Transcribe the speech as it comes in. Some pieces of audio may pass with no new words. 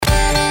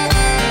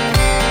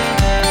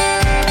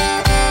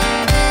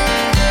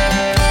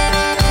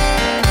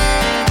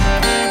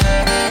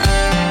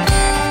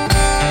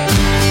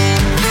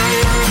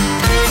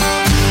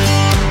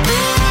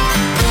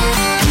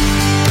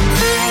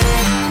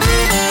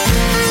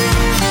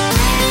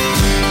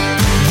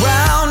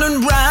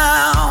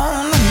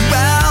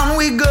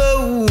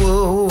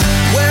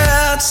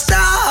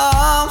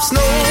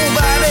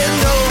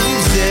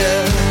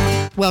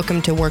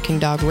Welcome to Working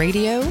Dog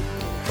Radio,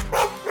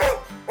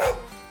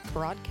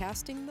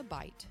 broadcasting the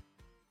bite.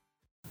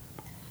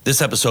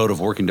 This episode of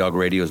Working Dog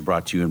Radio is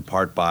brought to you in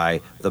part by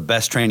the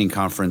best training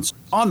conference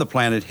on the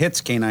planet,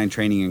 HITS Canine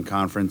Training and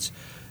Conference,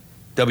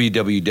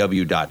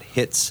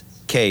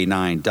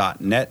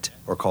 www.hitsk9.net,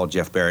 or call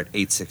Jeff Barrett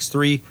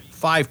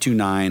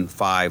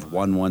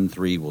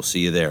 863-529-5113. We'll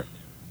see you there.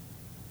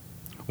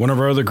 One of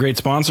our other great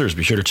sponsors,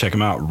 be sure to check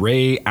them out,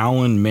 Ray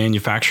Allen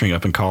Manufacturing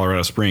up in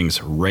Colorado Springs,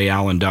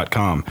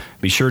 rayallen.com.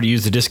 Be sure to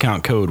use the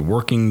discount code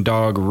Working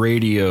Dog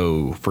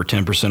Radio for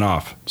 10%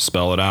 off.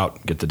 Spell it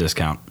out, get the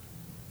discount.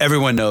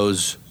 Everyone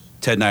knows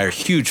Ted and I are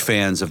huge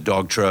fans of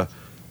Dogtra.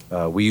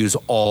 We use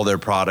all their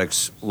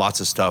products, lots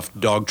of stuff.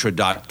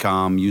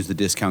 Dogtra.com. Use the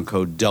discount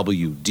code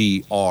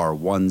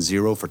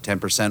WDR10 for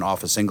 10%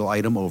 off a single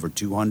item over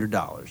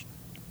 $200.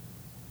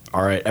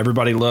 All right,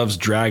 everybody loves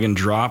drag and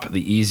drop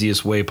the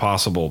easiest way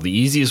possible. The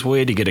easiest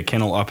way to get a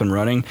kennel up and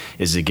running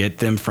is to get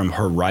them from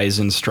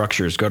Horizon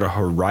Structures. Go to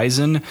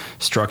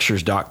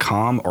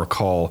horizonstructures.com or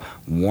call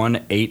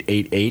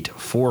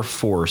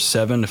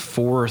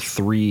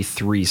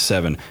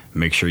 1-888-447-4337.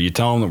 Make sure you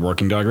tell them that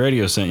Working Dog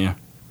Radio sent you.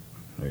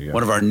 There you go.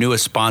 One of our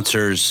newest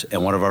sponsors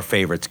and one of our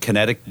favorites,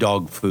 Kinetic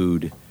Dog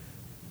Food.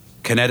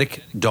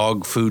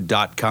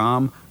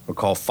 KineticDogFood.com or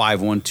call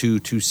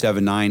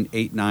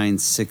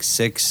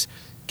 512-279-8966.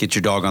 Get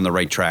your dog on the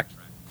right track.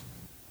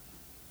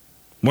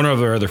 One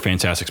of our other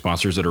fantastic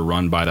sponsors that are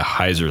run by the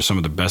Heisers, some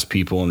of the best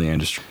people in the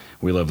industry.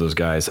 We love those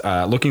guys.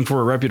 Looking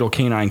for a reputable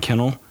canine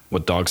kennel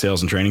with dog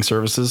sales and training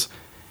services?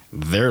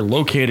 They're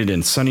located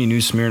in sunny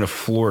New Smyrna,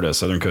 Florida.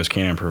 Southern Coast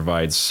Canine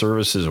provides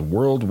services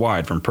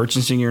worldwide, from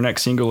purchasing your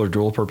next single or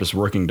dual-purpose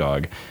working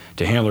dog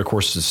to handler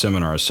courses and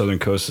seminars. Southern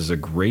Coast is a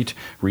great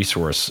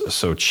resource,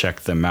 so check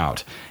them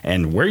out.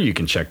 And where you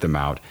can check them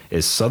out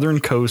is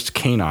Southern Coast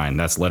Canine.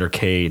 That's letter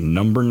K,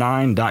 number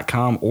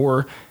 9.com,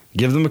 or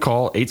give them a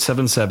call,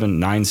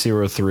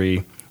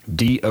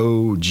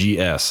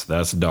 877-903-DOGS.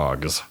 That's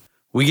dogs.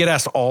 We get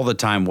asked all the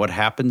time what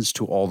happens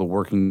to all the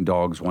working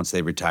dogs once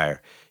they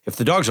retire. If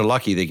the dogs are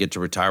lucky, they get to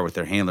retire with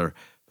their handler.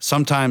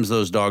 Sometimes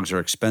those dogs are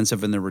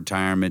expensive in their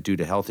retirement due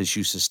to health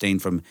issues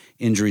sustained from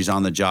injuries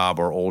on the job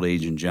or old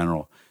age in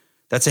general.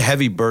 That's a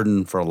heavy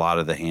burden for a lot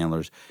of the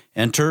handlers.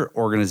 Enter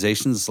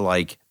organizations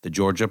like the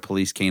Georgia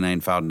Police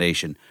Canine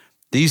Foundation.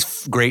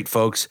 These great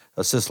folks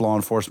assist law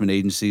enforcement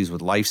agencies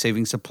with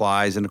life-saving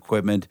supplies and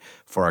equipment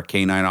for our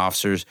canine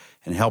officers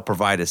and help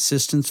provide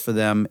assistance for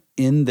them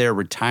in their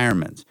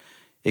retirement.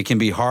 It can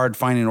be hard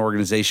finding an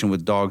organization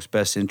with dogs'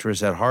 best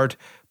interests at heart,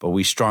 but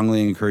we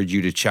strongly encourage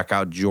you to check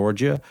out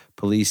Georgia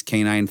Police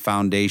Canine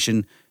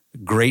Foundation.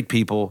 Great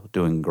people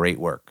doing great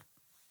work.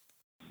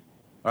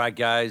 All right,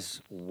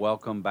 guys,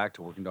 welcome back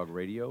to Working Dog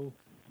Radio,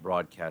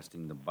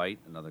 broadcasting the bite.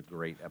 Another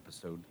great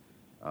episode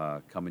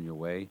coming your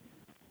way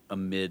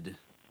amid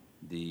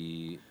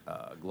the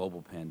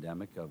global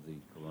pandemic of the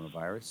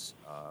coronavirus.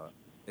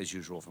 As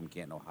usual, from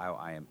Canton, Ohio,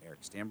 I am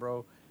Eric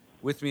Stambro.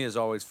 With me, as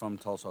always, from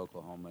Tulsa,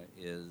 Oklahoma,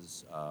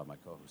 is my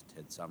co-host,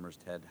 Ted Summers.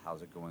 Ted,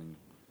 how's it going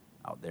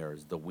out there?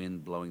 Is the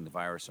wind blowing the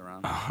virus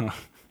around?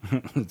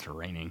 It's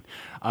raining.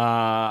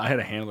 I had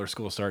a handler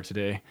school start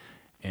today,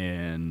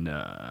 and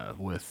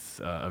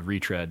with a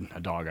retread, a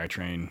dog I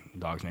train. The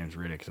dog's name's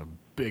Riddick. He's a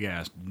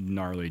big-ass,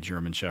 gnarly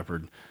German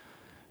Shepherd.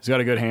 He's got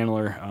a good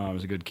handler.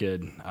 He's a good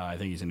kid. I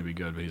think he's going to be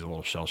good, but he's a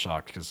little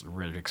shell-shocked because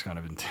Riddick's kind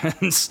of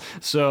intense.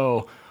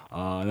 So...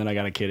 and then I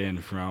got a kid in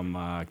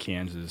from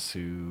Kansas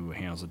who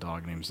handles a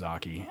dog named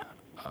Zaki.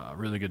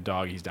 Really good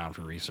dog. He's down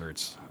for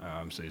research.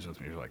 So he's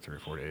with me for like 3 or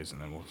 4 days, and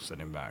then we'll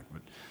send him back.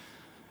 But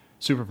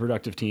super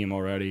productive team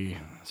already.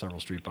 Several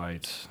street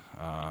bites.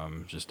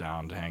 Just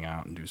down to hang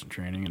out and do some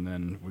training. And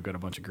then we've got a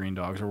bunch of green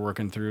dogs we're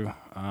working through.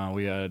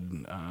 We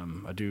had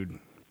a dude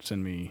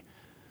send me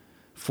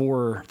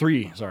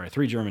three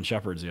German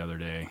Shepherds the other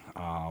day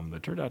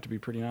that turned out to be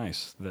pretty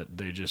nice. That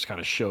they just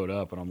kind of showed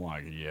up, and I'm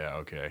like, yeah,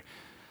 okay.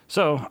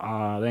 So,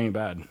 they ain't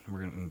bad.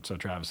 So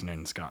Travis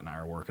and Scott and I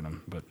are working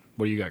them. But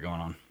what do you got going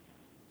on?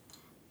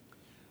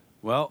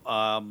 Well,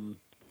 I've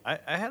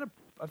had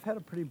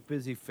a pretty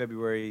busy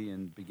February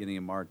and beginning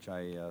of March.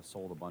 I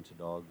sold a bunch of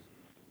dogs.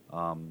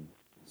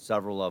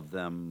 Several of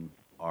them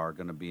are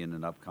going to be in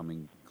an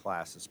upcoming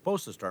class. It's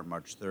supposed to start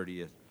March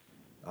 30th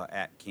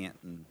at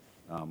Canton,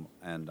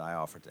 and I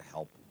offered to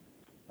help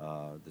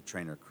the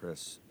trainer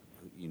Chris,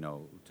 who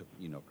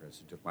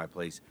took my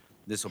place.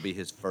 This will be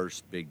his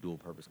first big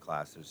dual-purpose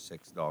class. There's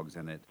 6 dogs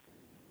in it.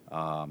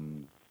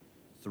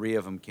 3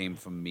 of them came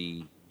from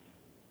me,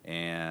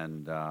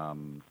 and or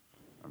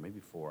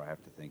maybe 4, I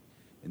have to think.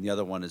 And the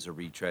other one is a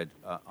retread.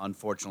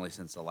 Unfortunately,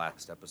 since the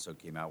last episode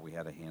came out, we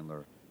had a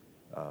handler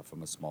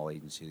from a small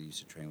agency that used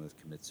to train with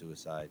commit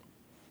suicide.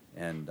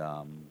 And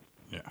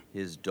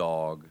his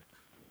dog,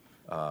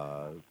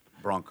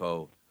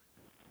 Bronco,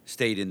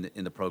 stayed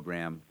in the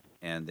program,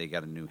 and they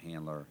got a new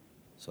handler.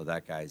 So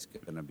that guy's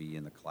going to be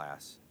in the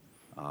class.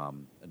 A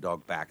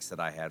dog Bax that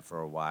I had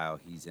for a while,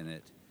 he's in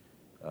it.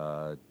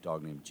 A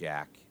dog named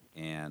Jack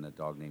and a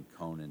dog named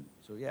Conan.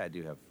 So yeah, I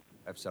do have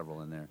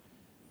several in there.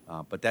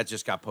 But that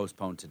just got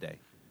postponed today.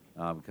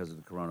 because of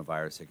the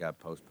coronavirus. It got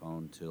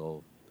postponed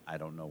till I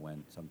don't know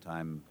when,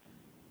 sometime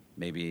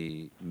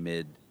maybe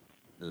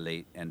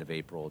late end of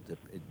April.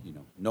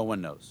 No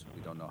one knows.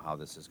 We don't know how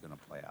this is going to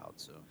play out.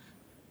 So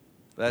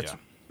that's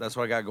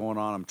what I got going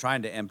on. I'm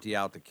trying to empty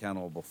out the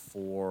kennel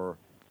before.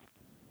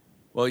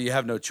 Well, you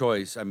have no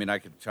choice. I mean, I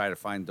could try to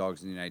find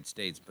dogs in the United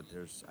States, but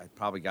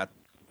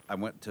I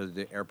went to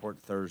the airport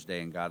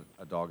Thursday and got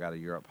a dog out of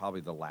Europe,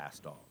 probably the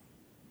last dog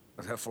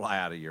to fly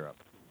out of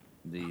Europe,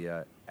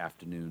 the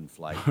afternoon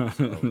flight.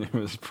 So, It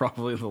was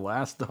probably the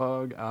last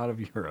dog out of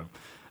Europe.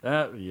 For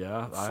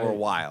a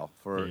while,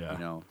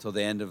 till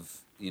the end of,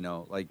 end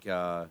of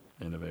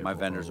April, my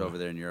vendors probably. over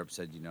there in Europe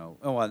said,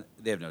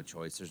 they have no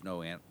choice. There's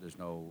no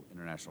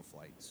international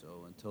flight.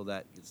 So until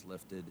that gets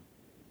lifted,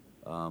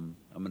 I'm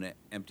going to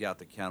empty out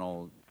the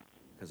kennel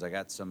because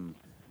there's some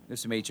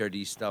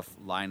HRD stuff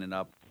lining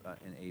up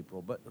in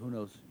April, but who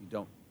knows? We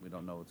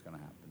don't know what's going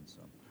to happen. So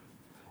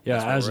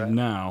as of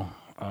now,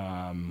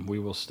 we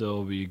will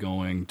still be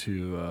going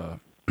to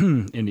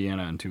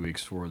Indiana in 2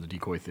 weeks for the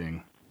decoy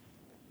thing,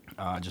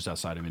 just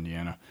outside of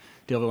Indiana,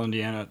 Daleville,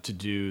 Indiana, to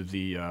do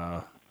the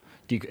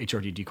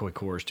HRD decoy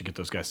course to get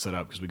those guys set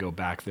up, because we go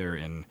back there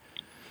in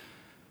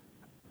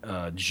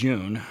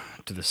June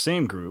to the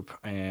same group,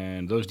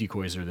 and those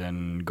decoys are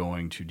then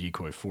going to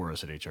decoy for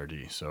us at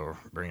HRD. So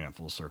bringing it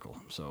full circle.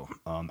 So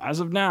as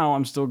of now,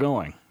 I'm still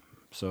going.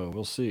 So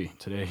we'll see.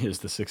 Today is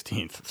the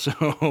 16th. So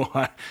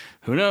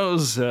who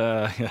knows?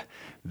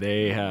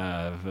 They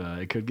have,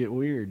 it could get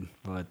weird,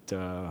 but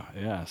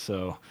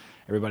so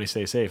everybody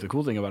stay safe. The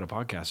cool thing about a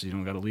podcast is you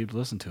don't got to leave to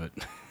listen to it.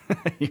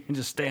 You can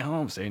just stay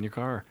home, stay in your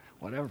car,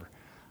 whatever.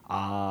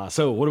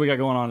 So what do we got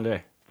going on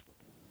today?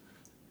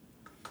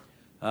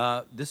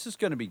 This is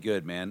going to be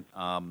good, man.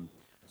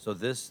 So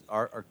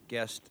our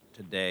guest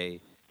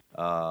today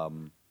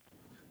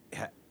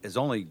has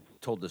only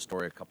told this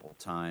story a couple of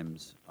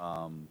times.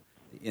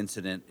 The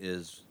incident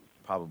is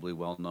probably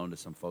well known to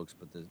some folks,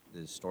 but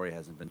the story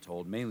hasn't been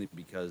told, mainly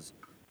because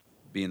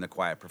being the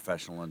quiet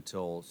professional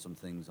until some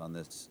things on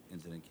this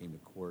incident came to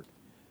court.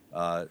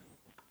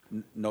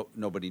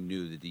 Nobody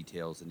knew the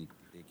details, and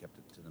they kept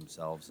it to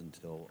themselves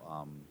until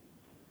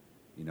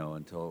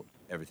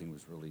everything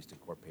was released in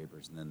court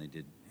papers, and then they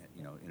did,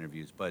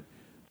 interviews. But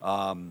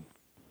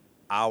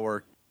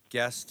our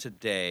guest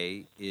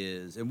today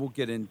is, and we'll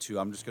get into,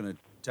 I'm just going to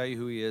tell you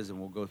who he is, and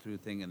we'll go through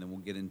the thing, and then we'll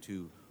get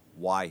into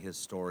why his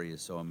story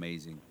is so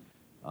amazing.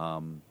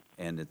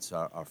 And it's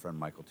our friend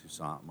Michael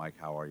Toussaint. Mike,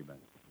 how are you, man?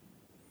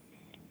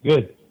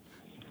 Good.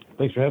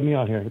 Thanks for having me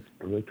on here.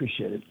 I really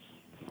appreciate it.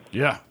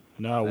 Yeah.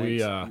 No,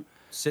 thanks.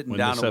 Sitting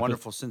down in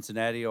wonderful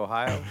Cincinnati,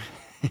 Ohio.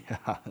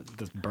 Yeah,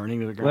 just burning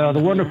to the ground. Well, the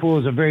wonderful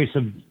is a very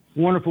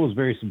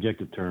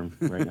subjective term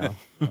right now.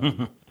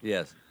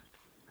 Yes,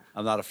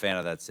 I'm not a fan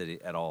of that city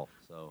at all.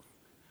 So,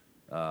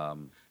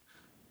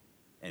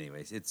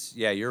 anyways,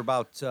 you're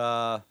about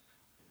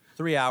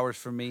 3 hours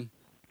from me.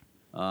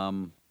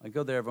 I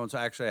go there every once.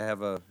 Actually,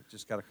 I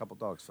just got a couple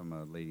dogs from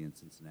a lady in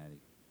Cincinnati.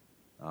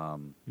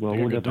 Well,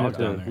 we'll definitely have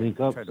to link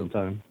up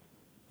sometime.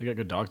 They got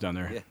good dogs down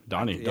there. Yeah.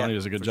 Donnie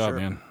does a good job, sure.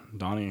 man.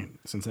 Donnie,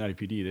 Cincinnati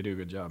PD, they do a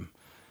good job.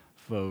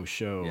 Faux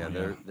show. Yeah,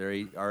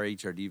 our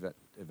HRD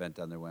event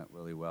down there went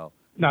really well.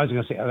 No, I was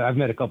going to say, I've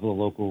met a couple of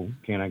local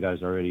canine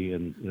guys already,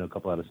 and a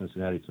couple out of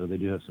Cincinnati, so they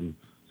do have some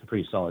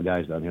pretty solid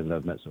guys down here that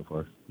I've met so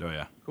far. Oh,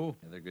 yeah. Cool.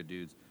 Yeah, they're good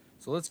dudes.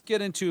 So let's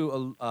get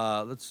into,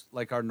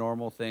 like our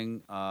normal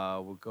thing.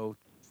 We'll go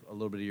a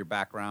little bit of your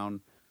background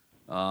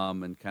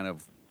and kind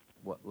of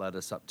what led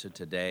us up to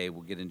today.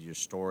 We'll get into your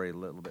story a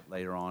little bit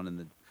later on in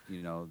the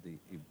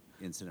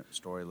incident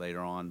story later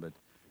on. But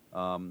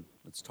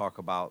let's talk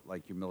about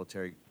like your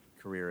military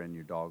career and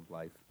your dog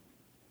life.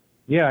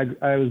 Yeah,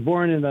 I was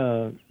born in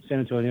San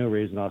Antonio,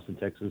 raised in Austin,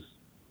 Texas.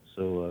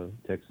 So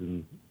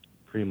Texas,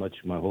 pretty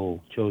much my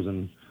whole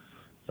chosen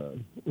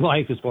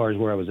life as far as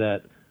where I was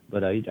at.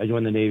 But I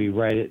joined the Navy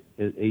right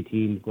at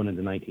 18, going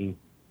into 19.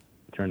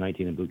 I turned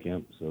 19 in boot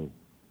camp. So,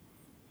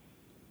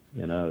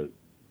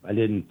 I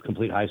didn't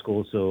complete high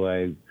school, so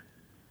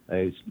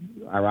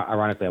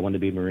ironically I wanted to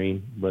be a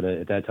Marine. But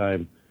at that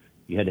time,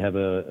 you had to have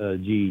a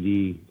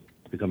GED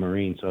to become a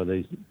Marine. So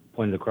they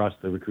pointed across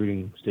the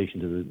recruiting station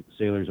to the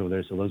sailors over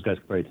there, so those guys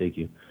could probably take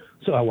you.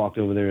 So I walked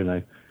over there and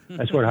I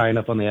scored high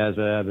enough on the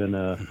ASVAB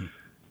and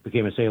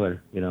became a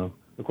sailor.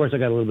 Of course, I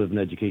got a little bit of an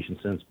education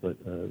since, but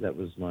that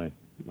was my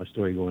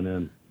story going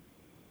in,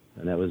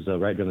 and that was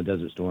right during the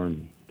Desert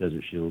Storm,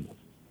 Desert Shield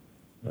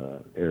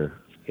era.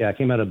 Yeah, I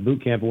came out of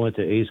boot camp and went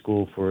to A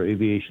school for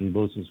aviation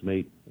boatswain's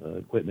mate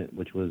equipment,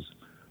 which was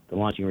the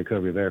launching and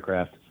recovery of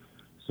aircraft.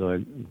 So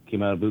I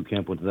came out of boot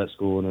camp, went to that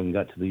school, and then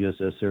got to the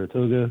USS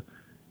Saratoga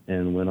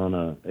and went on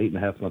a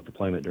 8.5-month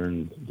deployment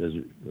during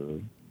Desert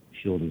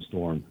Shield and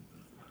Storm.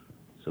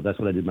 So that's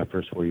what I did my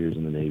first 4 years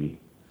in the Navy.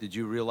 Did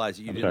you realize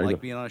that you didn't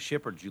like being on a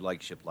ship, or did you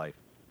like ship life?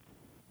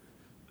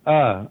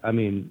 I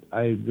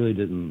really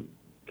didn't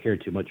care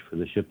too much for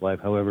the ship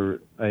life.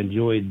 However, I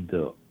enjoyed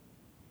the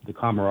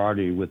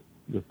camaraderie with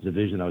the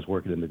division I was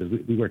working in, because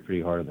we worked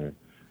pretty hard in there.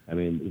 I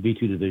mean, the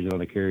V2 division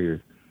on a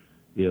carrier,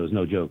 it was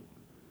no joke.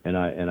 and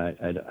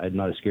I'm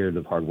not scared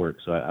of hard work.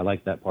 So I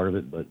like that part of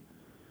it, but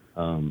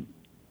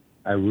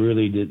I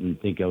really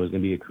didn't think I was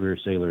going to be a career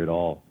sailor at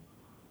all,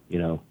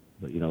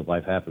 But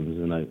life happens,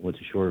 and I went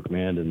to Shore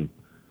Command and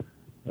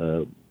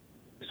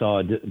saw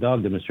a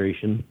dog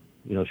demonstration,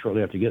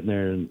 shortly after getting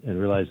there, and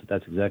realized that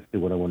that's exactly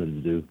what I wanted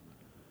to do.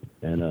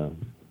 And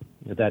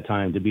at that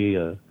time, to be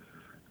a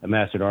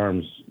Master at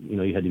Arms, you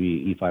had to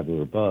be E5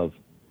 or above,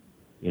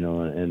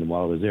 And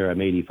while I was there, I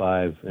made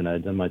E5, and I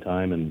had done my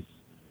time and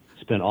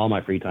spent all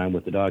my free time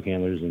with the dog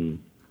handlers, and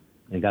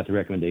got the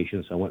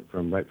recommendation. So I went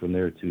right from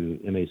there to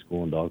MA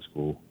school and dog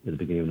school at the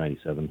beginning of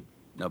 '97.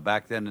 Now,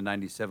 back then in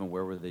 '97,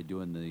 where were they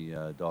doing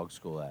the dog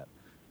school at?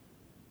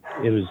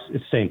 It's the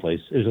same place.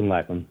 It was in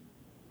Lackland,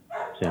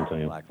 San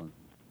Antonio. Lackland.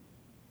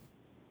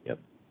 Yep.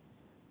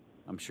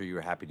 I'm sure you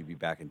were happy to be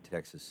back in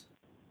Texas.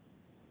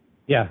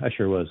 Yeah, I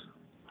sure was.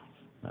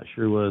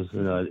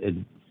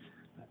 And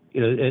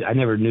I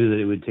never knew that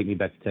it would take me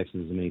back to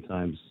Texas as many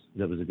times.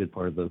 That was a good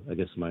part of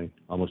my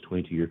almost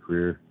 22-year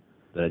career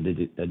that I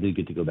did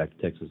get to go back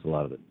to Texas, a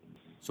lot of it.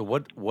 So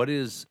what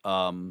is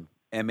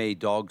MA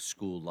dog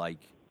school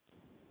like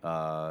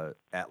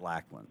at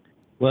Lackland?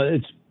 Well,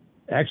 it's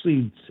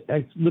actually,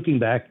 looking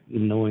back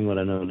and knowing what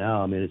I know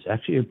now, it's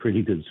actually a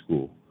pretty good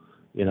school.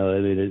 It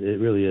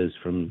really is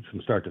from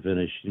start to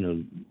finish,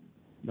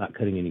 not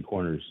cutting any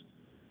corners.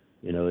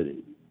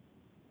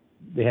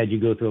 They had you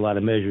go through a lot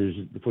of measures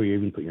before you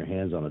even put your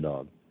hands on a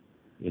dog.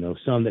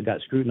 Some that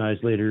got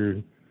scrutinized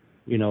later,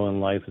 in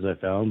life, as I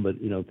found, but,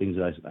 things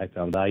that I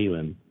found value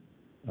in.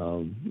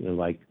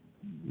 Like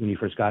when you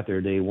first got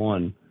there day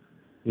one,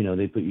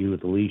 they put you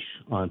with a leash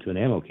onto an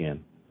ammo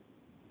can,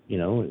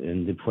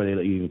 and before they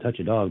let you even touch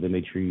a dog, they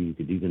made sure you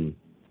could even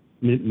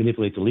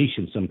manipulate the leash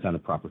in some kind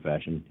of proper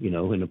fashion,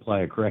 and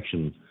apply a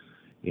correction,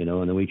 and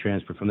then we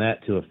transferred from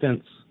that to a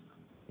fence,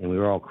 and we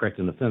were all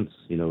correcting the fence,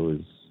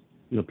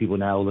 people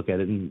now look at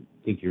it and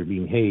think you're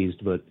being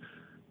hazed, but,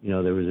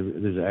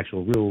 there's an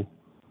actual real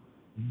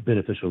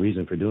beneficial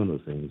reason for doing those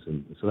things.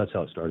 And so that's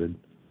how it started.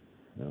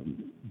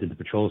 Did the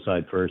patrol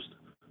side first,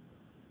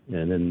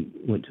 and then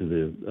went to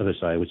the other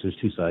side, which there's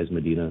two sides,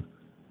 Medina,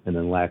 and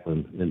then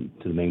Lackland, and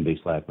to the main base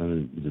Lackland,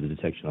 and did the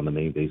detection on the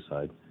main base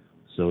side.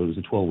 So it was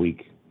a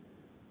 12-week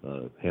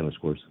handler's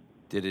course.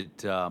 Did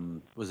it,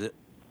 was it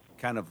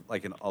kind of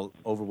like an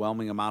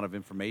overwhelming amount of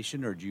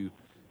information, or did you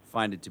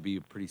find it to be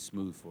pretty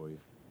smooth for you?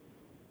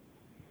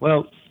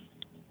 Well,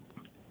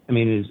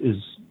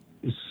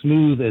 as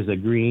smooth as a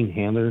green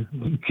handler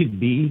could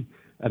be.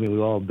 We've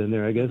all been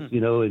there, I guess, and,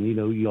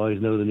 you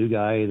always know the new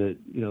guy that,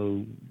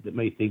 that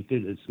may think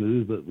that it's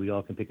smooth, but we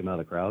all can pick him out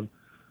of the crowd,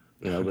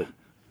 but,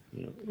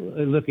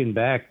 looking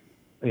back,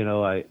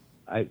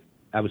 I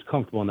was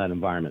comfortable in that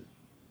environment,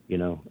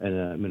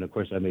 and of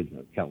course I made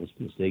countless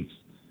mistakes,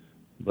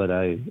 but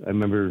I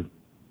remember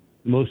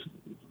most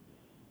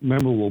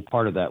memorable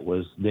part of that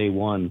was day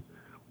one,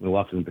 when we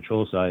walked on the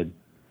patrol side.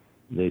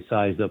 They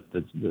sized up,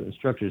 the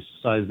instructors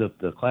sized up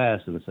the class,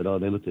 and they said,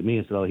 they looked at me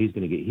and said, he's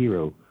going to get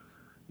Hero,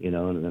 and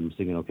I'm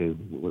thinking, okay,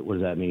 what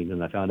does that mean?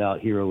 And I found out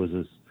Hero was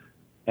this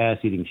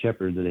ass-eating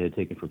shepherd that they had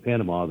taken from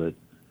Panama that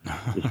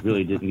just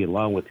really didn't get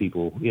along with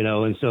people,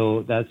 and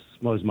so that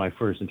was my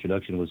first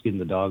introduction, was getting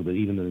the dog that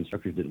even the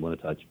instructors didn't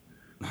want to touch,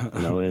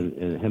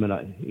 and him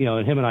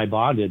and I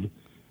bonded,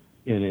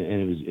 and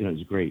it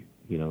was great,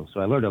 so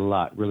I learned a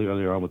lot really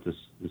early on with this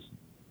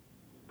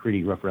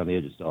pretty rough around the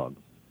edges dog.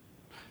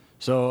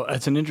 So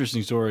it's an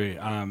interesting story.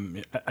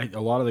 A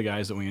lot of the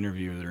guys that we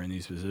interview that are in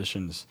these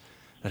positions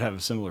that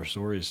have similar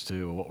stories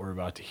to what we're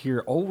about to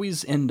hear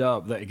always end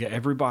up that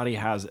everybody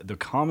has the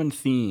common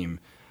theme.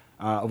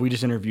 We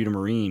just interviewed a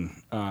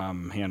Marine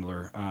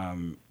handler,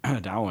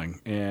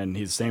 Dowling, and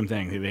he's the same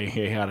thing.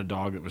 He had a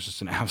dog that was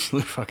just an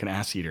absolute fucking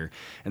ass eater,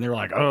 and they were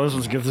like, "Oh,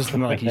 let's give this to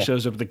him." Like he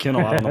shows up at the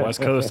kennel out on the West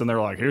Coast, and they're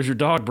like, "Here's your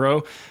dog,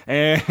 bro."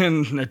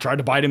 And they tried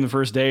to bite him the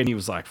first day, and he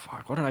was like,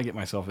 "Fuck, what did I get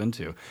myself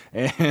into?"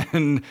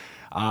 And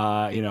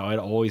it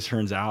always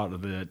turns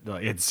out that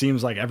it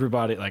seems like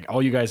everybody, like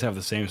all you guys have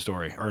the same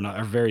story, or not,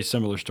 a very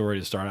similar story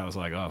to start out. It's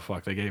like, oh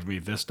fuck, they gave me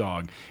this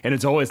dog, and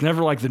it's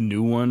never like the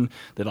new one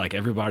that like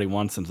everybody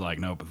wants, and it's like,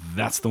 no, but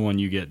that's the one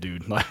you get,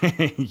 dude. Like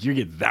you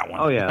get that one.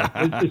 Oh yeah,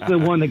 it's the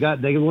one that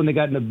got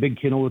in a big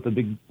kennel with a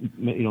big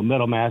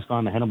metal mask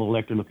on, the Hannibal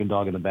Lecter looking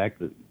dog in the back.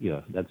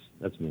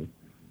 That's me.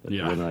 That's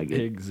the one I get.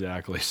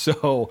 Exactly.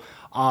 So,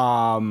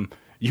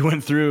 you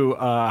went through,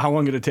 how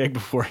long did it take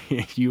before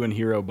you and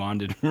Hero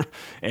bonded,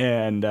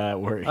 and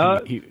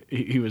where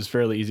he was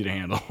fairly easy to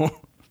handle?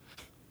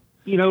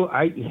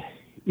 Because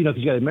you got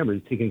to remember,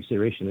 take into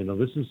consideration,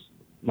 this is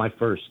my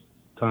first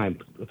time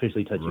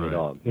officially touching a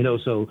dog,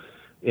 so,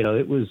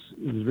 it was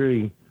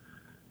very,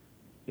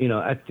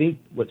 I think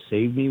what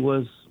saved me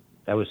was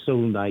I was so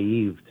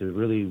naive to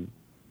really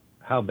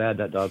how bad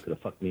that dog could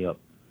have fucked me up,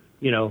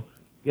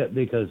 Yeah,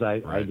 because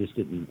I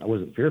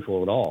wasn't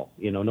fearful at all,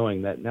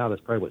 knowing that now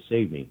that's probably what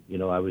saved me.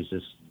 I was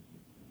just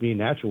being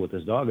natural with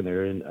this dog in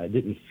there, and I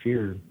didn't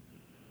fear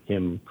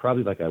him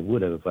probably like I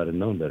would have if I'd have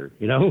known better,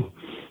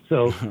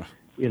 So,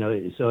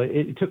 so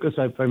it took us,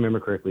 if I remember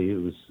correctly,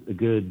 it was a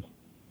good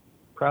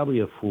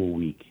probably a full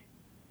week,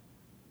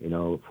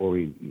 before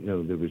we,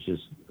 there was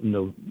just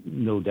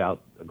no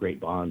doubt a great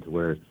bond to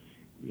where,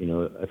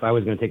 if I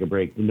was going to take a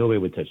break, nobody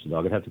would touch the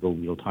dog. I'd have to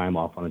go, tie him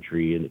off on a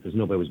tree, and because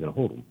nobody was going to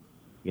hold him,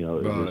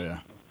 Yeah.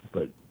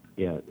 But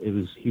yeah,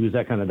 he was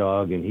that kind of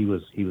dog, and he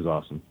was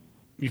awesome.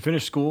 You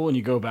finish school and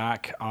you go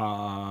back,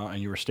 and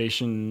you were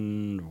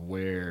stationed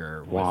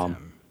where Guam. with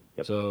him?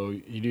 Yep. So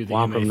you do the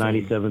Guam MA from thing.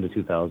 97 to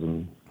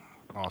 2000.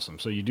 Awesome.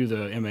 So you do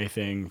the MA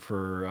thing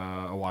for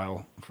a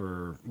while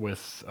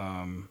with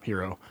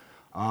Hero,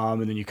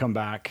 and then you come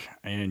back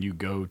and you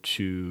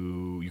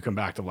come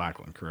back to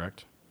Lackland,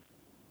 correct?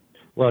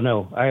 Well,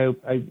 no,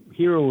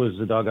 Hero was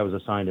the dog I was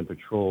assigned in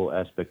patrol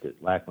aspect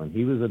at Lackland.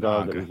 He was the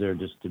dog that was there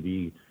just to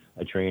be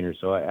a trainer.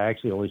 So I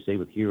actually only stayed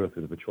with Hero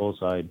through the patrol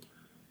side.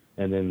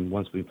 And then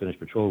once we finished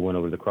patrol, we went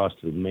over across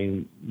to the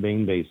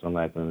main base on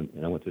Lackland,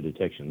 and I went through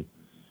detection.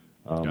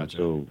 Gotcha.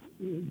 So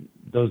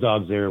those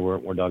dogs there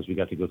were dogs we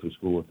got to go through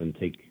school with and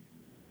take,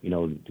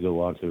 to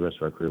go on to the rest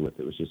of our career with.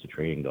 It was just a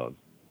training dog.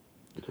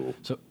 A tool.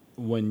 So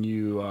when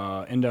you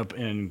end up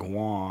in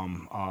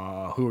Guam,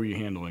 who are you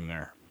handling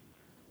there?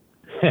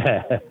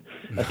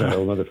 That's a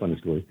whole other funny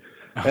story.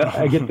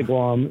 I get to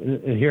Guam,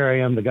 and here I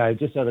am, the guy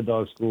just out of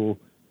dog school,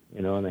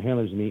 and the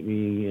handlers meet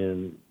me,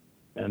 and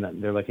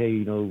they're like,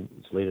 hey,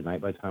 it's late at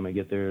night by the time I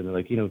get there. And they're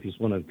like, if you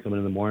just want to come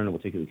in the morning,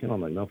 we'll take you to the kennel.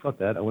 I'm like, no, fuck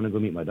that. I want to go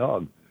meet my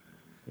dog.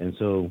 And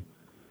so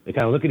they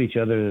kind of look at each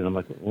other, and I'm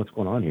like, what's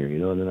going on here?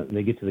 And then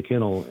they get to the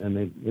kennel, and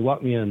they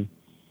walk me in,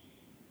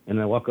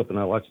 and I walk up, and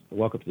I walk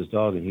up to this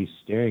dog, and he's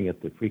staring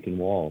at the freaking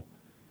wall.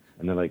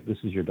 And they're like, this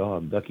is your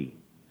dog, Ducky.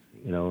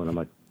 And I'm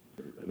like,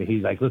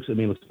 he's like, looks at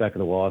me, looks back at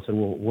the wall. I said,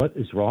 well, what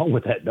is wrong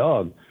with that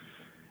dog? And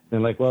they're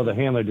like, well, the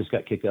handler just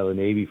got kicked out of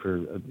the Navy for,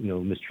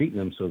 mistreating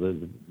him. So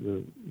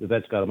the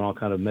vets got him all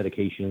kind of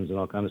medications and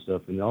all kind of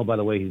stuff. And by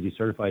the way, he's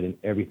decertified in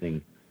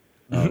everything.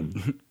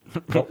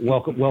 But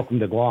welcome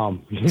to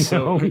Guam.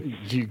 So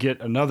you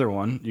get another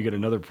one. You get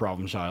another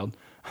problem child.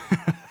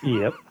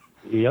 Yep.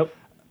 Yeah,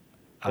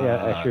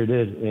 I sure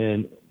did.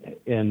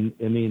 And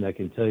I mean, I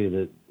can tell you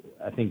that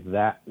I think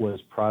that was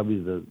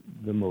probably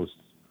the most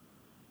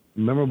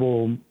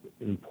memorable,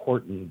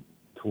 important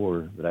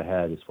tour that I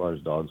had as far as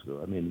dogs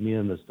go. I mean, me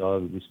and this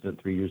dog, we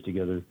spent 3 years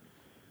together.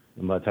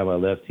 And by the time I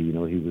left, he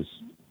was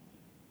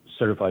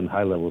certified in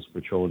high levels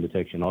patrol and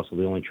detection, also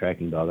the only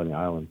tracking dog on the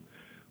island.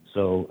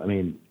 So, I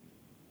mean,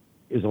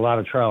 it was a lot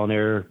of trial and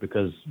error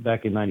because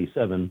back in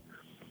 97,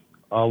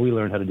 all we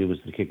learned how to do was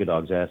to kick a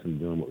dog's ass and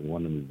doing what we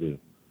wanted them to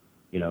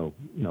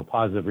do.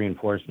 Positive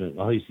reinforcement,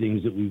 all these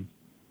things that we,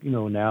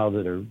 now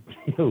that are,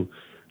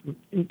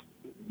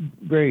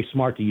 very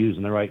smart to use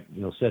in the right,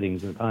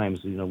 settings and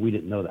times. We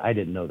didn't know that. I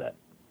didn't know that.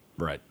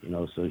 Right.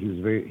 So he was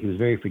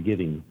very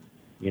forgiving,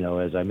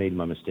 as I made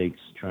my mistakes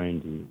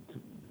trying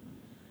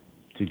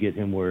to get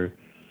him where,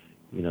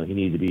 he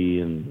needed to be,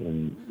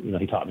 and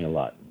he taught me a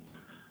lot.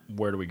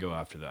 Where do we go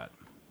after that?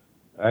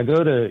 I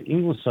go to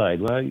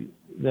Ingleside. Well,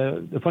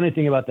 the funny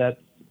thing about that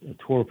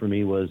tour for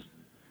me was,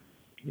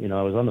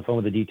 I was on the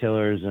phone with the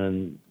detailers,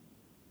 and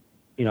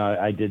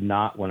I did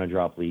not want to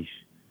drop leash.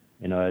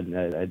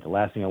 The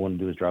last thing I wanted to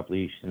do was drop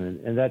leash.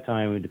 And at that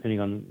time, depending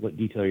on what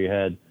detailer you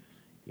had,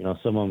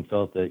 some of them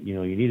felt that, you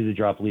needed to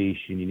drop leash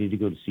and you need to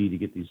go to sea to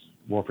get these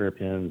warfare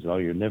pins. Oh,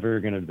 you're never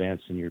going to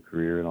advance in your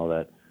career and all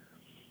that.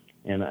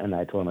 And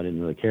I told him I didn't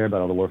really care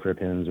about all the warfare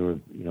pins or,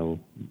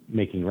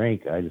 making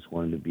rank. I just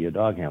wanted to be a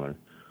dog handler.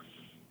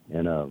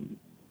 And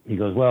he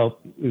goes, well,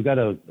 we've got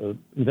a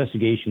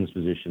investigations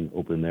position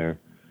open there.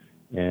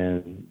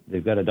 And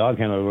they've got a dog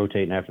handler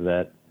rotating after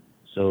that.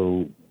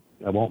 So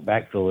I won't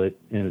backfill it,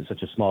 and it's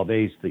such a small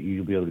base that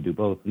you'll be able to do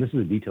both. And this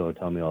is a detailer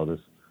telling me all this.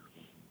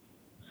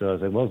 So I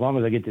was like, well, as long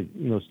as I get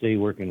to, stay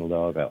working with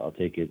dog, I'll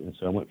take it. And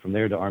so I went from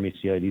there to Army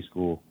CID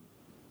school,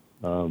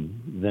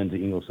 then to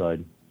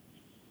Ingleside.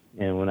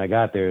 And when I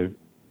got there,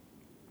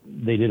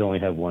 they did only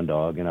have one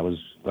dog, and I was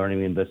learning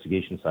the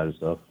investigation side of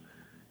stuff.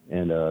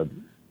 And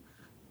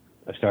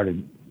I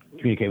started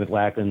communicating with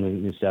Lackland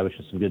and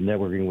establishing some good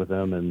networking with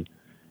them. And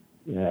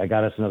I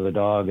got us another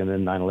dog, and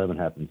then 9/11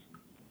 happens.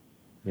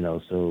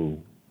 So,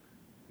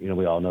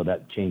 we all know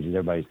that changes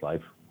everybody's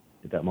life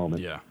at that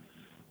moment. Yeah.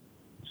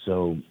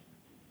 So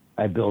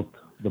I built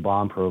the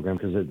bomb program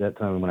because at that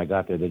time when I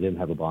got there, they didn't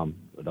have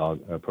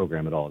a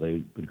program at all.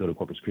 They would go to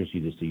Corpus Christi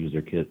just to use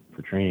their kit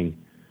for training.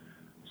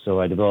 So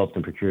I developed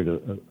and procured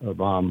a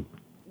bomb,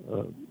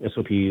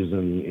 SOPs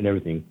and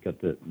everything.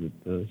 Got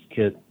the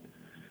kit,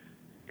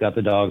 got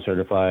the dog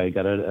certified,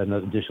 got an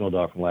additional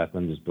dog from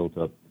Lackland, just built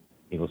up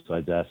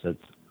Ingleside's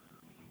assets.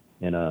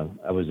 And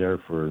I was there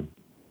for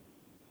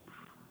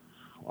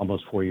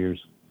almost 4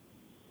 years.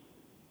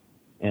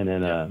 And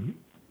then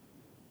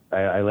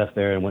I left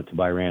there and went to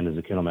Bahrain as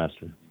a kennel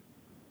master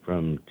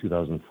from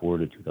 2004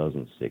 to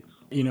 2006.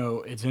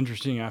 It's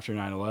interesting after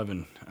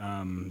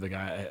 9/11, the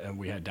guy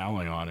we had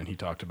Dowling on, and he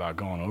talked about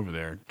going over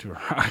there to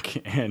Iraq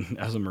and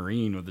as a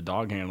Marine with the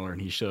dog handler,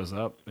 and he shows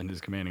up in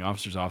his commanding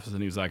officer's office,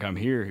 and he was like, I'm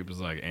here. He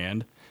was like,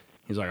 and?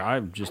 He's like,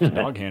 I'm just a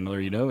dog handler,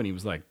 and he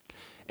was like,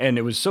 and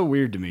it was so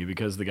weird to me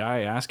because the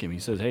guy asked him, he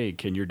says, hey,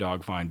 can your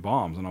dog find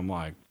bombs? And I'm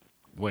like,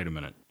 wait a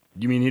minute.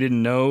 You mean he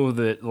didn't know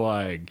that,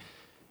 like,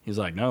 he's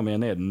like, no,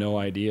 man, they had no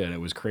idea, and it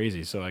was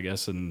crazy. So I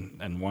guess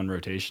in one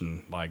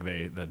rotation, like,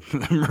 the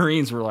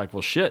Marines were like,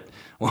 well, shit,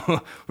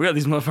 well, we got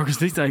these motherfuckers,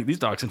 these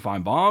dogs can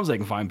find bombs, they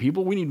can find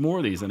people, we need more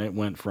of these. And it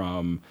went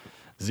from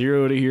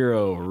 0 to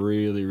hero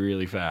really,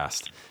 really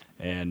fast.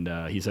 And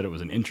he said it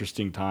was an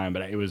interesting time,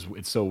 but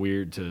it's so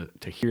weird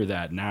to hear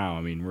that now.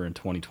 I mean, we're in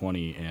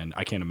 2020, and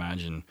I can't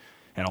imagine,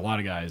 and a lot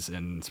of guys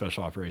in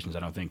special operations, I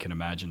don't think, can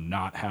imagine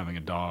not having a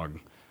dog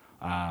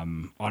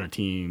on a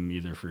team,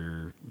 either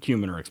for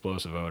human or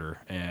explosive odor.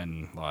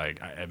 And,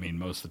 like, I mean,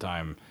 most of the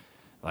time,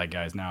 like,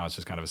 guys now, it's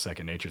just kind of a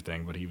second nature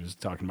thing. But he was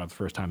talking about the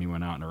first time he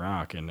went out in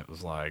Iraq, and it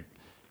was like,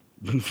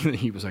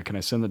 he was like, can I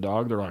send the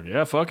dog? They're like,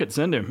 yeah, fuck it,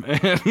 send him.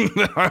 And,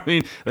 I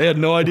mean, they had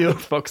no idea what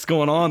the fuck's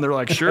going on. They're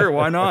like, sure,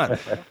 why not?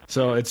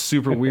 So it's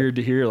super weird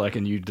to hear, like,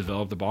 and you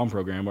developed the bomb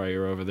program while you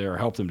were over there, or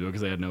helped them do it,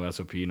 because they had no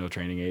SOP, no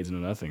training aids, no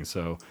nothing.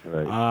 So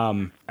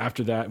Right.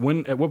 after that,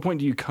 at what point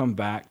do you come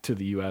back to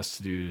the U.S.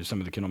 to do some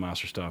of the Kennel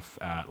Master stuff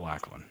at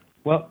Lackland?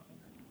 Well,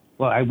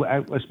 I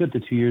spent the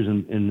 2 years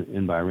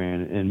in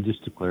Bahrain, and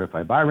just to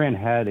clarify, Bahrain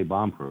had a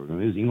bomb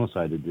program. It was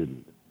Ingleside that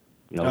didn't.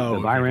 You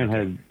know, Bahrain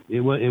had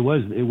it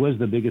was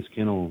the biggest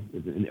kennel,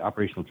 the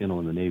operational kennel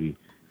in the Navy,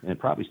 and it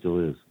probably still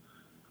is.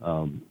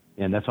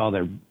 And that's all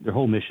their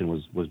whole mission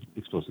was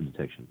explosive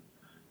detection.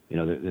 You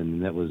know,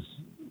 and that was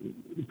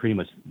pretty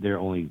much their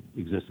only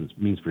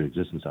means for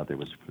existence out there,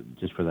 was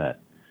just for that.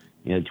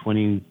 You had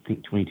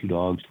 22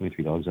 dogs,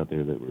 23 dogs out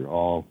there that were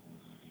all,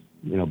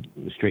 you know,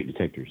 straight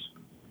detectors.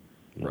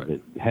 You know, Right.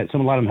 that a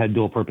lot of them had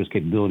dual purpose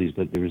capabilities,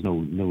 but there was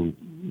no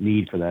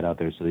need for that out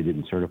there, so they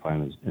didn't certify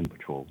them as in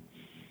patrol.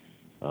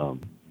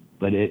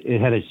 But it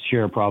had a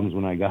share of problems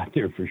when I got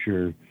there, for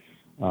sure.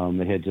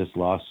 They had just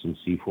lost some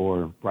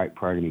C4 right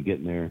prior to me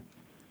getting there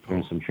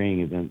during some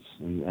training events,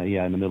 and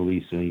in the Middle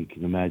East, so you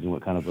can imagine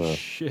what kind of a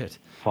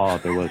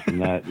fallout there was from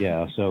that.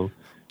 Yeah, so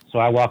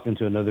I walked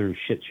into another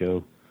shit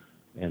show,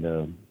 and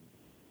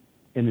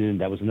then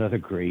that was another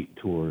great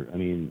tour. I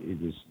mean, it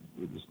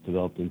just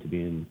developed into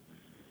being,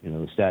 you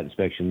know, the stat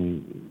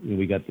inspection. You know,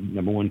 we got the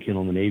 #1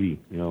 kennel in the Navy,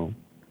 you know,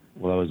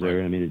 while I was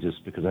there. I mean, it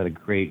just because I had a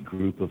great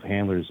group of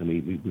handlers, and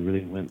we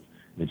really went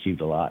and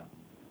achieved a lot,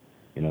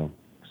 you know.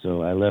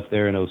 So I left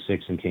there in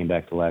 2006 and came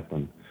back to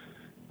Lackland,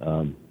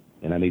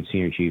 and I made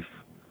senior chief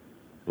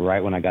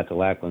right when I got to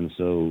Lackland.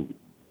 So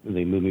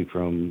they moved me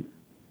from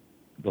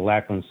the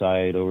Lackland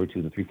side over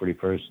to the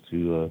 341st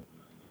to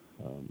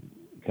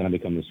kind of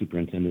become the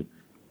superintendent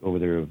over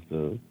there of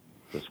the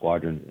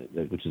squadron,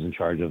 which is in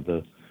charge of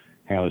the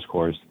handlers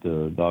course,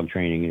 the dog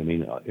training. I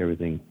mean,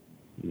 everything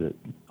that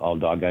all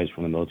dog guys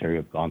from the military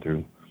have gone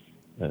through,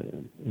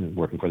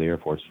 working for the Air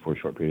Force for a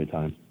short period of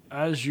time.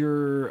 As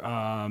you're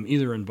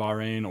either in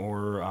Bahrain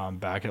or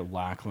back at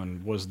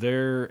Lackland, was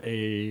there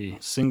a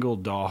single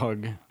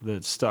dog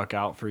that stuck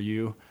out for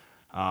you,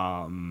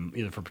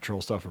 either for patrol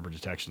stuff or for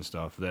detection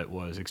stuff, that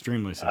was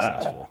extremely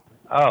successful?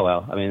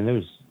 Well, I mean,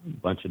 there's a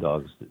bunch of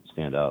dogs that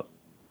stand out.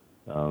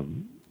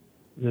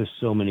 There's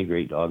so many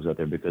great dogs out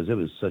there because it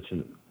was such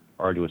an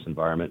arduous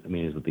environment. I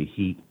mean, it was with the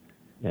heat,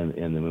 and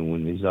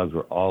when these dogs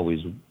were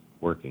always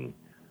working,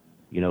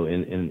 you know,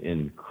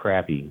 in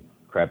crappy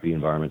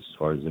environments, as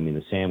far as, I mean,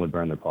 the sand would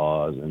burn their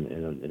paws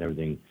and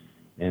everything,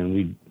 and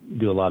we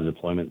do a lot of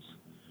deployments.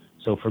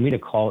 So for me to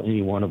call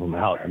any one of them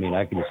out, I mean,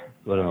 I could just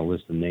go down a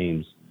list of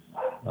names.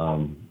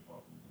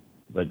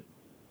 But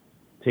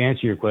to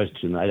answer your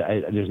question,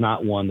 there's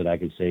not one that I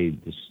could say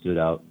just stood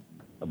out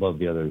above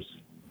the others.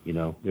 You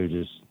know,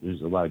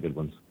 there's a lot of good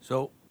ones.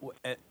 So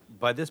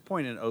by this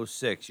point in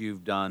 2006,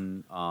 you've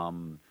done,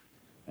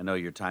 I know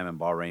your time in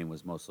Bahrain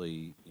was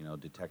mostly, you know,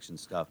 detection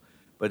stuff,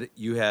 but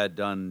you had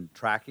done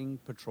tracking,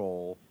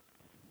 patrol,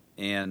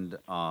 and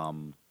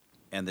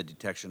the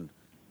detection.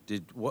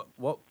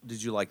 What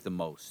did you like the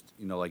most?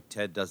 You know, like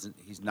Ted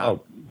he's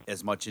not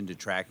as much into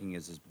tracking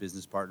as his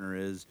business partner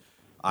is.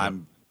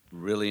 I'm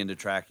really into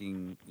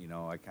tracking. You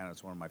know,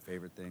 it's one of my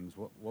favorite things.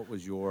 What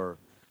was your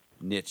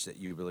niche that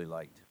you really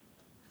liked?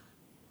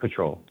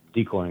 Patrol,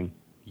 decoying.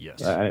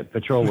 Yes.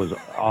 Patrol was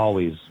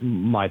always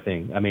my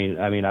thing. I mean,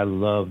 I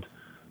loved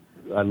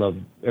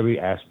every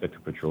aspect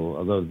of patrol.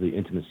 I loved the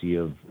intimacy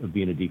of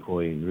being a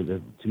decoy.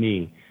 And to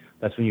me,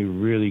 that's when you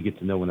really get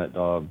to know when that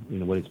dog, you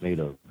know, what it's made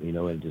of, you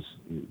know, and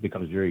it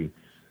becomes very,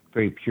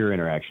 very pure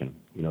interaction,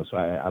 you know. So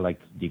I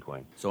liked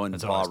decoying. So in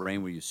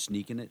Bahrain, were you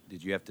sneaking it?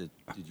 Did you have to?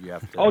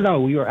 Oh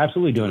no, we were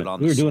absolutely doing it.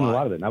 We were doing a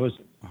lot of it. And I was,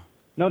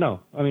 no.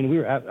 I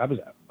mean, I was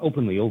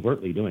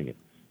overtly doing it.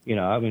 You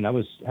know, I mean, I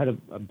had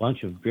a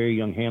bunch of very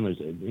young handlers,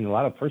 you know, a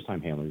lot of first-time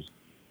handlers,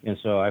 and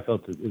so I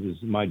felt that it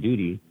was my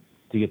duty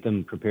to get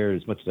them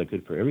prepared as much as I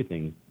could for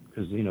everything,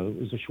 because, you know, it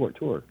was a short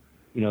tour.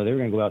 You know, they were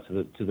going to go out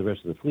to the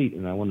rest of the fleet,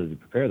 and I wanted to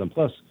prepare them.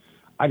 Plus,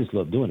 I just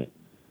loved doing it.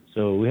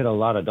 So we had a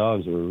lot of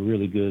dogs that were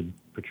really good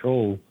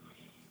patrol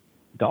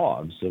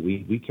dogs, so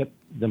we kept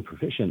them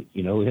proficient,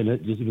 you know, in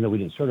it, just even though we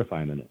didn't certify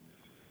them in it,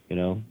 you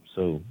know.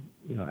 So,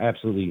 you know,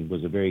 absolutely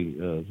was a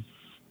very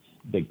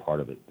big part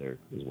of it there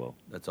as well.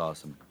 That's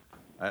awesome.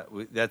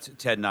 That's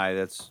Ted and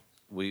I.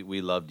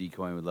 We love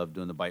decoying. We love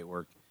doing the bite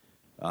work.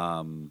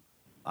 I'm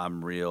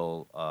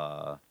real.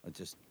 I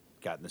just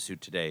got in the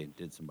suit today and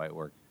did some bite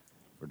work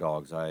for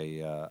dogs.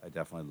 I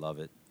definitely love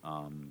it.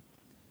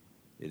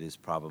 It is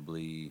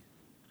probably,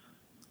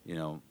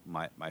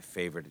 my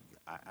favorite.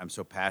 I'm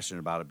so passionate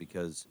about it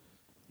because,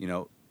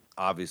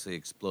 obviously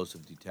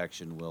explosive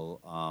detection will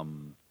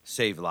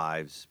save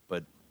lives,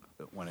 but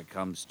when it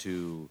comes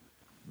to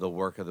the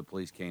work of the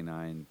police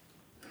canine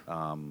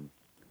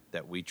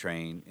that we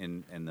train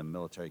in the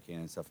military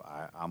canine stuff,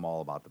 I'm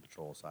all about the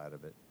patrol side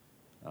of it.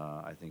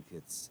 I think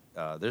it's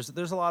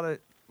there's a lot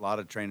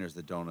of trainers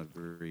that don't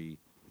agree.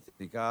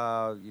 They think,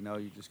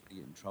 you just get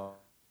in trouble,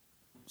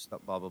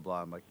 stuff, blah blah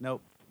blah. I'm like,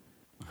 nope.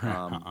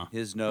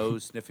 His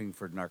nose sniffing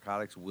for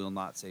narcotics will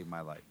not save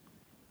my life.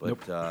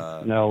 But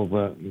no,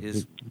 but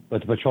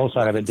the patrol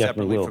side of it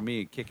definitely will. For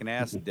me, kicking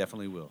ass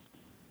definitely will.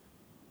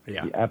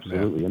 Yeah,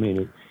 absolutely. Yeah. I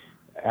mean,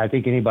 I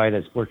think anybody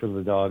that's worked with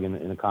a dog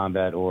in a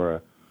combat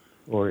or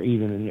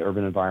even in the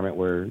urban environment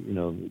where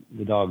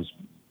the dog's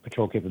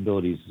patrol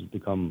capabilities has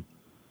become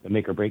a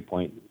make or break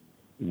point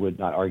would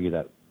not argue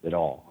that at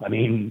all. I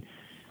mean,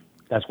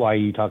 that's why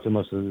you talk to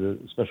most of the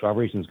special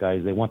operations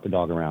guys. They want the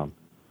dog around.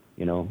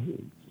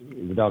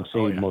 The dog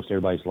saved most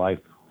everybody's life.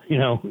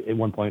 At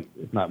one point,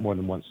 if not more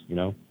than once.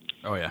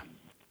 Oh yeah,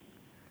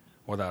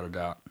 without a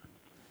doubt.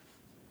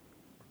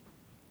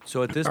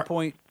 So at this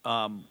point,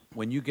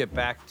 when you get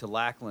back to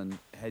Lackland,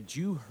 had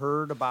you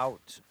heard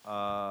about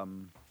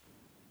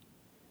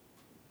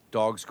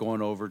dogs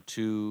going over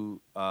to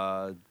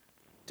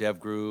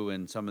DevGru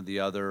and some of the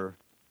other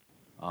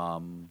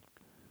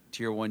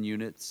Tier 1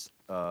 units?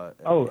 Yeah.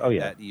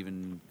 That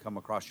even come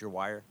across your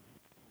wire?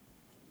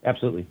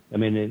 Absolutely. I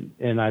mean,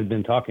 and I've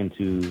been talking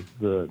to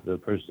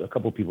a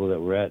couple of people that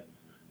were at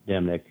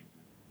Demnick,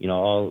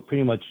 all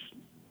pretty much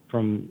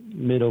from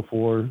mid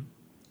 '04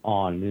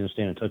 on,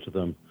 staying in touch with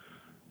them.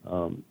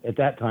 At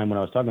that time when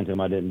I was talking to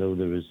him, I didn't know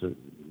there was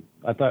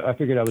I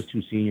figured I was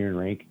too senior in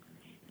rank,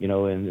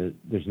 and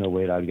there's no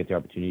way that I would get the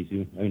opportunity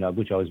to. I mean,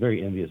 which I was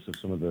very envious of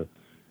some of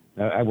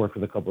I worked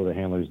with a couple of the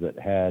handlers that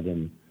had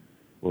and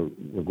were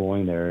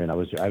going there, and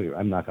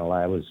I'm not gonna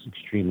lie, I was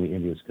extremely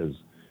envious because,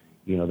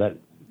 that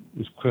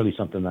was clearly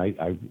something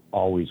I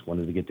always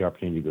wanted to get the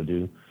opportunity to go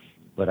do.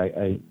 But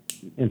I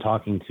in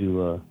talking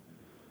to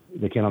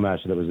the kennel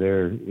master that was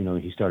there,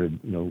 he started,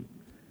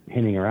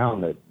 hinting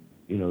around that,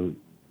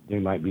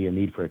 there might be a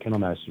need for a kennel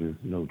master,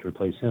 to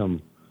replace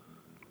him.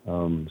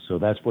 So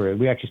that's where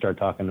we actually started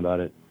talking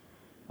about it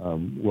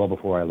well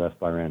before I left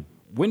Bahrain.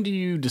 When do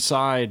you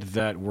decide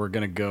that we're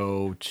going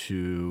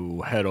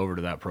to head over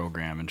to that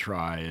program and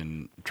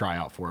try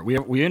out for it?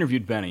 We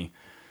interviewed Benny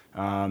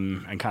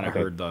and kind of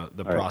heard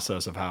the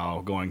process of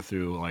how going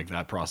through like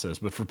that process.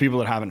 But for people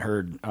that haven't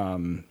heard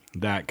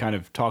that, kind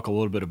of talk a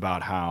little bit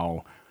about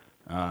how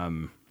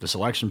the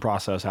selection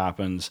process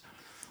happens,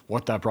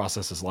 what that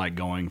process is like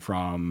going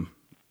from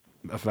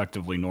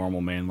effectively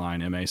normal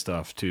mainline MA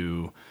stuff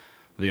to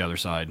the other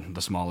side,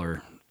 the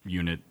smaller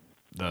unit,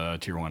 the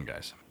Tier 1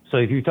 guys. So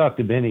if you talk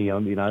to Benny, I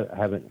mean, I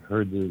haven't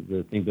heard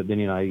the thing, but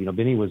Benny and I,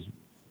 Benny was,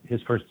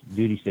 his first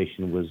duty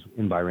station was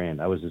in Bahrain.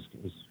 I was his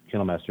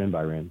kennel master in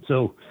Bahrain.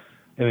 So,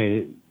 I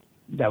mean,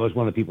 that was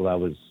one of the people I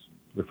was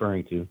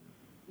referring to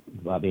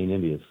about being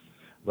envious.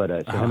 But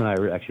so him and I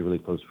are actually really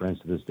close friends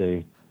to this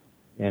day.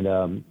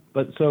 And,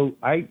 but so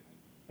I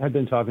had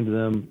been talking to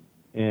them,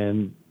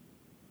 and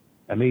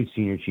I made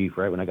senior chief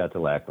right when I got to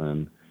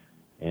Lackland,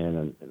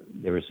 and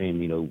they were saying,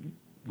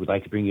 we'd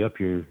like to bring you up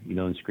here,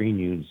 and screen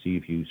you and see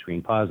if you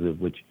screen positive,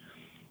 which,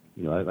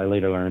 I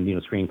later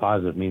learned, screen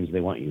positive means they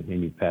want you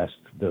and you've passed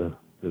the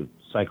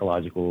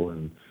psychological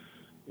and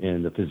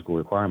the physical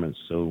requirements.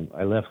 So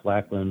I left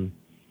Lackland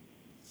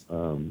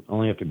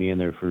only after being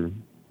there for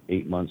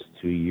 8 months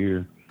to a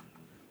year,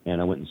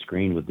 and I went and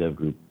screened with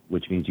DevGroup,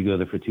 which means you go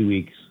there for 2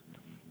 weeks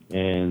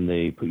and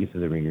they put you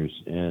through the ringers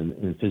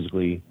and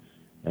physically,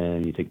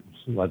 and you take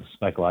lots of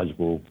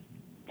psychological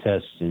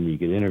tests and you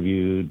get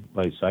interviewed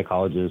by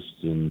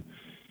psychologists. And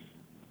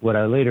what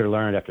I later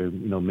learned after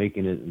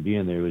making it and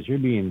being there was you're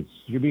being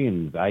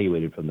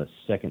evaluated from the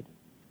second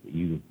that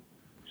you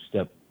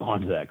step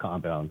onto that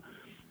compound.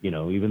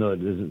 Even though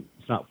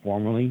it's not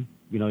formally,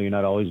 you're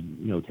not always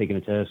taking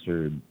a test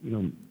or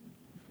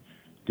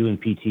doing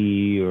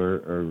PT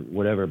or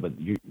whatever, but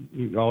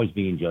you're always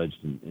being judged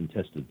and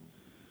tested.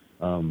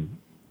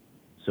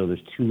 So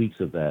there's 2 weeks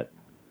of that.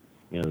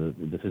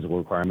 The physical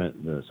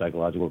requirement, the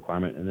psychological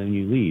requirement, and then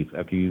you leave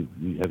after you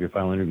have your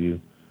final interview,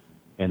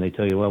 and they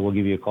tell you, well, we'll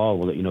give you a call.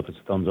 We'll let you know if it's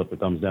a thumbs up or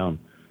thumbs down.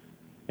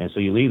 And so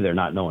you leave there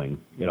not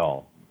knowing at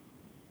all,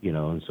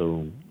 and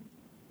so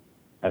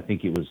I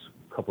think it was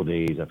a couple of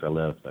days after I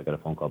left, I got a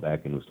phone call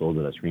back and was told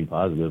that I screened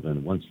positive.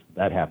 And once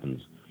that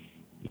happens,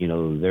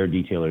 their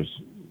detailers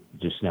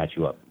just snatch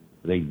you up.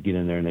 They get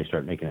in there and they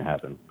start making it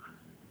happen.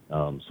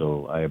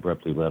 So I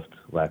abruptly left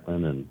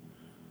Lackland and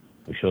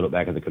I showed up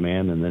back at the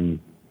command, and then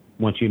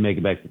once you make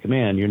it back to the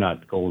command, you're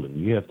not golden.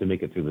 You have to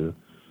make it through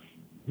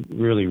the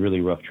really, really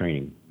rough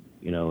training,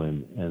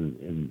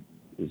 and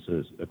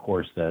it's a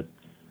course that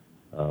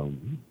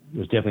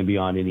was definitely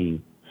beyond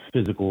any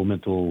physical,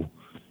 mental,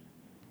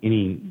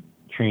 any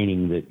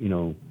training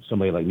that,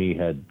 somebody like me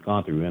had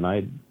gone through. And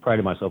I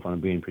prided myself on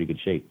being in pretty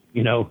good shape,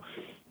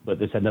 but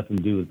this had nothing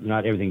to do with,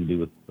 not everything to do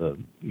with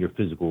your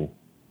physical,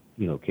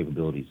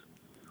 capabilities.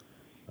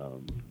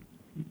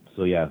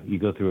 So yeah, you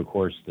go through a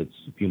course that's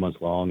a few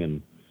months long,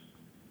 and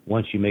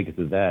once you make it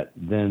through that,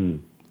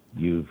 then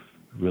you've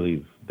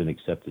really been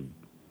accepted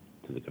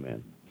to the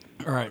command.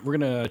 All right, we're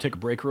going to take a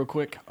break real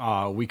quick.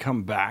 We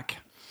come back.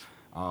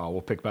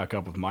 We'll pick back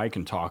up with Mike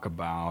and talk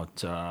about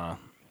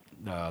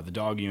the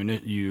dog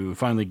unit. You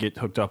finally get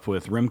hooked up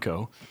with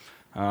Rimco,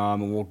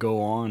 and we'll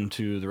go on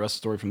to the rest of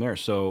the story from there.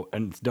 So,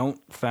 and don't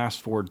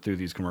fast forward through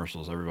these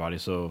commercials, everybody.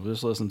 So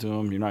just listen to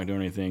them. You're not doing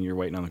anything. You're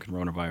waiting on the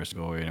coronavirus to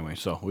go away anyway.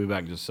 So we'll be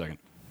back in just a second.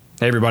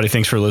 Hey, everybody.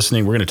 Thanks for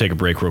listening. We're going to take a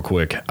break real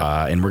quick,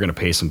 and we're going to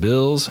pay some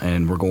bills,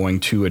 and we're going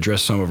to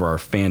address some of our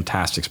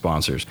fantastic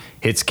sponsors.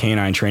 HITS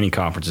Canine Training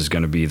Conference is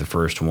going to be the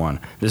first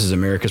one. This is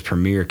America's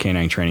premier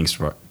canine training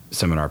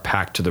seminar,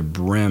 packed to the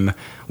brim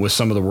with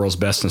some of the world's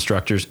best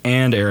instructors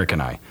and Eric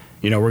and I.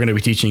 We're going to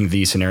be teaching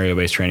the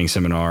scenario-based training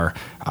seminar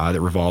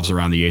that revolves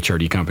around the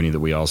HRD company that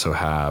we also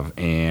have.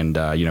 And,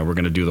 we're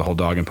going to do the whole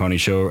dog and pony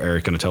show.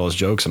 Eric's going to tell us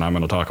jokes, and I'm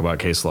going to talk about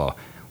case law.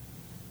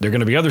 There are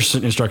going to be other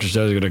instructors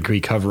that are going to be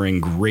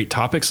covering great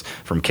topics,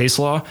 from case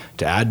law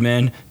to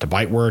admin to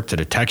bite work to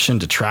detection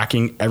to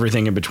tracking,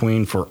 everything in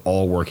between for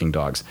all working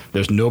dogs.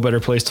 There's no better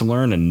place to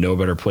learn and no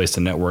better place to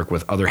network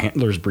with other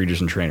handlers,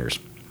 breeders, and trainers.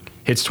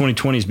 HITS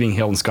 2020 is being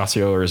held in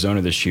Scottsdale,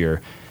 Arizona this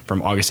year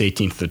from August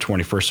 18th to the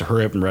 21st. So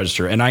hurry up and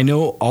register. And I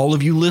know all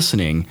of you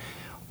listening,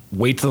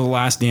 wait till the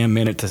last damn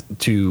minute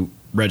to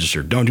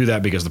register. Don't do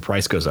that because the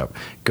price goes up.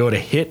 Go to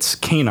HITS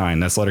Canine,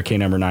 that's letter K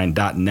number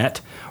 9.net,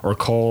 or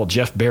call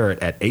Jeff Barrett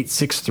at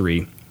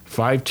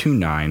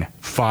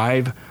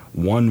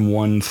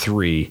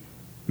 863-529-5113.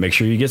 Make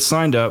sure you get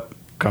signed up.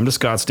 Come to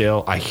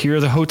Scottsdale. I hear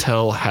the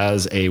hotel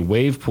has a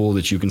wave pool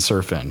that you can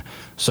surf in.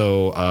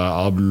 So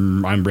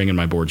I'm bringing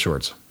my board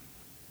shorts.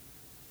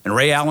 And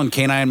Ray Allen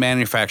Canine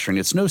Manufacturing.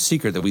 It's no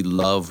secret that we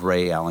love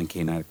Ray Allen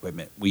Canine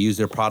Equipment. We use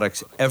their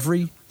products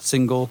every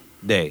single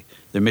day.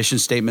 Their mission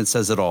statement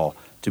says it all: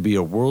 to be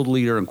a world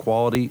leader in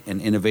quality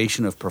and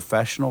innovation of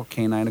professional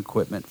canine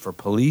equipment for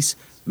police,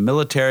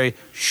 military,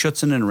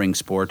 Schutzhund, and ring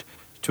sport,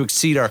 to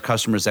exceed our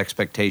customers'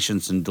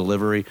 expectations and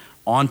delivery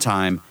on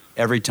time,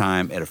 every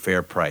time, at a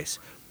fair price.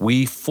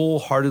 We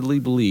full-heartedly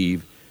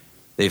believe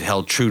they've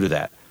held true to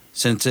that,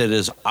 since it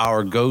is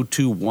our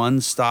go-to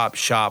one-stop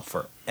shop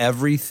for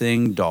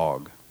everything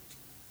dog.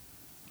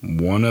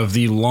 One of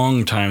the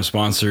longtime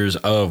sponsors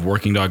of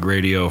Working Dog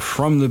Radio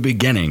from the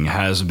beginning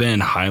has been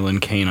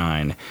Highland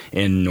Canine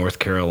in North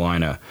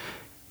Carolina.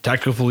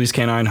 Tactical Police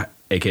Canine,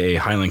 aka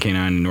Highland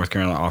Canine in North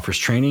Carolina, offers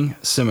training,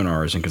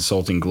 seminars, and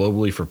consulting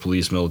globally for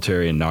police,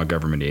 military, and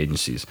non-government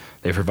agencies.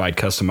 They provide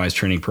customized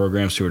training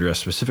programs to address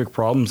specific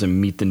problems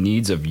and meet the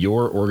needs of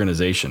your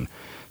organization.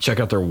 Check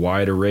out their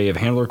wide array of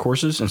handler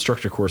courses,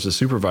 instructor courses,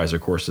 supervisor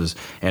courses,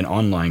 and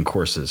online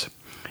courses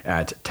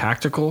at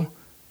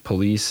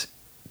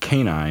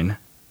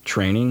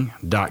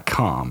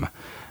tacticalpoliceCaninetraining.com.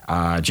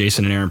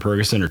 Jason and Aaron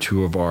Ferguson are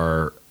two of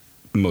our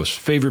most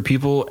favorite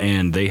people,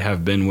 and they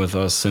have been with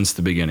us since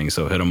the beginning,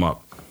 so hit them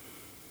up.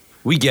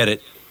 We get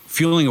it.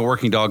 Fueling a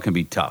working dog can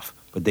be tough,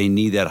 but they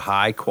need that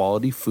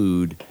high-quality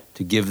food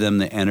to give them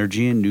the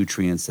energy and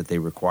nutrients that they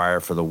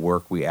require for the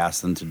work we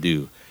ask them to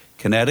do.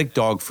 Kinetic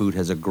Dog Food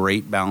has a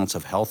great balance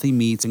of healthy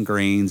meats and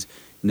grains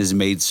and is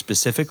made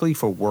specifically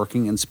for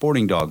working and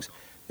sporting dogs.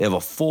 They have a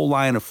full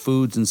line of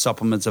foods and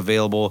supplements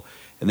available,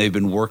 and they've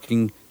been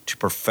working to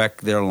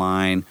perfect their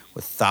line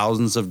with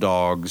thousands of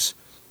dogs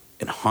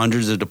in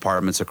hundreds of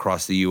departments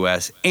across the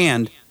U.S.,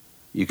 and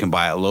you can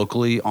buy it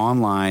locally,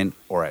 online,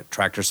 or at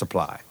Tractor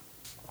Supply.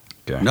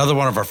 Okay. Another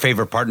one of our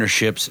favorite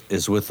partnerships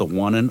is with the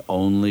one and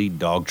only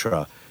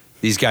Dogtra.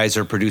 These guys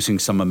are producing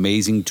some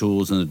amazing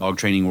tools in the dog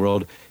training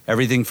world.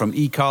 Everything from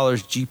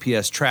e-collars,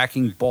 GPS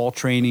tracking, ball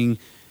training,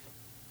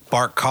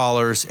 bark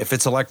collars. If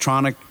it's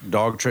electronic,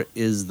 Dogtra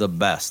is the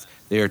best.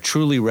 They are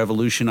truly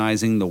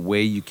revolutionizing the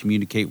way you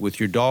communicate with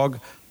your dog.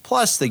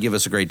 Plus, they give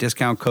us a great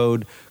discount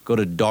code. Go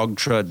to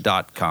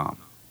dogtra.com.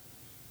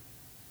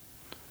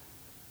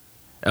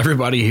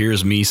 Everybody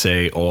hears me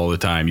say all the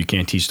time, you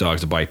can't teach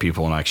dogs to bite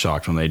people and act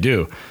shocked when they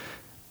do.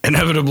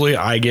 Inevitably,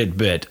 I get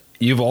bit.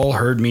 You've all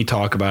heard me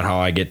talk about how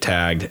I get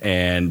tagged,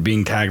 and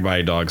being tagged by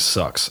a dog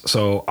sucks.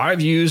 So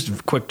I've used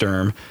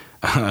QuickDerm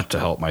to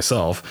help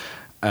myself.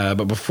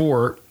 But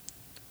before,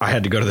 I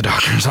had to go to the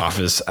doctor's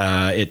office.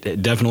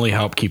 It definitely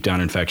helped keep down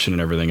infection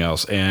and everything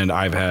else. And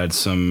I've had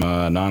some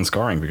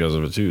non-scarring because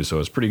of it too, so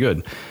it's pretty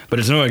good. But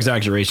it's no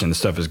exaggeration. The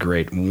stuff is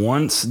great.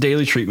 Once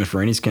daily treatment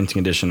for any skin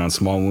condition on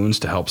small wounds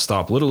to help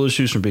stop little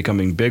issues from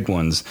becoming big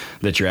ones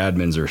that your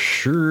admins are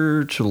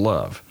sure to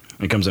love.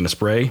 It comes in a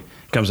spray,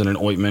 it comes in an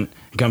ointment,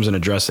 it comes in a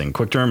dressing.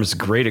 QuickDerm is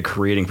great at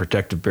creating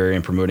protective barrier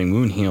and promoting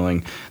wound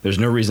healing. There's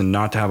no reason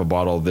not to have a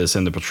bottle of this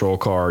in the patrol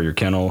car, your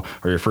kennel,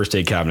 or your first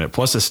aid cabinet.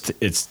 Plus,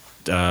 it's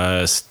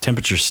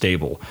temperature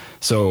stable,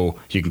 so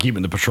you can keep it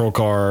in the patrol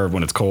car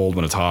when it's cold,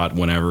 when it's hot,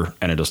 whenever,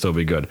 and it'll still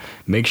be good.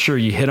 Make sure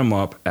you hit them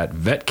up at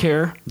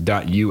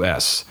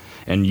vetcare.us.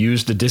 and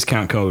use the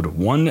discount code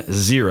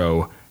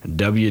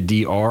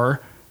 10WDR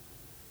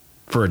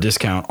for a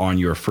discount on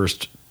your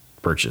first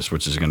purchase,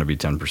 which is going to be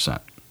 10%.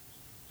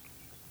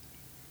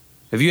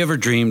 Have you ever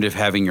dreamed of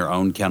having your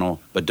own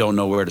kennel but don't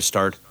know where to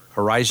start?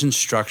 Horizon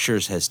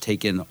Structures has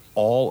taken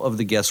all of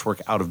the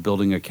guesswork out of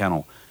building a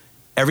kennel.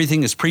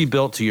 Everything is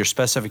pre-built to your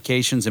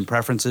specifications and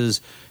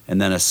preferences and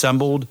then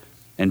assembled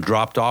and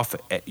dropped off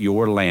at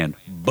your land.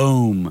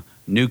 Boom,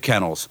 new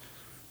kennels.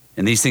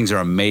 And these things are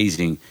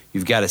amazing.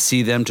 You've got to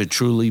see them to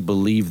truly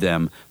believe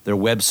them. Their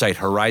website,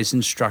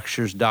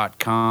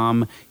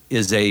 horizonstructures.com,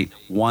 is a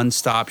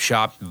one-stop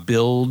shop.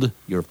 Build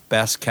your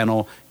best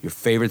kennel, your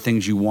favorite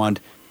things you want.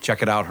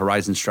 Check it out,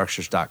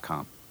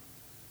 horizonstructures.com.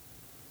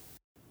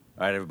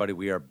 All right, everybody,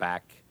 we are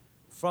back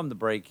from the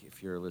break.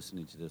 If you're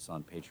listening to this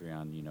on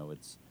Patreon, you know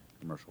it's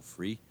commercial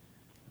free.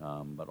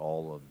 But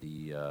all of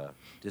the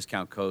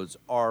discount codes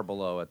are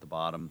below at the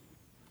bottom.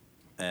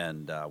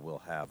 And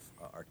we'll have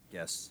our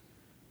guests'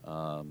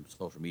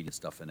 social media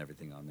stuff and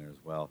everything on there as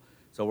well.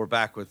 So we're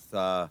back with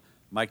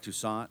Mike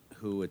Toussaint,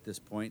 who at this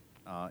point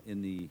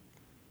in the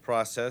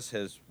process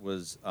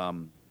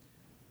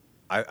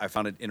I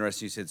found it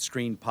interesting. You said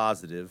screen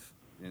positive.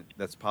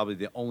 That's probably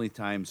the only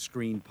time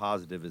screen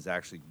positive is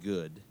actually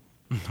good.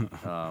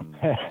 I've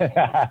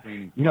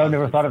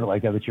never thought of it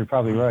like that, but you're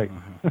probably right.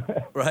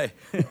 Right.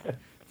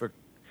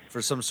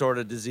 For some sort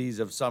of disease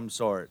of some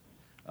sort.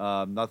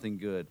 Nothing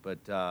good.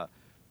 But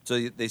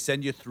so they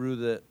send you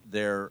through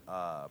their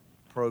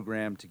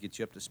program to get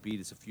you up to speed.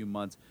 It's a few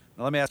months.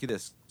 Now, let me ask you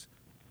this.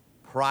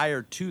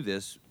 Prior to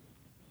this,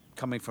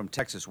 coming from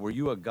Texas, were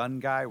you a gun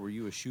guy? Were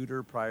you a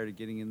shooter prior to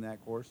getting in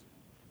that course?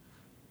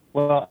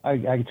 Well, I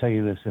can tell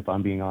you this, if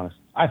I'm being honest.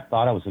 I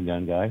thought I was a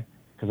gun guy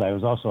because I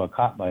was also a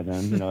cop by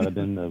then.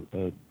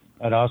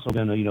 I'd also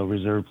been a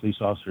reserve police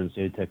officer in the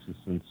state of Texas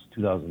since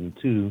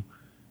 2002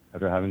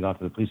 after having gone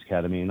to the police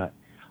academy. And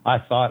I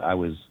thought I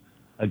was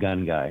a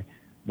gun guy,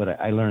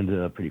 but I learned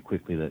pretty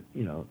quickly that,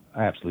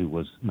 I absolutely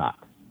was not,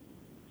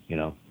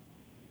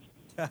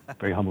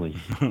 very humbling.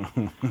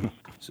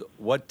 So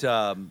what?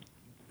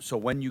 So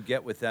when you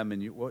get with them,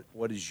 and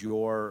what is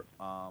your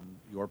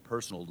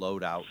personal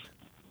loadout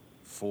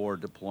for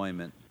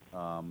deployment,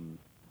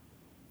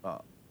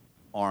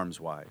 arms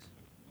wise?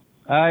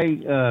 I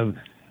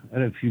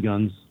had a few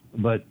guns,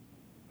 but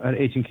I had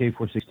H&K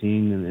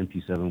 416 and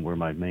MP7 were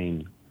my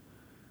main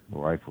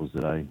rifles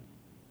that I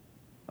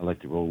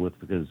like to roll with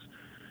because,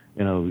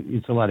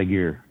 it's a lot of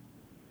gear,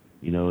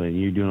 and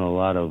you're doing a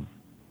lot of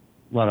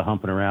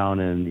humping around,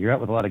 and you're out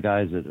with a lot of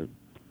guys that are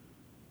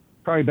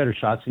probably better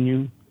shots than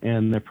you,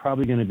 and they're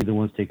probably going to be the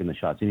ones taking the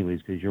shots anyways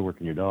because you're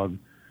working your dog.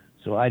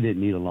 So I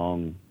didn't need a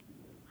long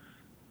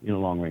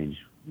range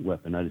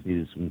weapon. I just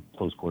needed some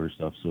close quarter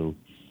stuff. So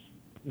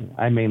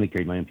I mainly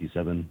carried my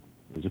MP7.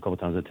 There's a couple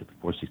times I took the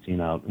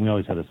 416 out, and we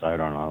always had a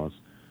sidearm on us,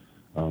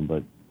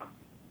 but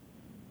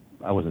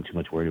I wasn't too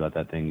much worried about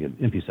that thing.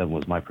 MP7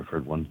 was my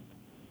preferred one.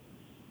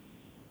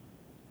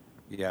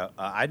 Yeah,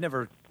 I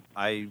never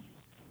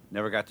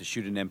got to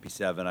shoot an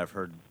MP7. I've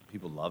heard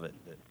people love it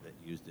that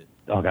used it.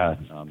 Oh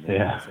God,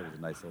 yeah, it was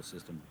a nice little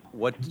system.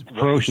 What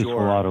ferocious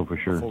Volato for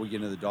sure. Before we get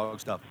into the dog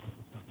stuff,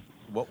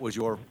 what was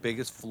your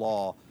biggest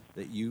flaw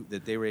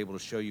that they were able to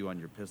show you on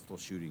your pistol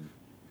shooting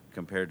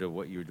compared to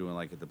what you were doing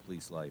like at the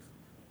police life?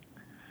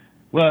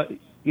 Well,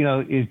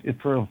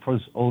 for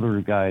us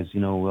older guys,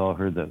 we all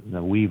heard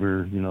the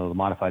Weaver, the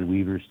modified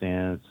Weaver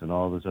stance and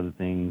all those other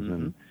things, mm-hmm.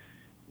 and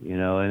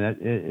and that,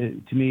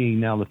 to me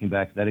now looking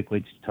back, that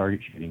equates to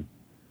target shooting,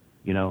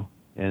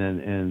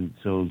 and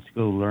so to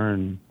go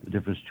learn the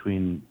difference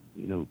between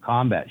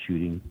combat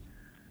shooting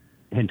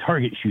and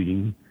target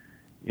shooting,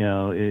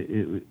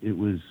 it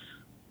was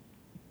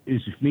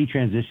just me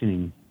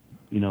transitioning,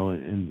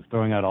 and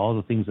throwing out all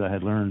the things that I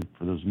had learned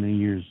for those many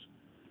years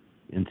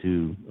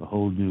into a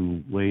whole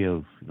new way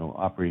of,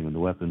 operating with the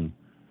weapon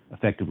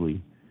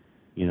effectively,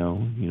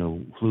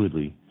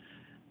 fluidly.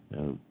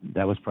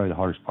 That was probably the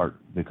hardest part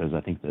because I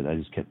think that I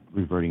just kept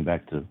reverting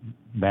back to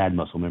bad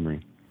muscle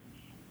memory.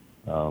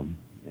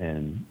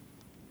 And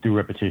through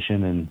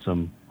repetition and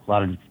a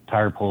lot of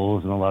tire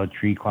pulls and a lot of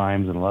tree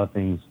climbs and a lot of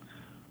things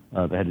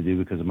that I had to do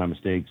because of my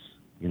mistakes,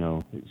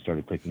 it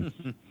started clicking.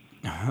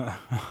 Yeah.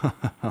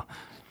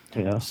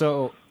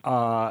 So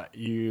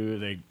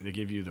they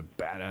give you the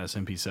badass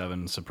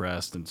MP7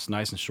 suppressed, and it's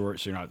nice and short,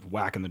 so you're not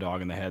whacking the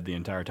dog in the head the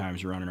entire time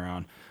as you're running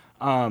around.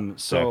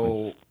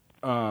 Exactly.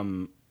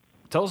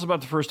 Tell us about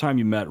the first time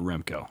you met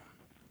Remco.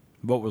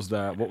 What was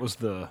that? What was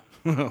the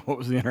what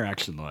was the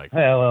interaction like?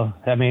 Yeah, well,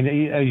 I mean,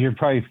 you're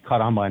probably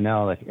caught on by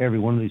now. Like every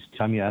one of these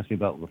time you ask me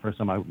about the first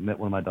time I met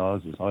one of my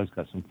dogs, it's always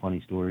got some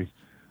funny stories.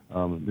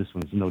 This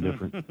one's no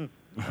different.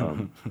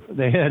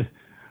 They had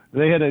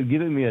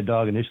given me a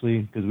dog initially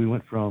because we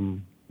went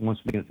from, once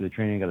we got to the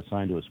training, I got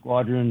assigned to a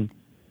squadron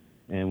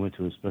and went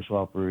to a special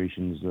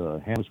operations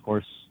handlers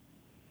course.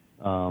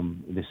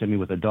 They sent me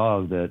with a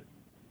dog that,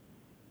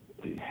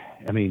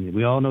 I mean,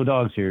 we all know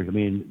dogs here. I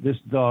mean, this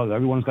dog,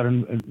 everyone's got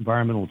an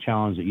environmental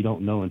challenge that you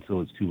don't know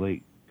until it's too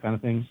late kind of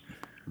thing.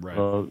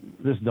 Right.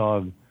 This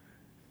dog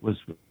was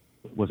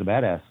a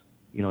badass.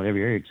 in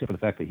every area except for the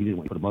fact that he didn't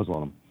want to put a muzzle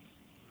on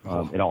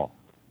him at all.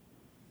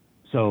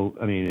 So,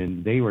 I mean,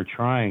 and they were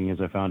trying,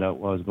 as I found out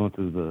while I was going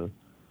through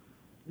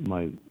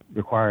my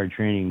required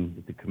training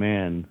at the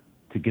command,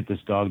 to get this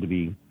dog to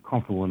be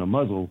comfortable in a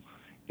muzzle,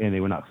 and they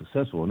were not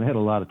successful. And they had a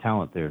lot of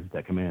talent there at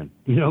that command,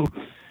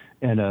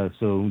 And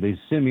so they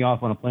send me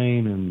off on a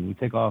plane, and we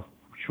take off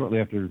shortly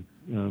after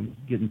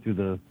getting through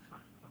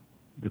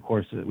the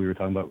course that we were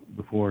talking about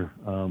before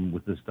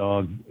with this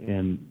dog,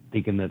 and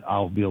thinking that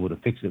I'll be able to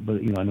fix it. But,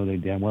 I know they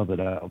damn well that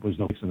there's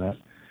no fixing that.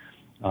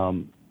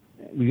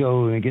 We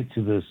go and get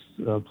to this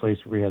place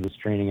where we had this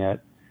training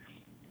at,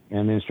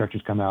 and the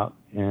instructors come out,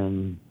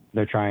 and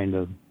they're trying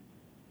to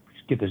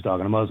get this dog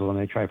in a muzzle, and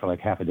they try for like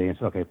half a day and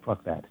say, okay,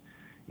 fuck that.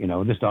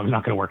 This dog's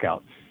not going to work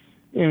out.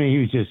 I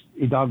mean,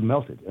 the dog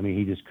melted. I mean,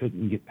 he just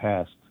couldn't get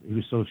past. He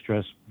was so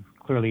stressed.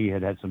 Clearly, he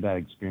had had some bad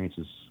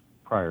experiences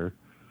prior.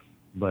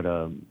 But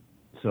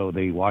so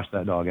they washed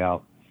that dog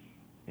out.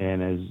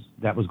 And as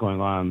that was going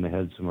on, they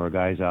had some of our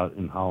guys out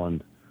in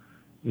Holland,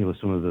 with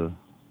some of the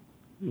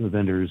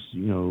vendors,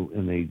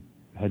 and they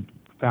had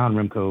found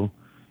Remco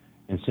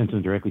and sent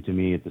him directly to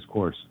me at this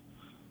course.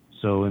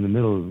 So in the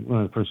middle of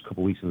one of the first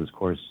couple of weeks of this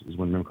course is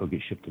when Remco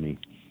gets shipped to me.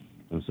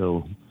 And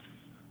so,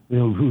 we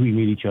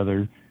meet each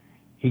other.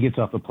 He gets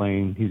off the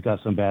plane. He's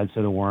got some bad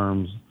set of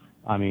worms.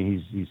 I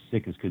mean, he's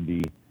sick as could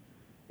be.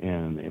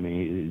 And I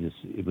mean,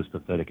 it was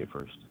pathetic at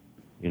first,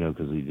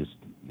 because he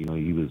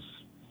was,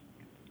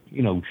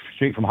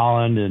 straight from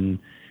Holland, and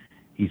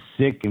he's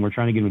sick, and we're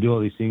trying to get him to do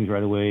all these things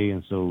right away.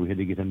 And so we had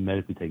to get him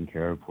medically taken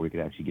care of before we could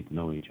actually get to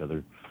know each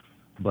other.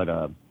 But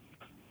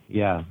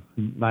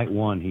night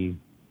one, he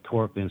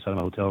tore up the inside of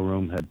my hotel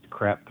room, had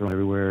crap thrown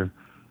everywhere.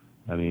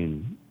 I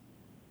mean,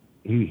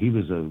 he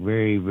was a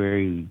very,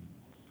 very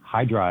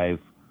high drive.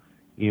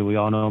 We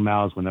all know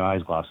mouths when their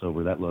eyes gloss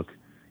over, that look.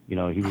 He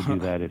would do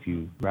that if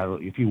you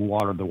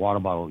watered the water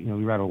bottle. We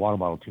rattled the water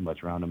bottle too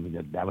much around him,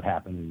 and that would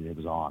happen, and it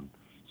was on.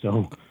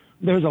 So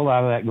there was a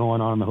lot of that going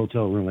on in the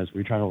hotel room as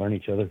we were trying to learn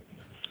each other.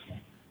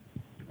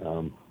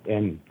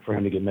 And for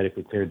him to get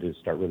medically cleared to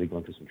start really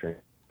going through some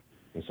training.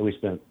 And so we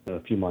spent a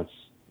few months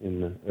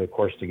in the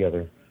course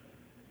together.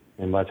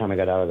 And by the time I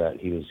got out of that,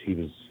 he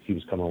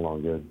was coming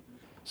along good.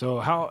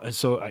 So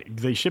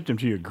they shipped him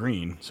to you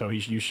green. So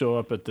you show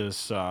up at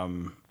this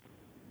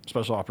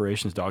special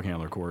operations dog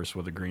handler course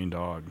with a green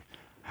dog.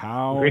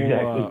 How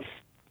exactly?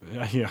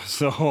 Yeah.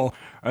 So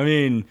I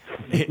mean,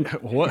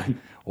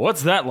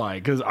 what's that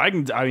like? Because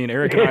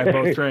Eric and I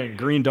both train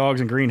green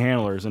dogs and green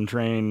handlers, and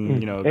train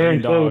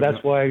green dogs. So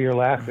that's why you're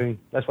laughing.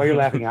 That's why you're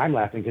laughing. I'm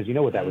laughing because you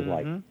know what that was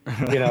like.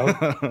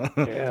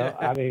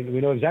 I mean,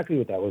 we know exactly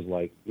what that was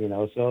like.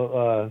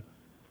 So.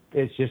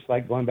 It's just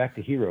like going back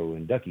to Hero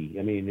and Ducky.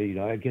 I mean,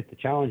 I get the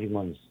challenging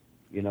ones,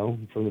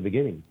 from the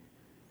beginning.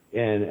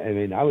 And I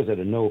mean, I was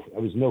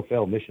no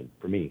fail mission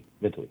for me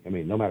mentally. I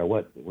mean, no matter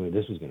what,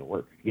 this was going to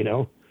work,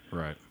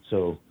 Right.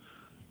 So,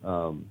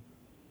 and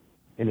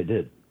it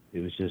did.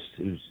 It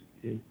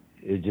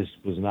just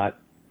was not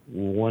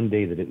one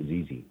day that it was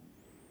easy.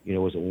 It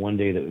wasn't one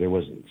day that there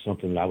wasn't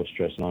something that I was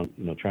stressing on,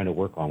 trying to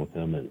work on with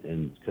him.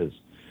 And because,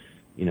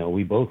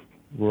 we both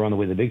were on the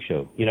way to the big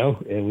show,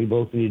 and we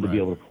both needed to be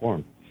able to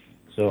perform.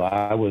 So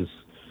I was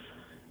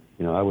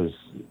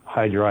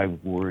high drive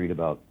worried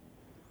about,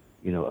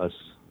 us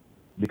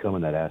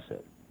becoming that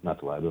asset, not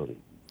the liability.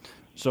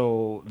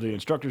 So the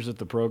instructors at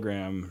the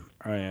program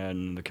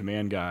and the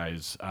command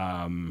guys,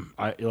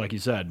 like you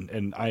said,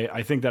 and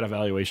I think that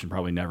evaluation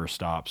probably never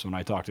stops. When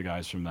I talk to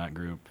guys from that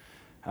group,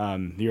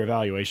 your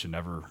evaluation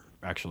never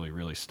actually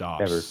really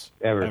stops.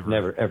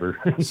 Ever.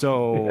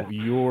 So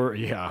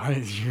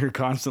you're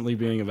constantly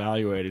being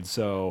evaluated.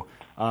 So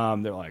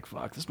they're like,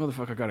 fuck, this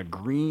motherfucker got a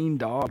green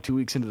dog 2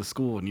 weeks into the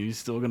school, and he's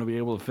still going to be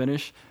able to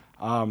finish.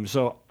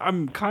 So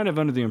I'm kind of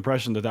under the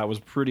impression that was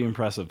pretty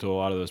impressive to a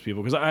lot of those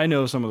people, because I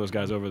know some of those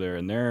guys over there,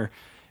 and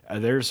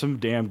there's some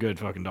damn good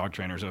fucking dog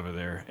trainers over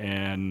there,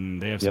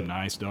 and they have some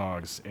nice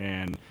dogs.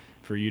 And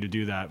for you to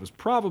do that was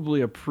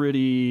probably a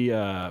pretty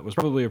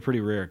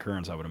rare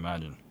occurrence, I would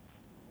imagine.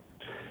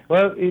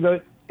 Well,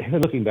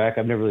 looking back,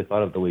 I've never really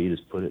thought of the way you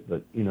just put it,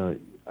 but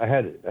I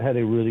had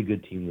a really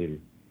good team leader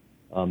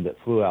that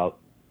flew out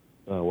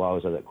while I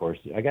was at that course.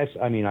 I guess,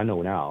 I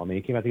know now.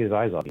 He came out to get his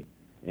eyes off me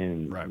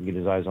and get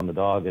his eyes on the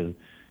dog and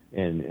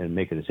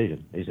make a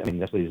decision.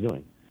 That's what he's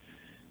doing.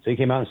 So he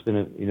came out and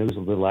spent this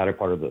was the latter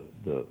part of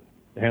the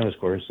handler's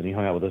course, and he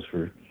hung out with us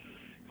for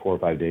 4 or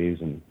 5 days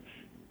and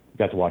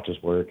got to watch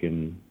us work.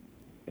 And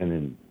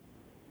then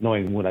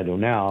knowing what I know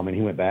now,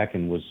 he went back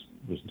and was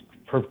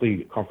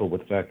perfectly comfortable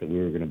with the fact that we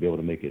were going to be able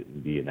to make it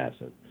and be an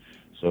asset.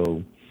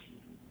 So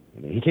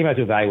he came out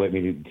to evaluate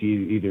me to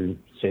either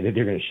say that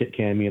they're going to shit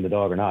can me and the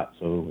dog or not.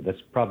 So that's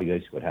probably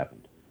basically what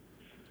happened.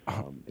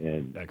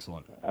 And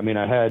excellent.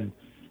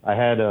 I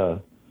had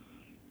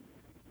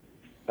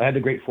the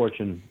great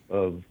fortune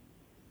of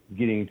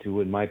getting to,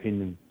 in my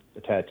opinion,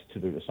 assigned to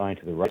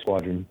the right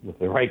squadron with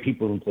the right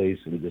people in place,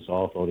 and it just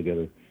all fell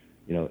together.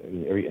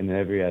 In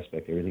every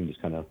aspect, everything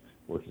just kind of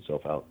worked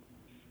itself out.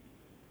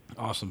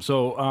 Awesome.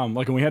 So,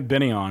 like when we had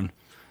Benny on,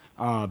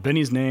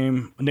 Benny's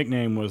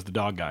nickname was the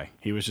Dog Guy.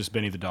 He was just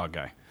Benny the Dog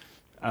Guy.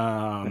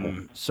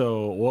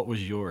 So what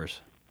was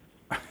yours?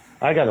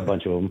 I got a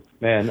bunch of them,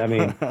 man. I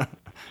mean,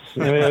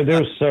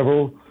 there was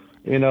several.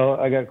 You know,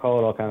 I got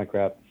called all kind of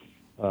crap.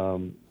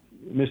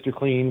 Mr.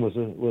 Clean was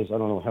I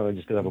don't know how, I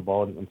just because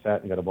I'm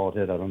fat and got a bald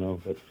head. I don't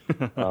know, but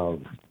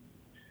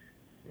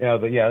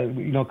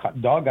you know,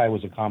 Dog Guy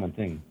was a common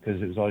thing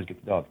because it was always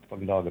get the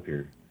fucking dog up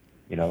here.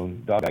 You know,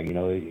 Dog Guy. You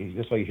know,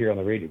 just what you hear on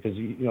the radio, because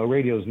you know,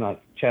 radio is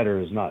not, chatter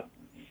is not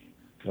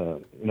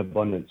in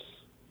abundance.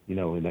 You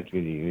know, in that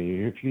community, I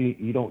mean, if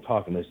you don't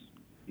talk unless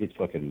it's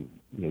fucking,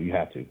 you know, you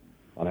have to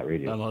on that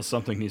radio. Unless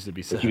something needs to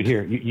be said. But you would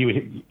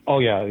hear, oh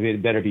yeah,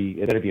 it better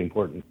be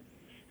important.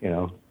 You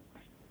know,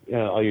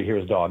 all you hear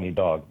is dog, need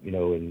dog. You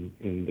know,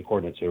 in the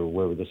coordinates or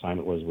wherever the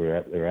assignment was,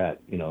 where they're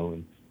at. You know,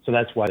 and so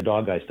that's why the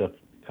Dog Guy stuff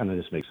kind of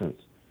just makes sense.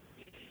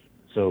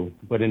 So,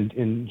 but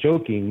in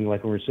joking,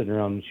 like when we're sitting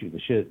around shooting the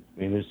shit,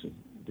 I mean,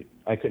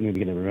 I couldn't even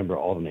begin to remember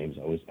all the names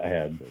I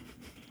had,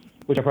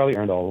 which I probably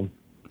earned all of them.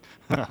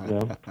 You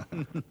know?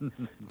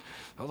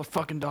 Oh, the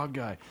fucking Dog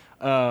Guy.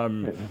 Yeah,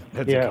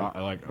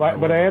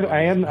 but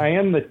I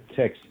am the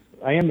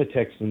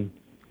Texan,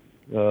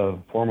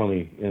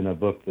 formerly in a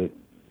book that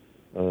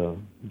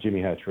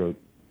Jimmy Hatch wrote,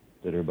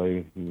 that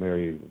everybody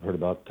may have heard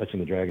about, Touching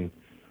the Dragon.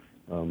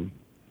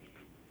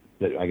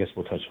 That I guess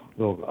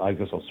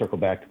I'll circle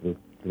back to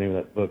the name of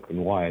that book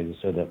and why I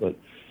just said that. But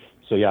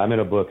so yeah, I'm in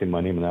a book and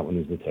my name in that one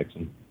is the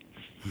Texan.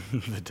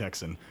 The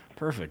Texan,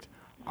 perfect.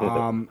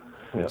 Yeah.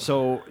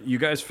 So you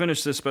guys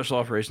finished this Special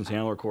Operations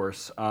Handler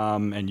course,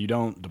 and you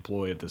don't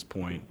deploy at this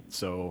point.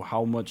 So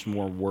how much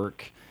more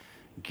work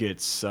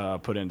gets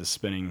put into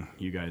spinning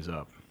you guys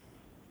up?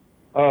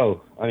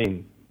 Oh, I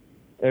mean,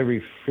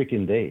 every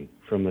freaking day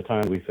from the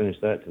time we finished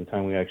that to the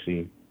time we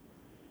actually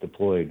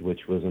deployed,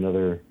 which was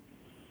another,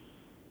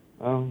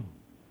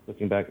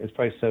 looking back, it's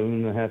probably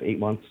 7.5, 8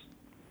 months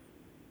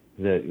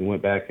that we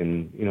went back,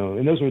 and you know,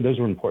 and those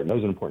were important. That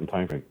was an important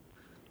time frame.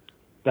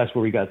 That's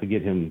where we got to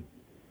get him,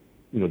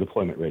 you know,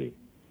 deployment ready.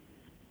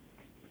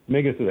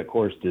 Making it through that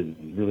course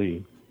didn't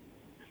really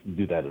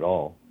do that at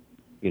all,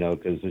 you know,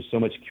 because there's so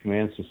much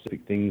command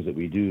specific things that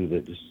we do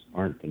that just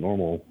aren't the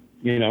normal,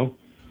 you know,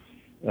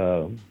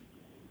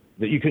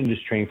 that you couldn't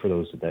just train for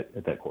those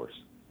at that course.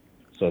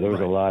 So there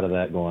was a lot of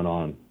that going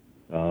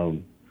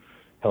on,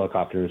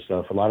 helicopter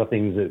stuff, a lot of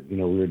things that, you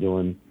know, we were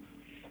doing,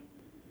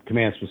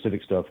 command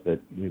specific stuff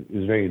that it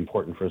was very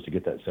important for us to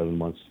get that 7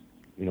 months,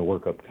 you know,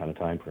 workup kind of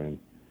time frame.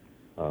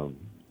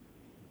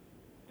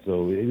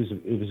 So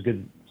it was a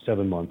good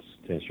 7 months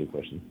to answer your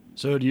question.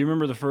 So do you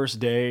remember the first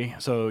day?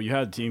 So you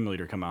had the team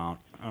leader come out.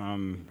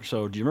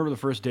 So do you remember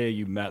the first day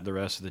you met the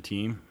rest of the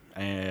team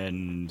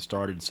and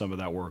started some of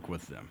that work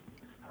with them?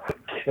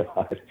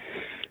 God.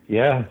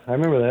 Yeah, I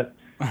remember that.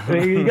 I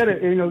mean, you gotta,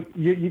 you know,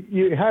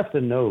 you have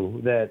to know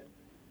that,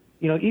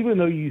 you know, even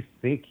though you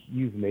think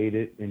you've made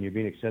it and you're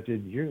being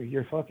accepted,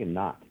 you're fucking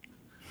not.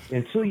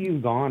 Until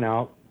you've gone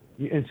out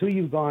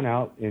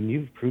and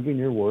you've proven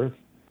your worth,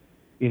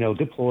 you know,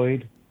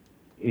 deployed,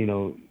 you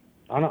know,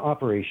 on an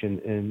operation,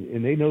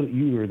 and they know that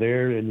you were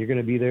there and you're going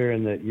to be there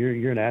and that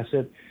you're an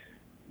asset,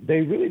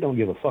 they really don't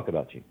give a fuck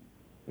about you.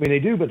 I mean, they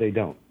do, but they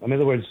don't. I mean, in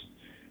other words,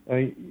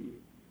 they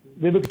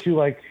look at you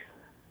like,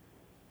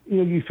 you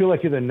know, you feel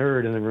like you're the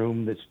nerd in the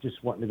room that's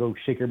just wanting to go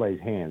shake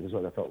everybody's hand. Is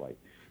what I felt like.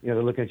 You know,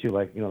 they're looking at you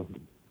like, you know,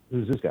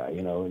 who's this guy?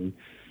 You know, and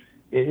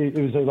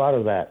it was a lot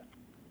of that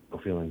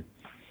feeling.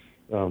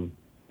 And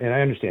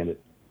I understand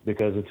it,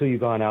 because until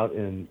you've gone out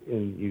and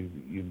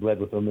you've bled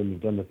with them and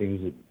you've done the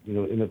things that, you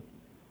know,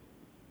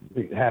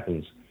 it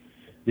happens.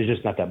 There's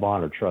just not that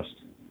bond or trust,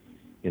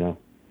 you know.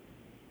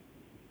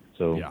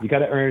 So you got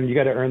to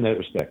earn that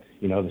respect.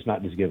 You know, it's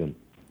not just given.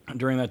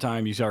 During that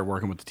time, you started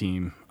working with the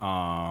team,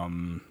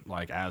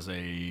 like as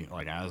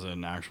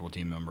an actual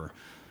team member.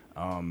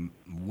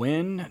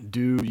 When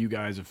do you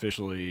guys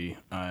officially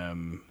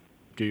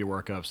do your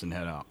workups and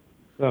head out?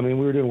 I mean,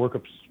 we were doing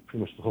workups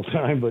pretty much the whole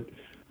time, but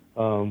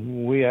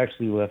we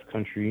actually left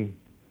country.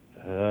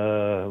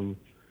 I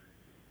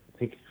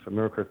think, if I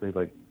remember correctly,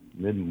 like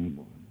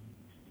mid-April,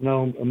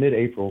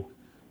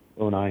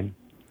 2009.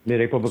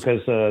 Mid-April,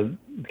 because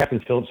Captain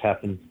Phillips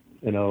happened,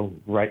 you know,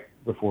 right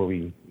before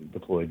we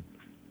deployed.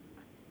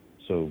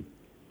 So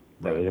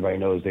everybody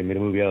knows they made a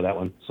movie out of that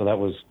one. So that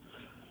was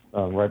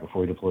right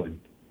before we deployed,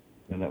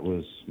 and that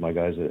was my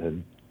guys that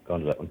had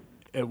gone to that one.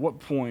 At what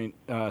point?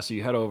 So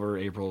you head over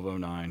April of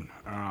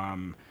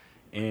 2009.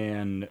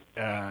 And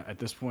at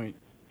this point,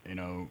 you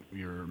know,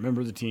 you're a member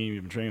of the team,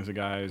 you've been training with the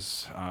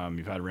guys,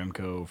 you've had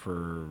Remco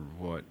for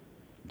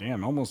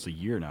almost a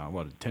year now.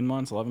 What, 10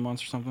 months, 11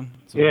 months or something?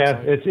 Yeah,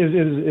 it's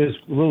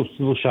a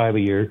little shy of a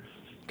year.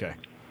 Okay.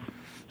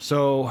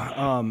 So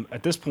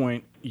at this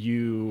point,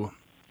 you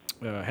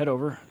head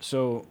over.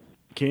 So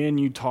can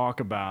you talk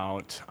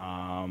about,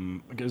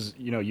 because,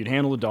 you know, you'd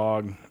handle the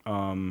dog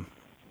on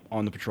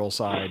the patrol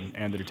side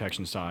and the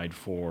detection side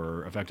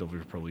for effectively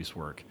police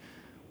work.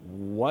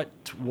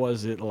 What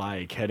was it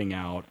like heading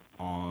out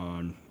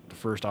on the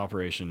first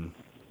operation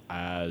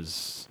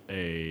as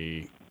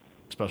a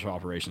special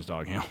operations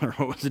dog handler.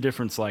 What was the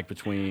difference like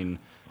between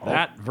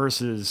that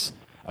versus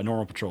a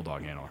normal patrol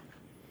dog handler?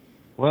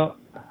 Well,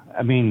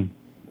 I mean,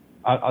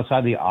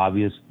 outside the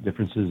obvious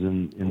differences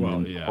in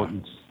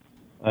importance,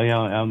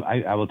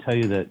 I will tell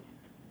you that,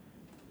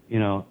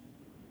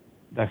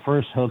 that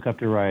first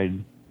helicopter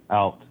ride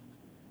out,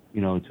 to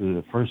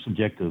the first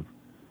objective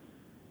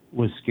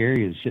was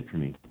scary as shit for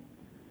me.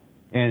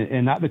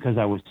 And not because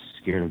I was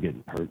scared of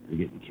getting hurt or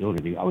getting killed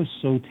or anything. I was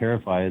so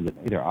terrified that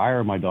either I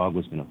or my dog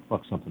was going to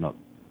fuck something up.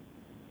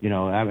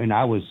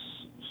 I was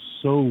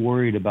so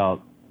worried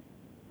about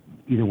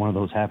either one of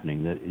those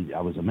happening that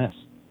I was a mess,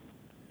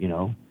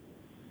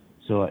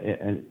 So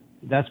and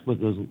that's what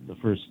the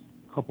first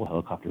couple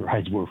helicopter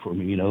rides were for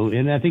me,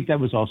 And I think that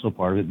was also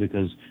part of it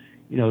because,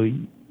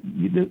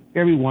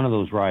 every one of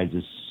those rides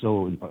is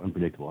so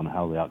unpredictable on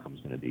how the outcome is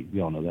going to be.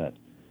 We all know that,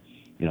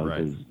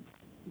 Right. because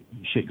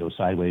shit goes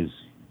sideways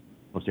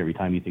most every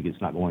time you think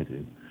it's not going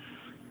to.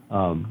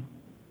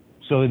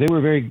 So they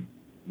were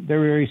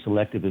very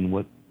selective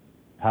in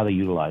how they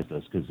utilized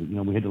us because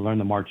we had to learn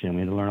the march in,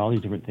 we had to learn all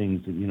these different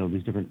things,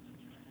 these different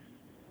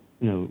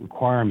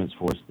requirements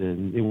for us.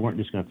 That they weren't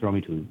just going to throw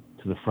me to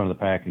the front of the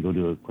pack and go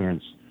do a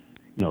clearance,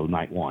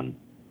 night one.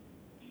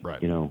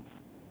 Right. It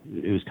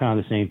was kind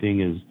of the same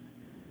thing as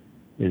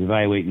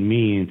evaluating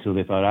me until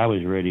they thought I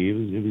was ready.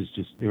 It was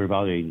just they were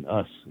evaluating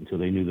us until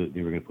they knew that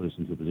they were going to put us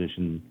into a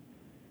position,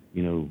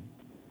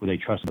 where they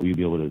trusted that we'd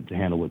be able to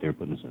handle what they were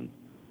putting us in.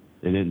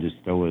 They didn't just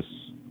throw us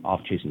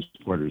off chasing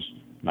squirters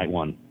night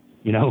one,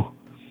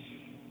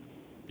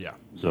 Yeah.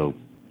 So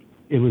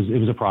it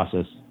was a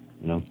process,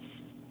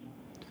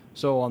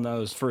 So on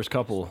those first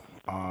couple,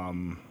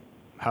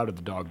 how did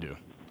the dog do?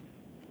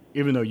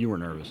 Even though you were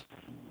nervous.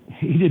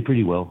 He did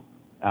pretty well,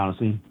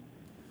 honestly.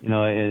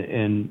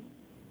 And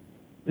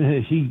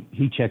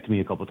he checked me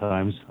a couple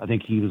times. I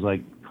think he was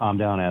like, "Calm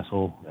down,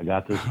 asshole. I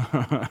got this."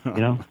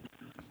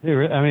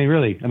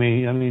 Really.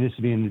 This is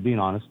being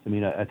honest.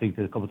 I think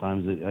that a couple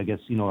times, I guess,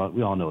 we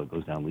all know it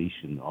goes down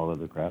leash and all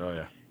other crap. Oh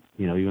yeah.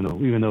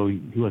 Even though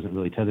he wasn't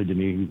really tethered to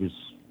me, he was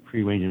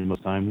free ranging most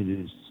of the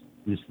time.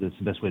 That's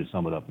the best way to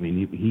sum it up.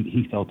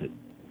 He felt it,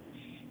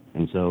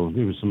 and so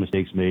there was some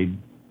mistakes made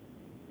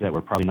that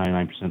were probably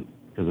 99%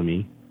 because of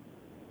me.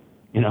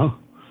 Yeah.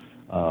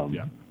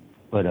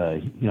 But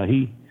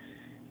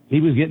he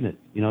was getting it.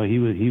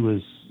 He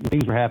was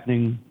things were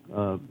happening.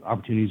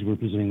 Opportunities were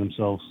presenting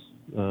themselves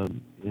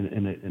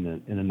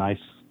in a nice,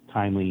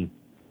 timely,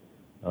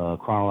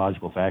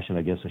 chronological fashion.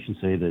 I guess I should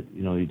say that.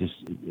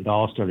 It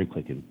all started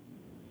clicking.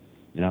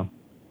 Yeah,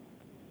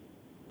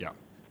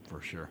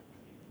 for sure.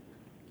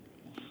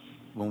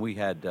 When we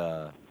had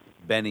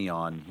Benny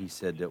on, he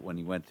said that when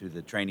he went through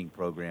the training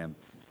program,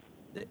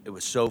 it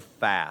was so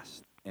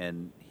fast,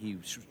 and he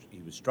was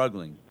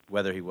struggling,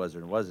 whether he was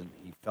or wasn't.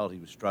 He felt he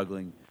was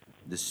struggling.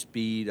 The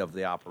speed of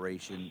the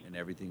operation and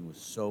everything was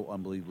so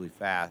unbelievably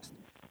fast.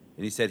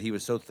 And he said he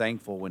was so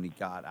thankful when he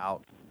got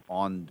out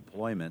on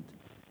deployment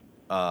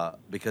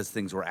because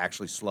things were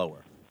actually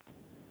slower.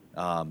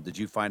 Did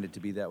you find it to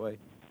be that way?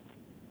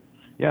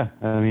 Yeah,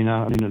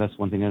 that's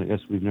one thing I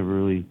guess we've never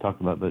really talked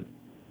about, but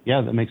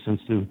yeah, that makes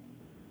sense too.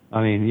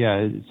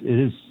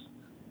 It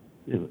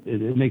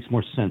makes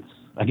more sense,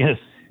 I guess,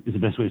 is the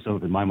best way to sum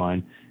it in my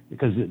mind,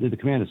 because the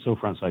command is so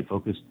front sight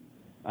focused.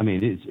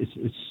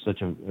 It's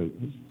such a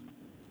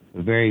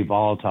very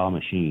volatile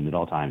machine at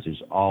all times.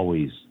 There's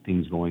always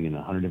things going in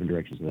 100 different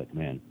directions of that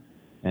command,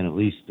 and at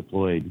least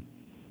deployed,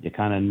 you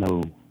kind of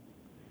know,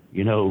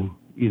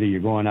 either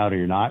you're going out or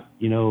you're not,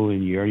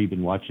 and you've already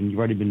been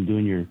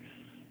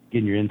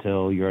getting your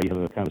intel. You already have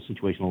a kind of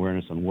situational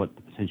awareness on what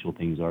the potential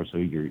things are, so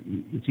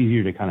it's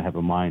easier to kind of have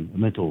a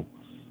mental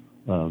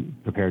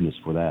preparedness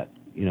for that,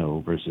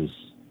 versus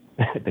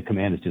the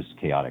command is just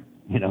chaotic,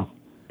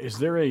 Is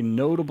there a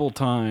notable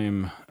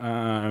time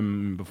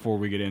before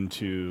we get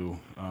into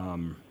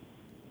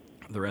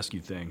the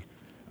rescue thing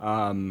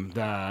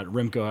that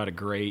Remco had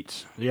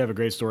you have a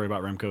great story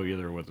about Remco,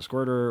 either with a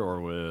squirter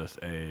or with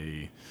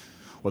a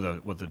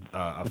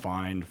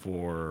find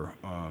for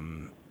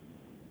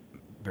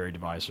buried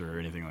device or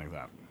anything like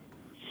that?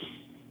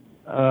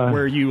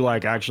 Where you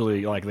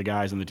actually the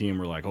guys in the team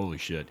were like, "Holy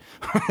shit!"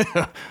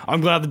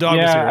 I'm glad the dog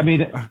was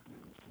here.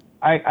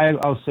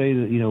 I'll say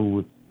that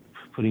with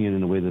putting it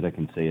in a way that I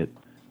can say it.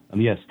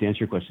 Yes, to answer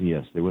your question,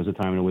 yes, there was a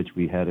time in which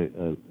we had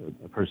a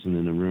person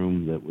in the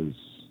room that was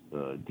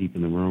deep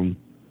in the room,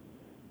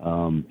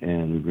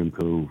 and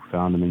Remco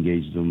found them,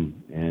 engaged them,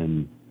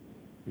 and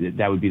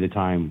that would be the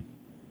time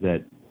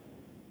that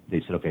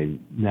they said, "Okay,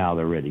 now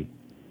they're ready."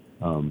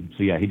 So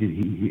yeah, he did.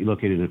 He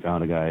located and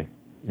found a guy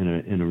in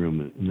a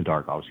room in the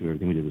dark. Obviously,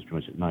 everything we did was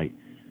pretty much at night,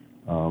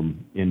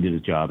 and did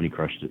his job, and he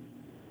crushed it.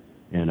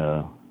 And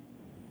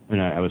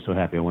I was so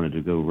happy. I wanted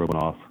to go rub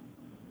one off.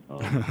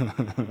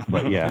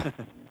 But yeah.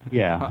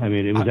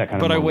 It was that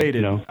kind of. But moment, I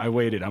waited. I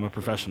waited. I'm a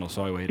professional,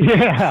 so I waited.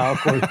 Yeah, of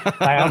course.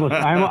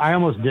 I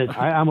almost did.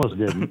 I almost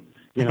didn't.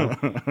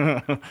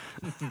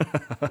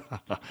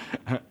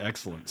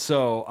 Excellent.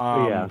 So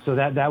yeah. So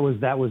that was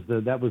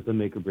the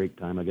make or break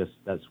time. I guess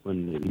that's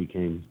when it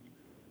became.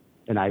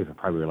 and I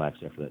probably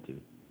relaxed after that too.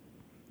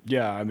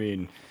 Yeah, I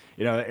mean,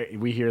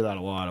 we hear that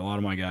a lot. A lot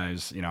of my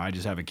guys, I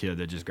just have a kid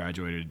that just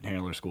graduated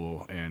handler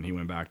school, and he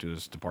went back to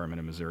his department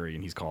in Missouri,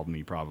 and he's called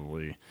me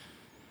probably,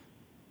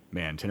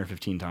 10 or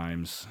 15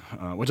 times,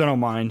 which I don't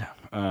mind.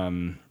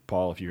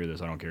 Paul, if you hear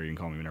this, I don't care. You can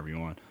call me whenever you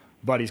want.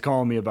 But he's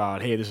calling me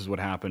about, hey, this is what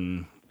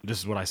happened. This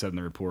is what I said in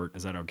the report.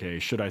 Is that okay?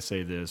 Should I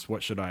say this?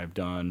 What should I have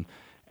done?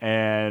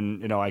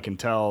 And, I can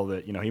tell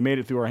that, he made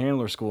it through our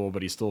handler school,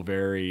 but he's still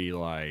very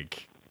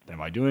like,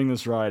 am I doing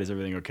this right? Is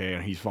everything okay?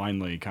 And he's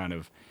finally kind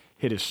of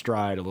hit his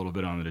stride a little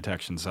bit on the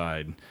detection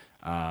side.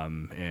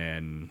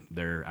 And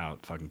they're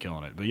out fucking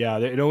killing it. But yeah,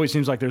 it always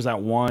seems like there's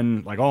that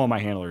one, like all of my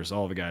handlers,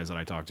 all the guys that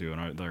I talk to,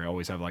 and they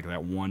always have like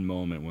that one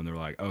moment when they're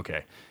like,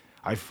 okay,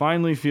 I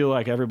finally feel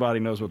like everybody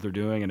knows what they're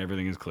doing and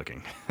everything is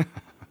clicking.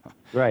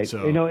 Right.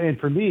 So, and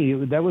for me, I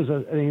think that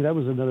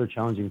was another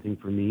challenging thing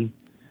for me,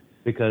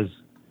 because,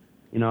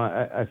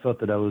 I felt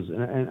that I was,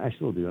 and I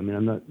still do. I mean,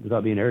 I'm not,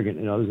 without being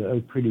arrogant, I was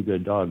a pretty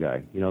good dog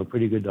guy,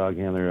 pretty good dog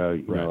handler.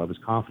 Right. I was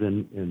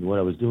confident in what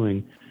I was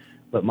doing,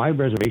 but my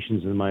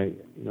reservations and my,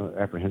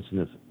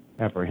 apprehensiveness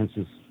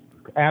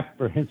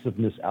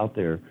out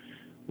there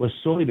was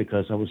solely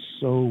because I was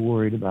so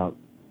worried about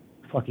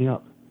fucking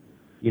up,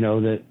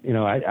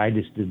 I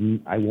just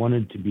didn't, I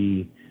wanted to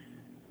be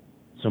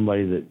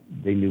somebody that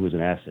they knew was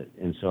an asset.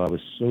 And so I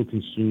was so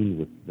consumed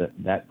with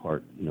that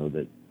part,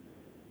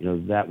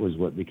 that was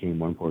what became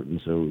more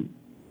important. So,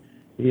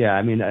 yeah,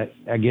 I mean,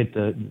 I get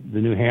the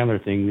new handler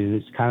thing. I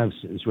mean,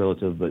 it's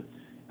relative, but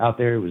out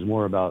there it was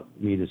more about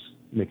me just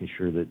making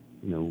sure that,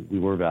 we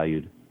were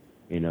valued,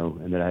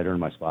 and that I had earned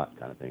my spot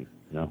kind of thing,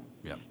 Yeah.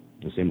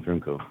 The same with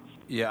Trimco.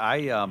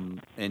 Yeah,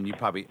 and you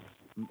probably,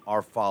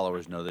 our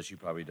followers know this, you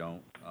probably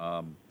don't.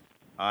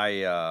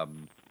 I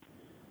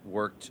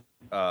worked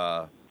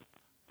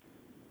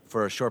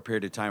for a short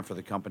period of time for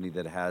the company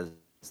that has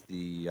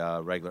the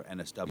regular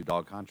NSW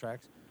dog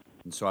contracts.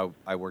 And so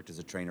I worked as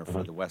a trainer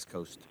for the West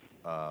Coast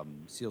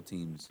SEAL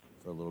teams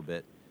for a little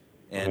bit.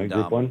 And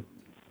Group 1?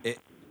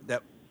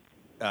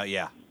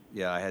 I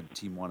had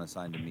Team 1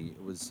 assigned to me.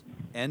 It was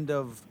end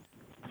of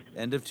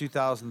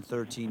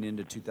 2013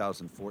 into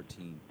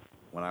 2014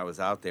 when I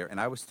was out there, and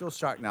I was still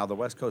shocked. Now the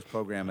West Coast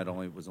program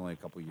was only a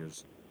couple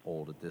years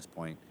old at this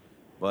point,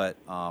 but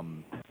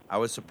I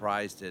was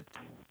surprised at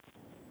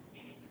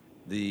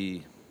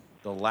the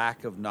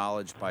lack of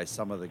knowledge by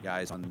some of the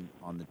guys on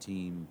the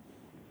team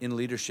in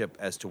leadership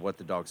as to what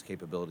the dog's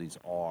capabilities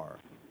are.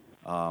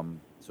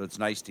 So it's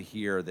nice to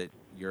hear that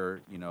you're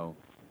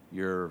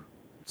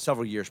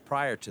several years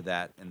prior to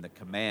that, and the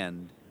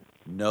command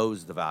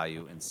knows the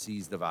value and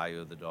sees the value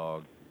of the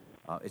dog.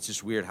 It's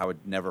just weird how it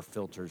never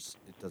filters.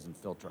 It doesn't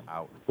filter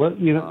out. Well,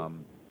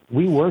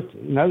 we worked,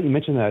 now that you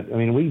mentioned that, I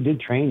mean, we did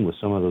train with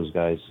some of those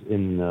guys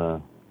in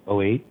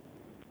 08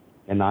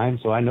 and 09,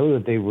 so I know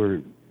that they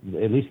were,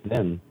 at least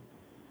then,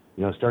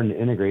 starting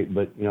to integrate,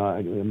 but,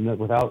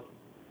 without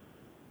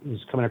this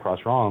coming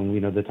across wrong,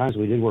 the times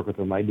we did work with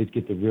them, I did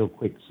get the real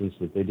quick sense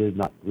that they did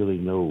not really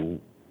know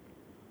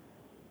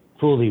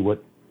fully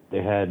what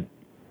they had,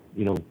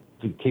 the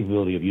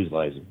capability of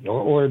utilizing,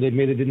 or they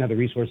maybe didn't have the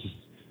resources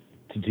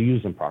to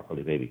use them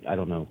properly, maybe. I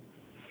don't know.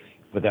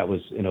 But that was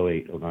in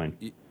 08,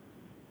 09.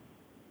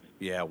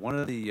 Yeah, one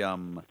of the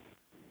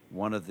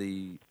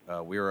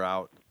we were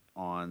out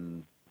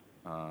on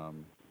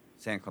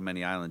San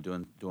Clemente Island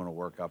doing a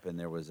workup, and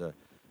there was a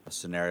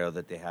scenario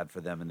that they had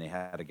for them, and they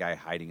had a guy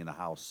hiding in the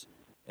house,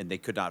 and they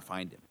could not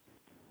find him.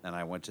 And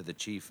I went to the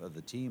chief of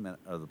the team,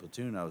 of the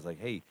platoon. I was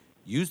like, hey,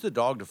 use the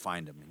dog to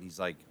find him. And he's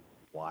like,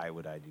 why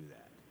would I do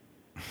that?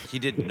 He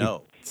didn't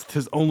know. It's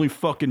his only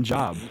fucking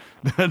job.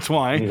 That's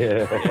why.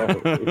 Yeah.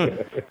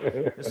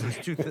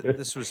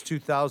 This was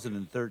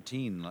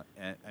 2013.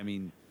 I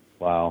mean,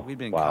 wow. We'd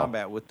been in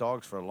combat with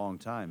dogs for a long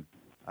time.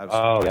 I was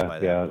surprised by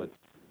that. But...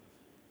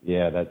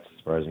 Yeah, that's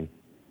surprising.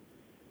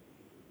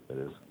 It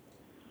is.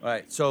 All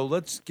right, so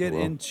let's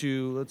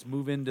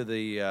move into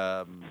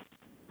the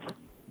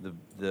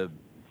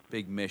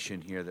big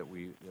mission here that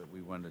we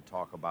wanted to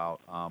talk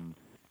about.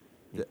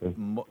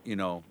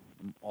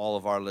 All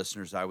of our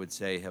listeners, I would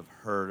say, have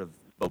heard of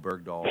Bo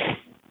Bergdahl,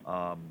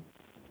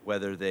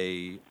 whether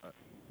they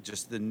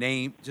just the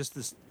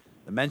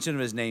mention of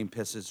his name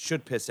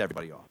should piss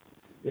everybody off.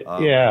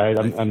 I'm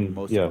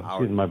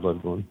getting my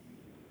blood going.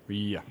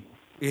 Yeah,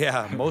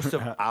 most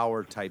of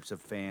our types of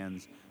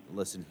fans that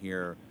listen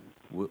here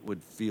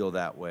would feel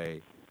that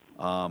way.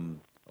 A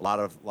lot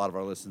of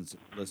our listeners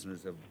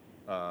have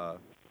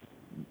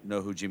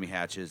know who Jimmy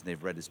Hatch is, and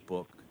they've read his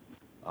book.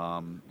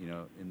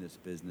 In this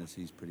business,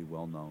 he's pretty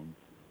well known.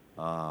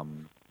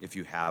 If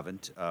you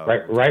haven't,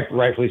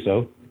 rightfully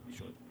so.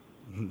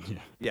 Yeah.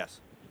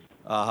 Yes.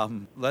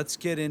 Let's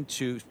get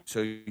into.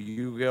 So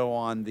you go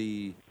on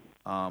the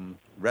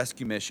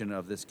rescue mission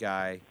of this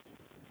guy,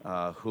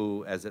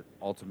 who, as it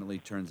ultimately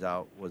turns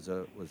out, was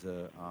a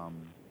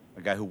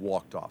guy who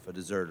walked off, a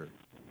deserter.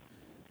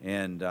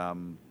 And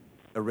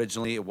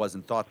originally, it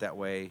wasn't thought that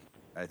way.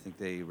 I think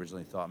they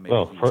originally thought maybe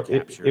he was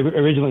captured.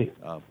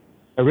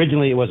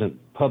 Originally, it wasn't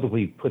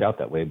publicly put out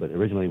that way, but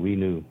originally we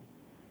knew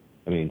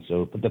I mean,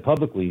 so, but the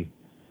publicly,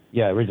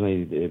 yeah,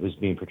 originally it was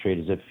being portrayed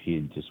as if he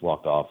had just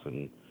walked off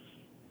and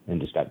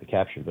just got the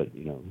capture. But,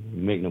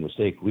 make no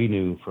mistake, we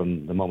knew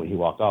from the moment he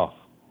walked off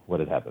what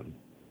had happened.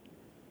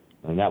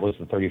 And that was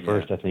the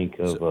 31st, I think,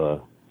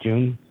 of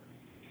June.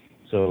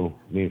 So,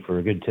 I mean, for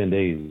a good 10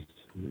 days,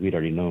 we'd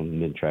already known and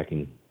been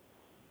tracking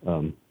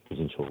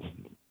potential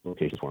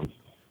locations for him.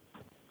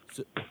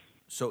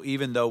 So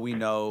even though we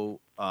know,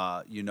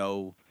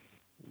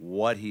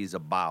 what he's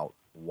about,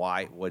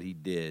 what he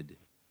did,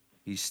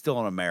 he's still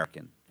an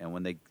American. And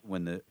when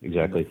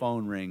the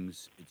phone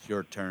rings, it's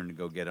your turn to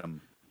go get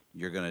him.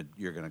 You're gonna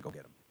go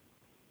get him.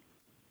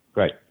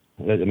 Right.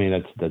 I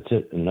mean, that's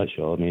it in a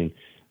nutshell. I mean,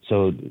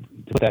 so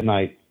that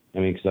night, I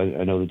mean, because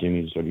I know that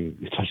Jimmy's already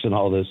touched on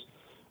all this,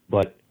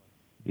 but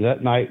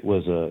that night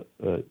was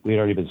we had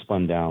already been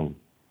spun down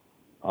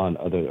on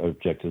other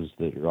objectives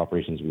that or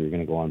operations we were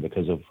going to go on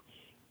because of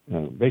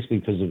basically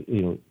because of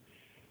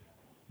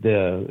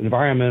the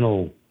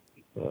environmental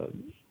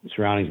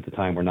surroundings at the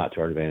time were not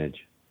to our advantage.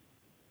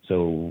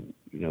 So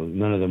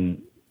none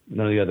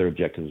of the other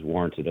objectives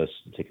warranted us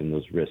taking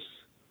those risks.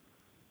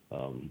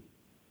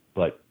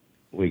 But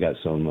we got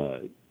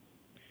some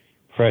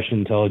fresh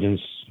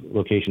intelligence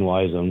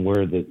location-wise on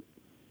where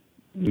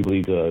we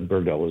believed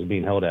Bergdahl was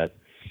being held at.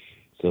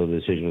 So the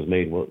decision was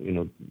made,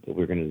 that we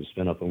were going to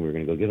spin up and we were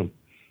going to go get him.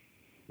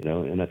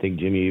 And I think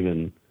Jimmy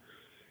even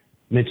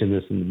mentioned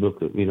this in the book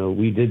that,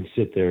 we did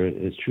sit there.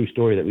 It's a true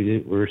story that we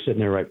were sitting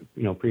there right,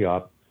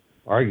 pre-op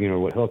arguing over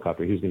what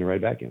helicopter he was going to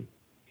ride back in,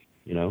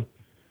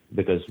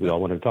 because we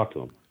all wanted to talk to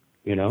him.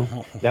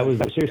 That was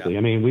seriously.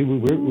 I mean, we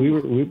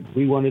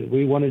wanted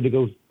to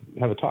go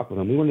have a talk with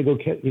him. We wanted to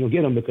go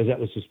get him because that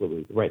was just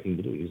the right thing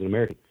to do. He was an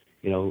American,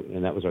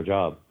 and that was our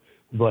job.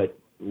 But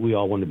we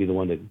all wanted to be the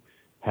one to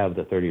have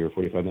the 30 or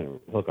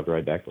 45-minute helicopter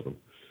ride back with him.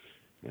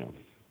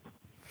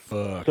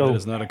 Fuck, that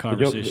is not a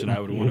conversation I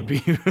would want to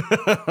be.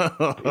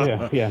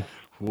 Yeah.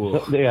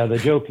 The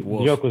joke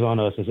was on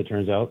us, as it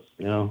turns out.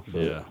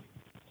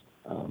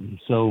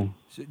 So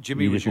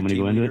Jimmy you was your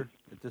team leader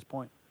at this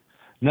point?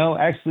 No,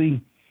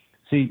 actually,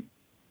 see,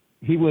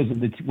 he was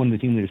one of the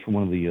team leaders for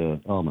one of the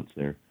elements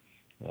there.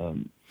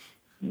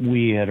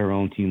 We had our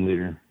own team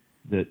leader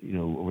that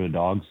over the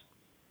dogs.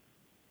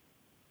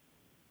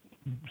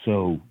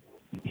 So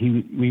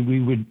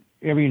we would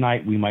every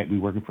night we might be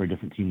working for a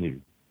different team leader,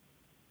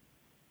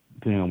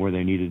 depending on where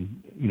they needed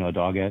a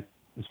dog at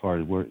as far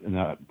as where in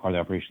that part of the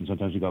operation.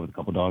 Sometimes we go with a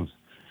couple dogs.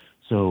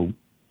 So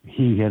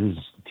he had his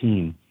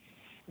team,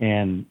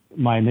 and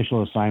my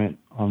initial assignment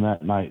on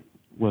that night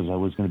was I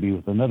was going to be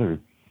with another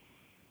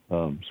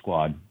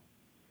squad,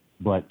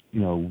 but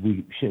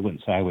shit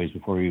went sideways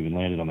before we even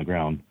landed on the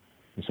ground,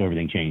 and so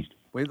everything changed.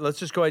 Wait, let's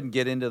just go ahead and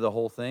get into the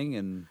whole thing,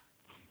 and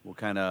we'll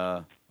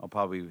I'll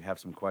probably have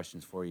some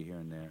questions for you here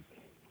and there.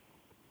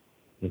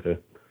 Okay.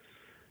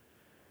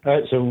 All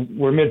right, so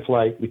we're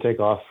mid-flight. We take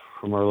off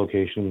from our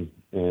location,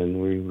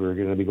 and we were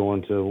going to be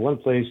going to one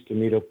place to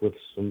meet up with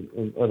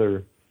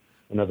another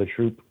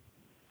troop.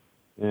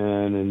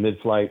 And in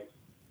mid-flight,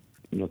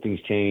 things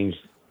changed.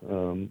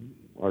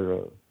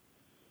 Our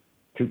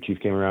troop chief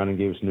came around and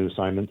gave us new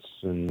assignments,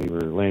 and we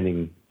were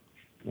landing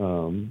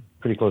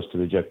pretty close to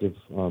the objective,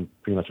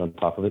 pretty much on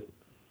top of it.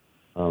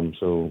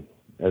 So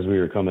as we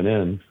were coming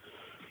in,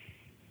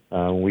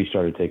 we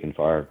started taking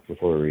fire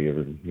before we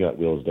ever got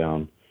wheels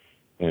down,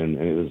 and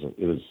it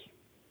was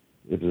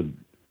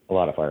a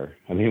lot of fire.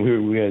 I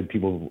mean, we had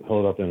people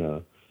held up in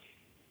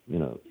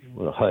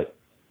a hut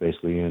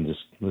basically, and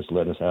just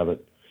letting us have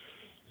it.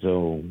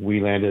 So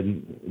we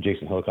landed,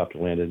 Jason helicopter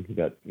landed, we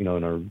got, in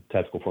our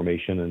tactical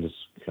formation and just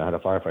kind of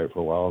had a firefight for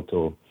a while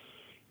until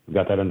we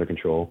got that under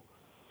control.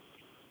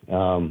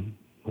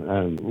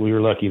 And we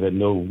were lucky that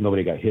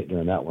nobody got hit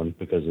during that one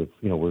because of,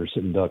 we were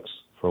sitting ducks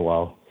for a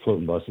while,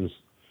 floating buses.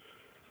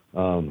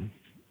 And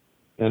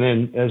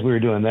then as we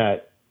were doing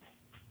that,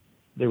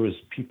 there was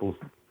people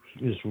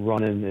just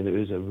running, and it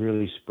was a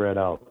really spread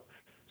out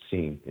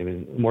scene. I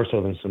mean, more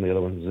so than some of the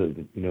other ones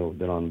that,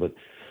 been on, but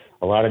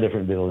a lot of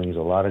different buildings, a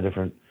lot of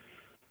different,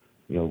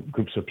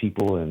 groups of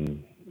people,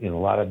 and a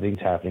lot of things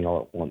happening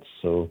all at once.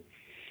 So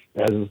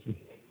as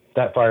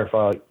that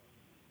firefight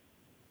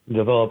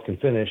developed and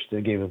finished,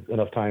 it gave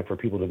enough time for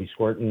people to be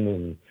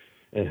squirting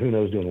and who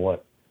knows doing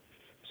what.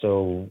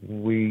 So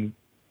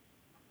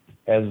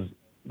as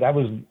that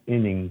was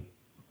ending,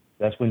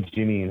 that's when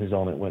Jimmy and his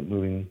element went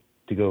moving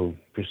to go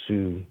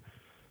pursue,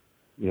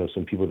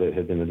 some people that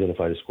had been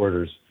identified as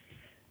squirters.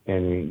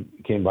 And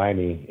he came by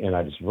me, and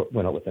I just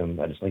went up with him.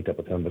 I just linked up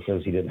with him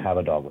because he didn't have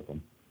a dog with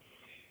him.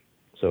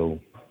 So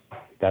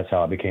that's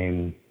how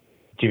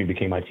Jimmy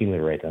became my team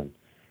leader right then.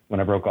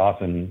 When I broke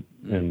off and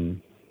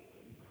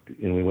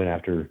we went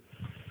after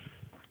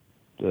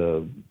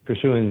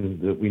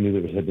pursuing, we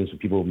knew there had been some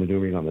people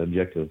maneuvering on the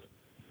objective.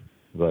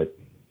 But,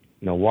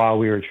 while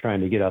we were trying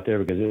to get out there,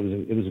 because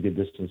it was a good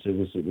distance, it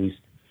was at least,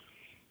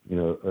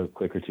 a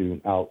click or two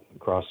out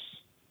across,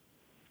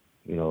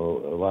 a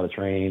lot of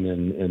terrain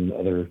and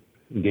other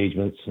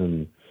engagements.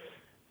 And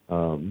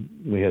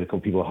we had a couple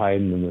people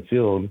hiding in the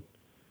field.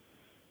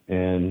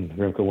 And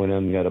Remco went in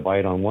and got a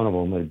bite on one of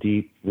them, a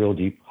deep, real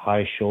deep,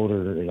 high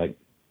shoulder, like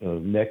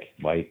neck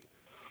bite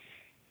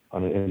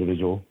on an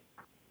individual.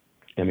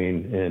 I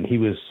mean, and he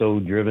was so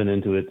driven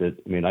into it that,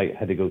 I mean, I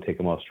had to go take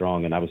him off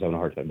strong, and I was having a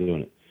hard time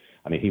doing it.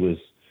 I mean, he was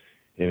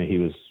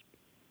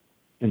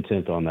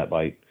intent on that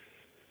bite.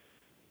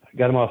 I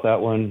got him off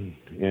that one,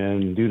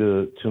 and due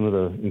to some of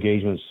the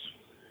engagements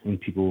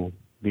and people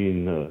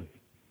being,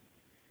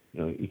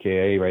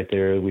 EKA right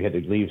there, we had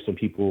to leave some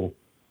people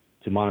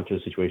to monitor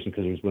the situation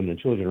because there was women and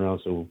children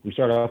around. So we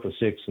started off with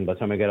 6, and by the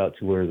time I got out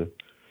to where the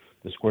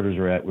squirters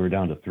were at, we were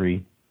down to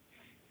 3,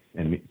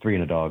 and 3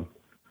 and a dog.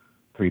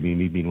 3 being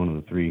me being one of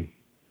the 3,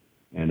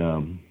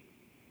 and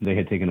they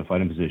had taken a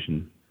fighting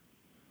position.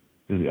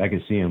 I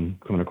could see them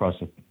coming across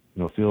the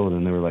field,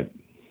 and they were like,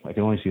 I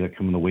could only see that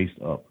coming the waist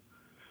up,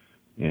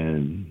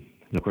 and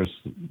of course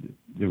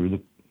they were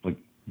like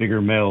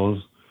bigger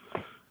males,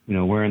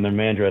 wearing their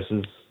man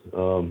dresses,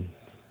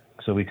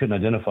 so we couldn't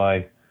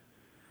identify,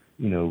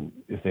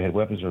 if they had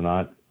weapons or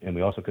not, and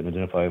we also couldn't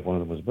identify if one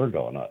of them was a bird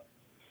dog or not.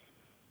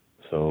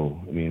 So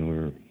I mean,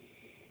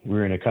 we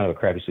were in a kind of a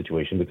crappy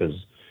situation because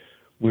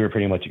we were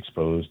pretty much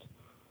exposed,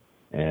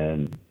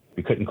 and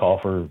we couldn't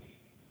use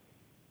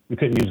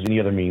any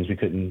other means. We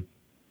couldn't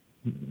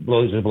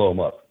blow them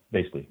up,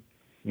 basically.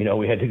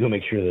 We had to go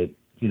make sure that,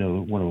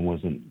 one of them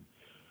wasn't,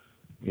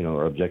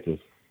 our objective.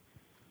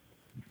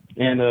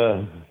 And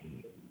the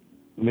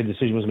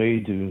decision was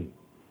made to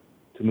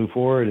move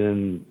forward,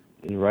 and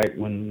right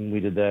when we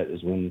did that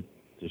is when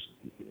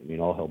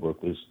all hell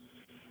broke loose.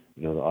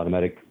 The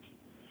automatic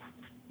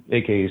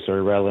AKs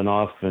started rattling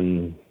off,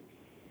 and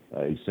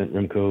I sent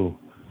Remco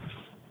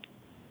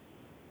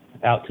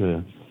out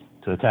to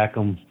attack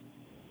them.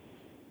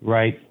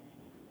 Right.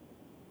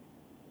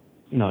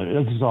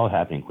 This is all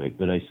happening quick,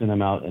 but I sent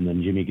him out, and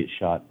then Jimmy gets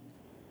shot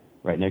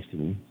right next to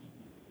me.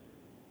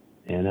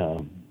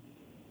 And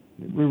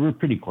we're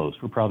pretty close.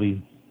 We're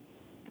probably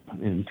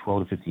in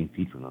 12 to 15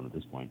 feet from them at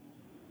this point.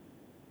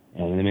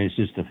 And I mean, it's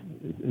just a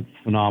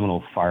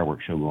phenomenal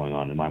fireworks show going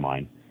on in my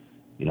mind.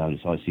 All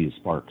I see is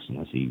sparks, and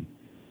I see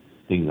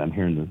things. I'm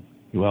hearing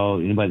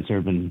anybody that's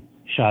ever been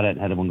shot at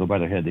and had one go by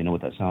their head, they know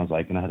what that sounds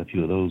like. And I had a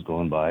few of those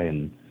going by,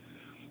 and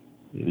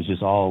it was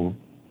just all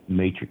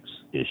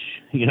Matrix-ish,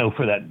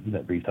 for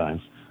that brief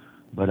time.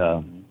 But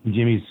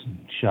Jimmy's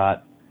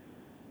shot.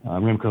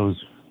 Remco's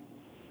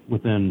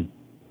within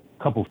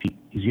a couple feet.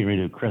 He's getting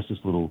ready to crest this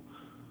little,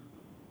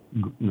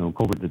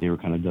 culvert that they were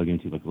kind of dug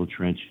into, like a little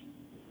trench.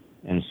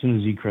 And as soon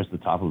as he crested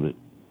the top of it,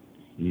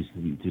 he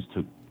just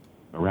took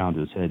a round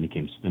to his head, and he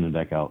came spinning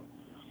back out.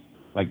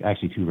 Like,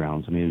 actually 2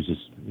 rounds. I mean,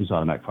 it was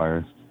automatic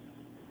fire.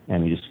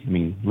 And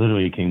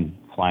literally it came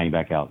flying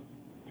back out,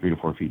 3 to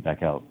 4 feet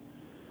back out.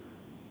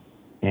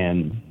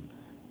 And,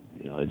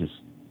 I just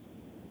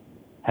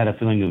had a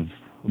feeling of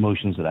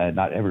emotions that I had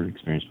not ever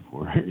experienced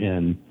before.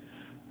 And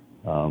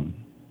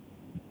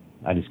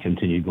I just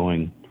continued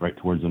going right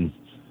towards them.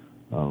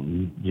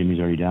 Jimmy's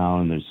already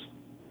down, and there's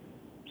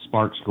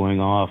sparks going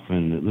off,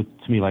 and it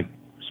looked to me like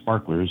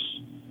sparklers,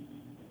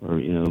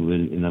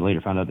 and I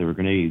later found out they were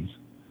grenades.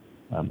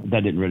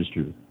 That didn't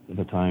register at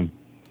the time.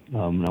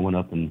 And I went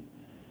up and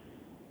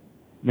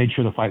made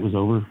sure the fight was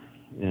over,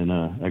 and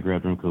I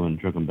grabbed Remco and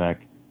drug him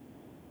back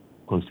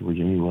close to where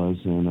Jimmy was.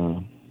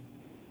 And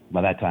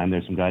by that time,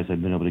 there's some guys that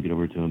had been able to get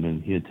over to him,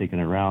 and he had taken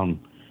it around.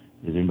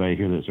 Is anybody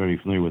here that's already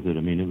familiar with it?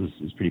 I mean, it was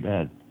pretty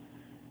bad.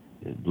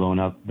 It had blown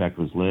out the back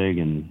of his leg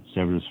and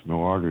severed his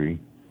femoral artery.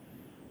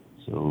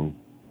 So,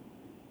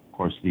 of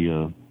course,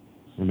 the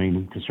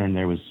main concern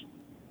there was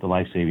the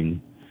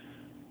life-saving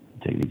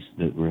techniques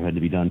that had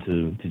to be done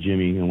to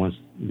Jimmy. And once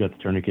we got the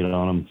tourniquet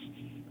on him,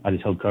 I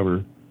just held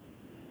cover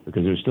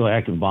because there's still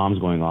active bombs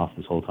going off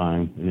this whole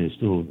time, and there's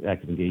still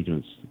active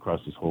engagements across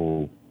this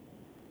whole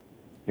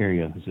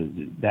area. So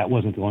that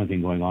wasn't the only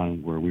thing going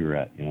on where we were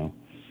at,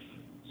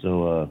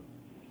 So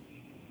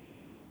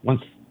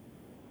once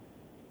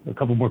a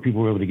couple more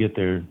people were able to get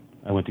there,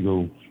 I went to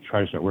go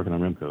try to start working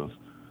on Remco's.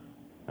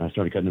 And I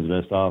started cutting his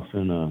vest off,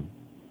 and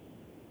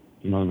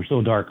we're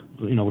still dark.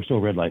 We're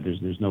still red light.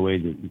 There's no way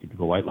that we could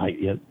go white light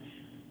yet.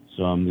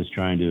 So I'm just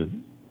trying to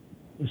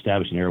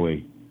establish an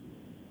airway.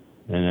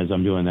 And as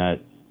I'm doing that,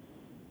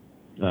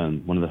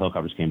 one of the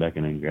helicopters came back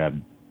in and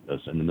grabbed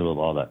us in the middle of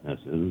all that mess.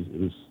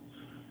 It was,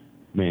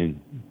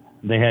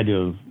 they had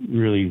to have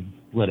really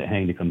let it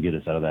hang to come get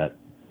us out of that,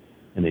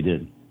 and they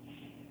did.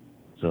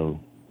 So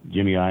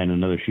Jimmy, I, and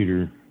another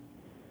shooter,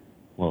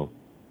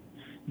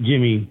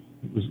 Jimmy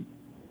was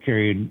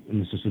carried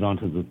and assisted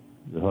onto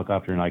the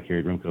helicopter, and I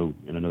carried Remco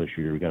and another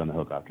shooter. We got on the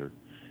helicopter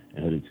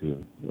and headed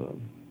to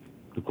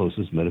the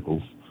closest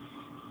medical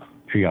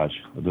triage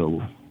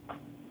available.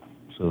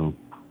 So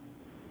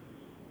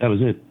that was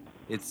it.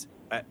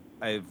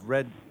 I've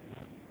read,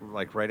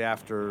 like, right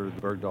after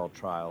the Bergdahl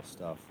trial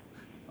stuff,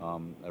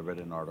 I read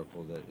an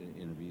article, an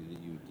interview that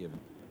you had given,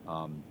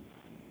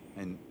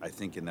 and I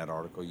think in that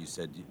article you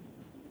said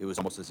it was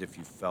almost as if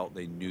you felt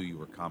they knew you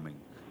were coming.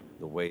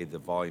 The way the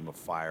volume of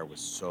fire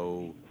was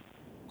so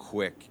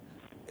quick,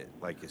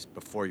 like it's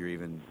before you're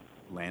even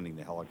landing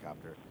the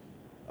helicopter.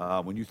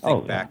 When you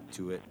think yeah. back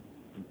to it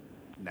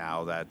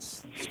now,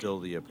 that's still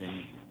the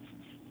opinion.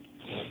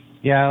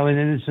 Yeah, and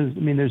it's just, I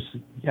mean, it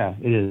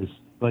is.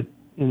 But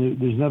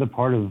there's another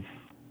part of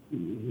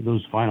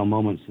those final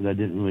moments that I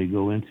didn't really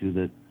go into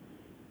that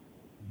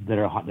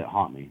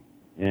haunt me.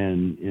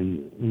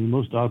 And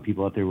most dog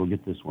people out there will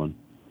get this one.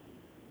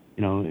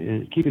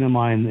 Keeping in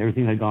mind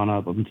everything had gone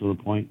up until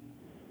the point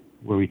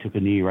where we took a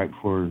knee right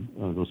before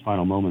those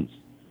final moments.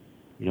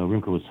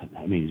 Rimko was,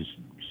 just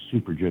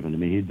super driven.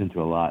 He'd been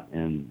through a lot,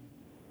 and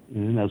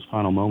in those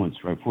final moments,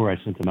 right before I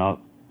sent him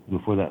out,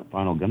 before that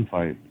final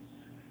gunfight,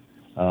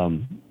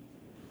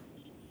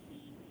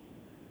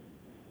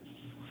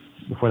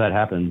 before that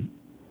happened,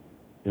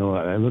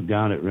 I looked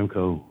down at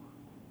Rimko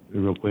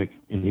real quick,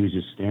 and he was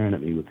just staring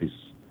at me with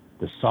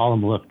the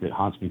solemn look that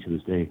haunts me to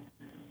this day,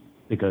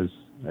 because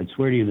I'd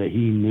swear to you that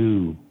he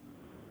knew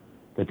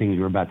that things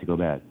were about to go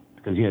bad,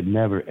 because he had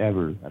never,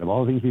 ever, out of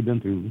all the things we've been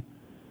through,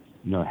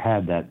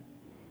 had that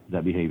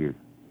behavior.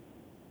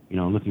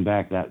 Looking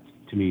back, that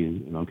to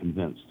me, I'm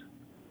convinced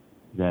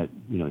that,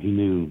 he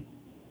knew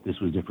this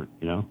was different,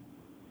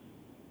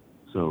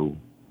 So,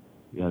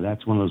 yeah,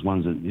 that's one of those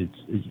ones that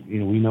it's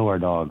we know our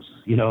dogs,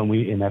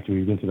 and after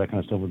we've been through that kind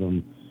of stuff with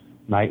them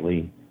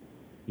nightly,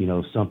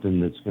 something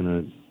that's going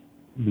to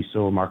be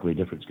so remarkably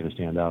different is going to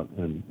stand out,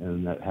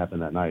 and that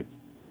happened that night.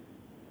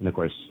 And of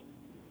course,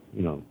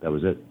 that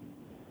was it.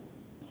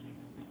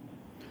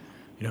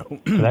 So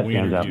that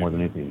stands out more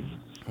than anything.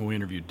 When we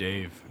interviewed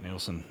Dave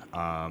Nielsen,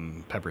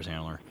 Pepper's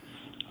handler,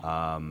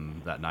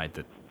 that night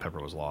that Pepper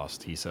was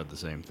lost, he said the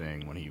same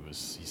thing when he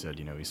said,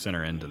 he sent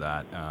her into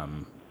that,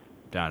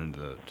 down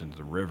into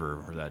the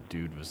river where that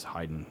dude was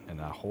hiding in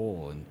that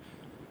hole. And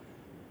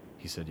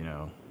he said,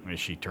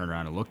 she turned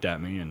around and looked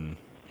at me, and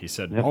he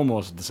said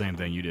almost the same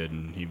thing you did.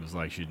 And he was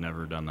like, she'd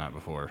never done that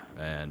before.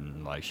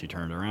 And like, she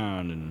turned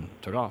around and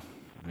took off,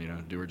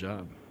 do her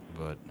job.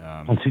 But,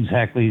 that's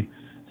exactly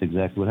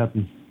what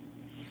happened.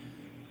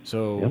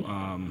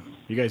 So,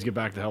 you guys get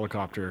back to the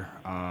helicopter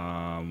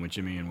with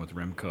Jimmy and with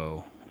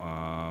Rimko,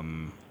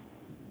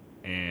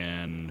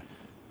 and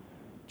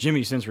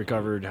Jimmy since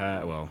recovered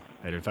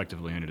had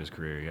effectively ended his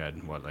career. He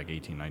had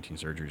 18, 19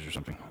 surgeries or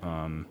something.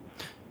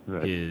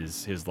 Right.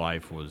 His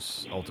life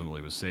was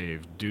ultimately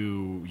saved.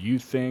 Do you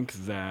think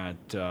that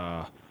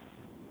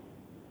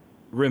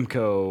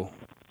Rimko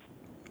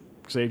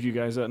saved you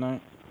guys that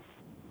night?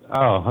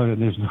 Oh,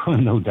 there's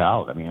no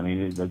doubt. That's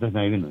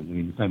not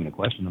even. It's not even a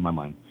question in my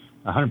mind.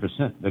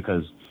 100%,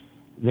 because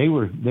they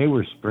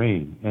were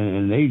spraying,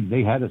 and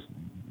they had us.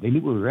 They knew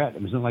where we were at.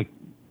 It wasn't like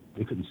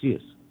they couldn't see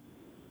us.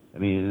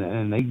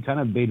 And they kind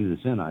of baited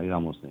us in. I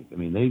almost think.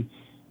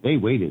 They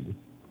waited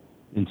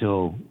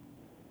until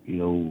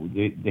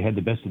they had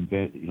the best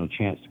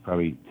chance to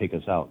probably take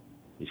us out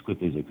as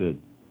quickly as they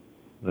could.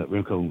 But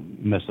Rimko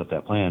messed up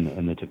that plan,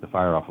 and they took the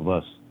fire off of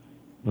us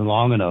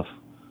long enough,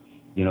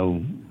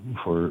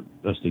 for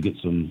us to get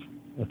some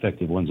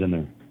effective ones in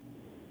there.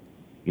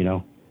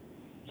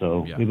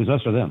 So it was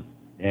us or them,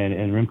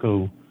 and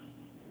Rimko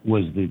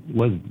was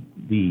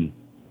the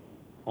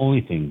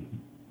only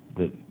thing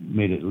that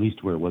made it at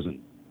least where it wasn't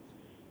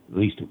at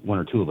least one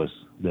or two of us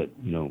that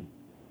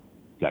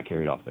got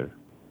carried off there.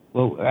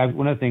 Well,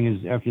 one other thing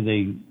is, after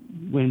they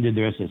went and did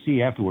their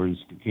SSC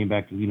afterwards, came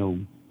back to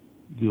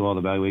do all the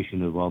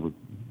evaluation of all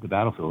the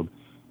battlefield.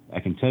 I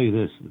can tell you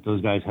this: that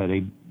those guys had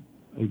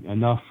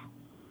enough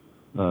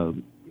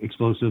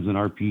explosives and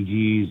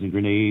RPGs and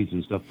grenades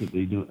and stuff that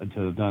they do to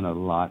have done a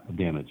lot of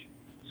damage.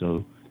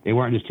 So they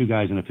weren't just two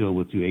guys in a field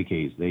with two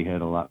AKs. They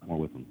had a lot more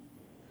with them.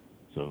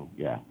 So,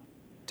 yeah.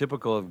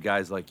 Typical of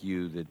guys like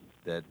you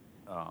that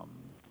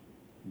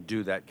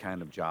do that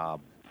kind of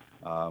job.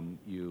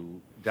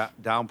 You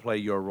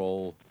downplay your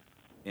role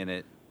in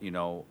it.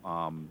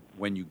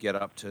 When you get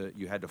up to,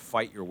 you had to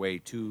fight your way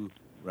to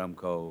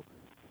Rimko,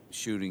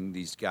 shooting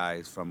these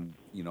guys from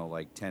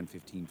 10,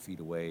 15 feet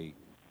away.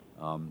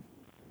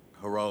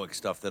 Heroic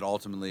stuff that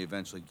ultimately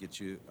eventually gets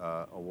you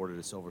awarded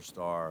a Silver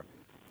Star.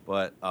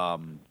 But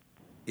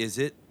is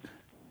it,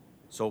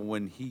 so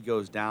when he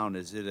goes down,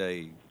 is it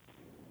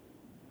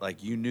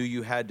you knew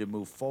you had to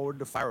move forward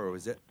to fire, or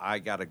was it, I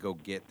got to go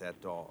get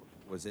that dog?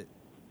 Was it,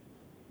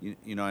 you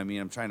know what I mean?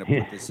 I'm trying to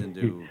put this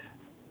into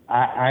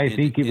I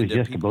think it was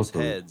just both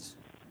of heads.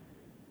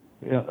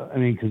 Yeah,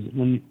 because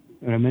when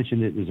I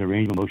mentioned it, there's a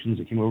range of emotions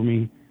that came over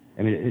me.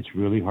 It's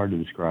really hard to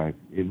describe.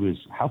 It was,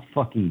 how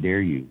fucking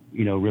dare you?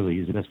 Really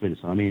is the best way to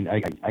say.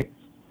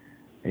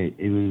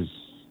 It was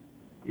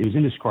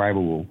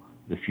indescribable,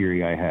 the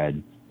fury I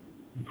had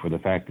for the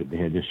fact that they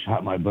had just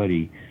shot my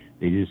buddy.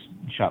 They just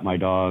shot my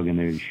dog, and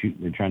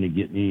they're trying to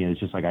get me. And it's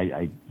just like,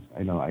 I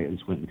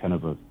just went in kind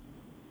of a,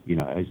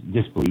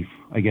 disbelief,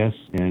 I guess.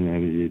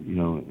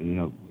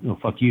 And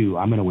fuck you,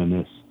 I'm gonna win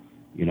this,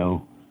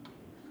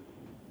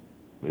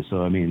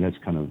 So that's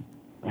kind of,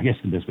 I guess,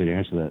 the best way to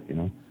answer that,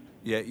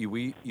 Yeah,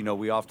 we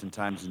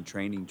oftentimes in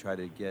training try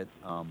to get,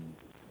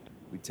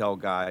 we tell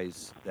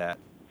guys that,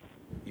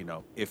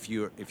 if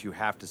you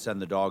have to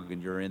send the dog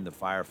and you're in the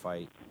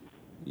firefight,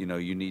 you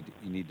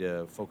need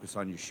to focus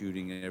on your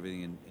shooting and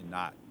everything, and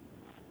not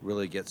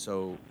really get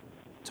so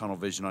tunnel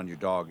vision on your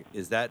dog.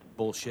 Is that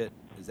bullshit?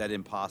 Is that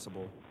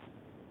impossible?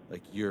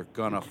 Like you're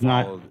gonna It's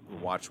not.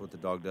 watch what the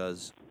dog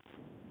does?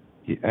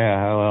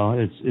 Yeah, well,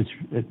 it's.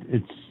 I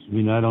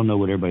mean, I don't know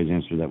what everybody's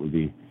answer to that would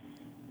be,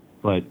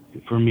 but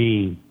for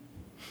me,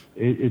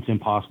 it's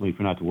impossible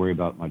for not to worry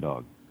about my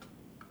dog.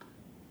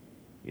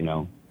 You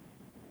know,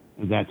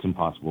 that's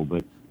impossible.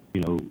 But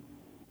you know,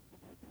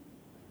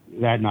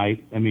 that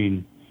night, I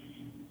mean,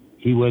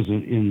 he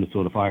wasn't in the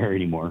field of fire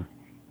anymore.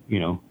 You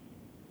know,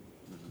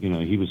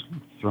 he was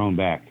thrown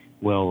back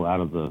well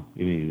out of the. I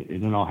mean,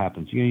 it all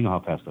happens. You know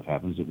how fast stuff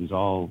happens. It was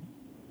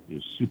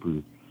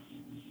super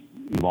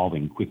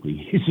evolving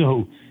quickly.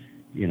 So,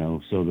 you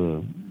know,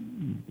 so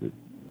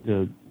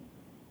the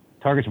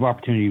targets of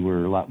opportunity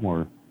were a lot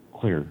more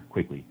clear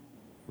quickly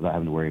without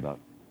having to worry about,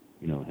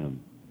 you know,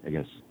 him, I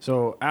guess.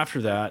 So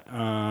after that,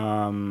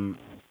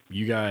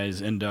 you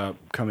guys end up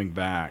coming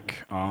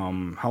back.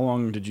 How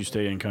long did you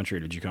stay in country?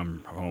 Did you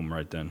come home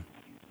right then?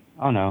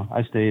 Oh no,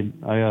 I stayed.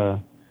 I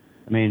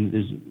mean,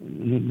 there's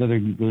another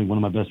really one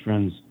of my best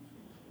friends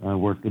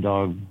worked the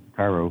dog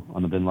Cairo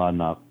on the Bin Laden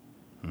op.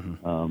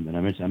 Mm-hmm. And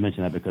I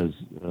mentioned that because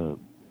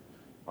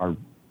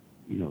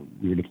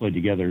we were deployed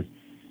together,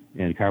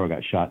 and Cairo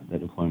got shot at that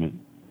deployment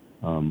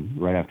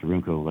right after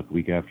Rimco, like a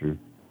week after.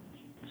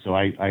 So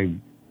I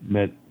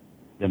met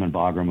them in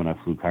Bagram when I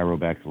flew Cairo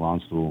back to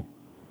Landstuhl.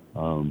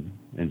 And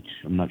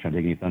I'm not trying to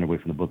take any thunder away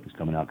from the book that's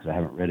coming out because I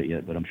haven't read it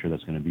yet, but I'm sure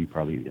that's going to be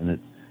probably in it.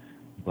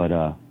 But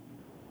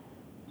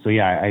so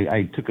yeah,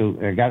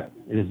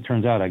 it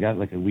turns out I got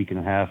like a week and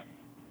a half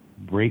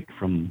break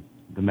from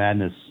the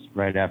madness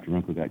right after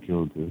Rimco got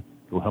killed to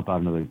go help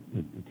out a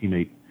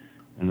teammate,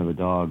 another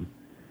dog.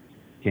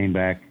 Came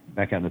back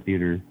out in the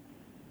theater,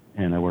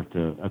 and I worked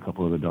a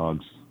couple of the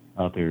dogs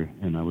out there,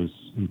 and I was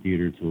in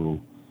theater till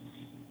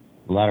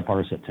the latter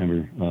part of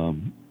September.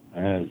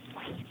 I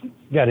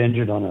got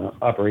injured on an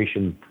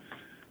operation.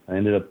 I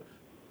ended up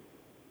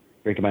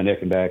breaking my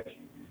neck and back.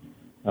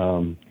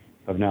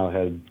 I've now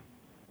had,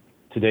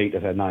 to date,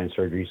 I've had 9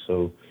 surgeries.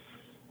 So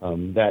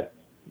that,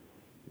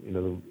 you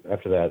know,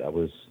 after that, I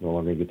was no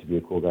longer get to be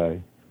a cool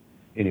guy.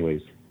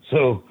 Anyways,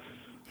 so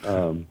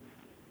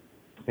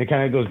it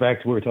kind of goes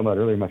back to what we were talking about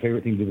earlier. My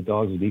favorite thing to do with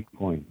dogs is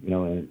decoying, you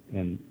know,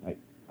 and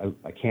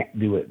I can't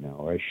do it now,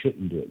 or I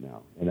shouldn't do it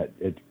now, and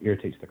it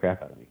irritates the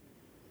crap out of me,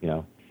 you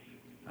know.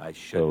 I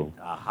shouldn't.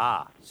 So,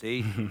 aha.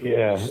 See?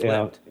 Yeah.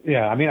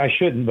 I mean, I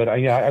shouldn't, but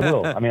I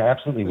will. I mean, I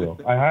absolutely will.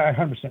 I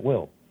 100%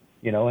 will.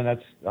 You know, and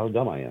that's how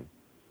dumb I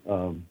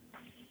am.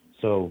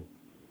 So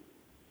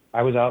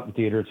I was out in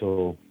theater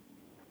till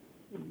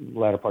the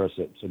latter part of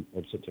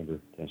September,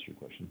 to answer your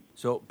question.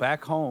 So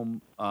back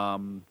home,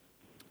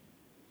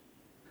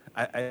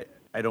 I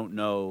don't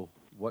know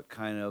what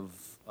kind of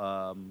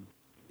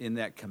in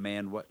that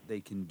command, what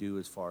they can do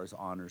as far as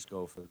honors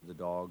go for the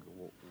dog,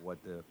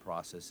 what the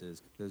process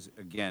is. Because,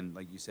 again,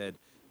 like you said,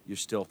 you're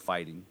still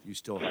fighting. You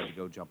still had to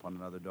go jump on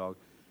another dog.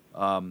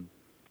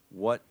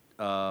 What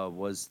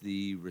was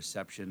the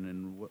reception,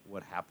 and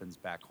what happens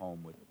back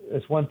home with?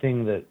 It's one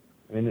thing that,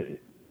 I mean,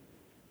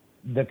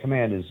 the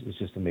command is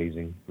just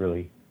amazing,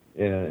 really,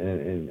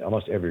 in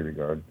almost every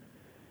regard.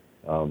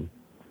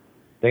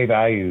 They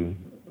value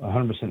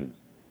 100%.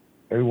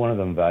 Every one of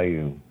them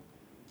value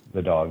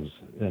the dogs,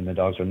 and the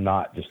dogs are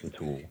not just a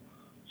tool.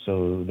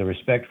 So the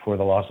respect for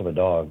the loss of a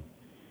dog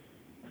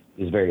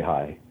is very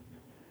high,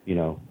 you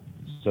know.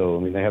 So,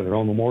 I mean, they have their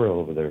own memorial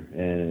over there,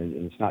 and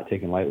it's not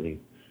taken lightly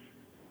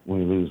when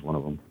we lose one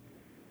of them,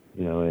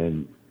 you know.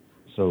 And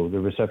so the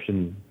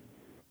reception,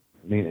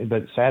 I mean,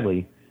 but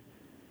sadly,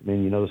 I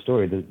mean, you know the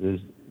story.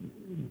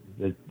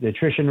 The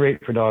attrition rate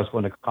for dogs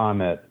going to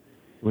combat,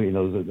 you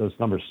know, those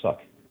numbers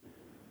suck,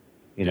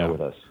 you know,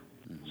 with us.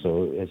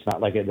 So it's not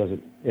like it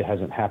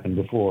hasn't happened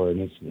before, and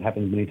it's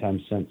happened many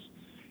times since,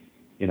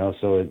 you know.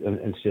 So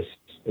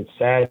it's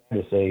sad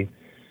to say,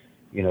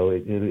 you know,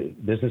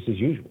 business as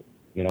usual,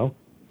 you know.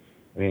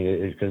 I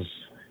mean, because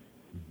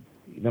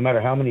no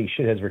matter how many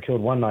shitheads were killed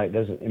one night,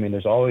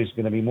 there's always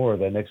going to be more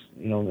the next,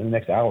 you know, in the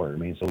next hour. I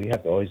mean, so we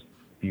have to always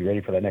be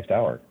ready for that next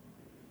hour.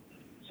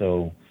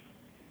 So,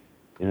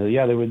 you know,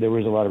 yeah, there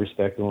was a lot of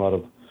respect and a lot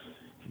of,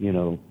 you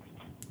know,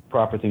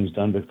 proper things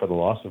done for the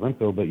loss of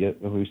Rimco, but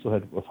yet we still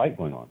had a fight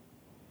going on,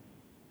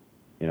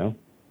 you know.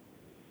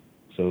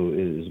 So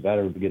it was a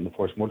matter of getting the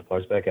force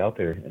multipliers back out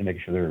there and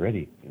making sure they were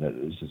ready. You know,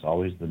 this is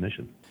always the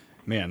mission.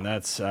 Man,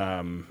 that's you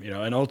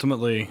know, and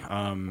ultimately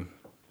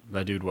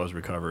that dude was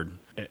recovered.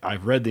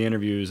 I've read the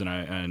interviews, and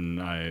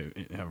I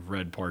have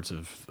read parts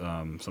of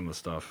some of the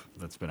stuff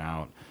that's been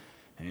out,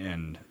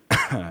 and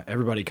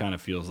everybody kind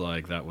of feels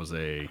like that was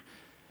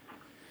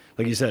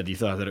like you said, you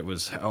thought that it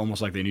was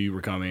almost like they knew you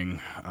were coming,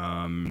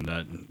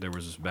 that there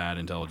was bad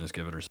intelligence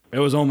given. It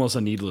was almost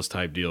a needless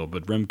type deal,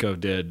 but Rimco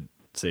did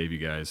save you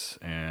guys,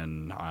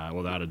 and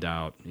without a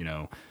doubt, you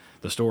know,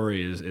 the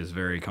story is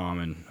very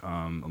common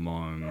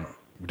among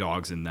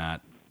dogs in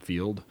that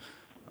field.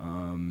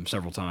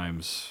 Several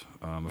times,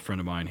 a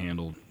friend of mine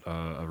handled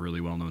a really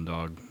well-known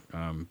dog,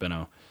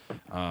 Benno,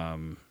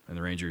 in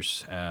the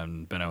Rangers,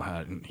 and Benno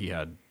had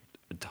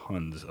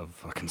tons of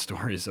fucking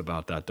stories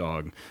about that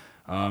dog.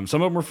 Some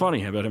of them were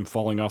funny about him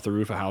falling off the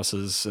roof of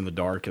houses in the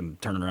dark and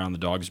turning around, the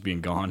dogs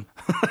being gone.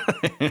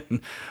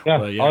 I've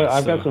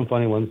got some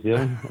funny ones.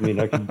 Yeah, I mean,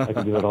 I can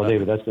do that all day,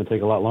 but that's going to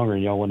take a lot longer,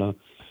 and y'all want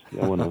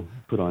to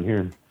put on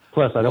here.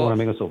 Plus, I don't want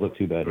to make myself look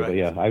too bad. Right. But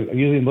yeah, I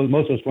usually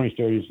most of those funny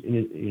stories,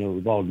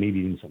 involve me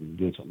doing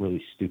something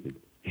really stupid.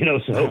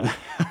 So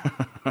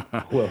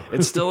well,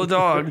 it's still a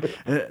dog.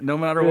 No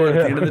matter what, at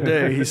the end of the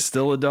day, he's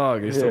still a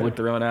dog. He still lick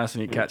their own ass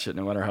and eat cat shit,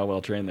 no matter how well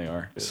trained they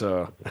are.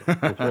 So.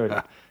 That's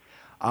right.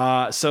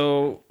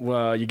 So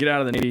you get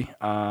out of the Navy,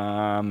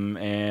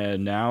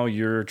 and now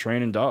you're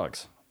training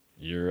dogs.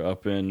 You're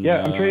up in...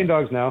 Yeah, I'm training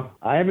dogs now.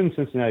 I am in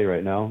Cincinnati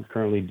right now.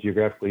 Currently,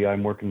 geographically,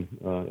 I'm working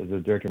as a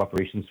director of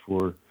operations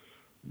for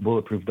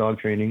Bulletproof Dog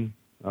Training.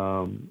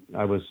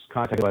 I was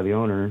contacted by the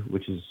owner,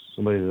 which is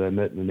somebody that I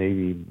met in the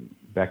Navy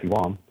back in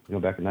Guam,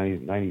 back in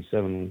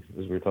 97,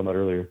 as we were talking about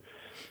earlier.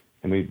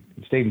 And we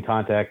stayed in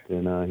contact,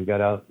 and he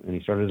got out, and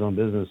he started his own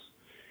business.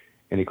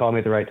 And he called me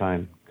at the right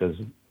time, because...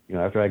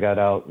 after I got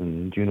out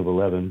in June of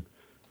 11,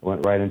 I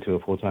went right into a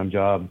full-time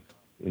job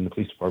in the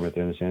police department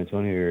there in the San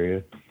Antonio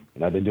area.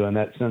 And I've been doing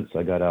that since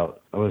I got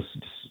out. I was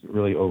just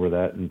really over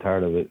that and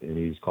tired of it. And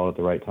he's called at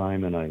the right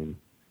time. And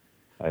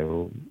I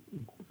will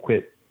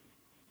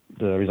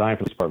resigned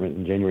from the department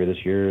in January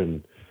this year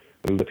and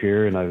moved up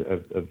here. And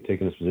I've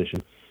taken this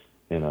position.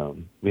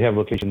 And we have a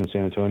location in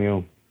San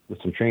Antonio with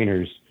some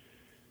trainers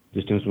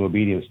just doing some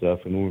obedience stuff.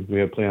 And we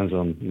have plans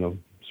on,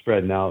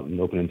 spreading out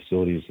and opening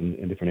facilities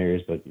in different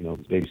areas, but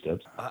it's baby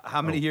steps.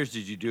 How many years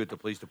did you do at the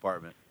police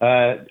department?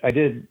 I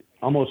did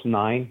almost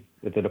 9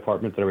 at the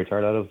department that I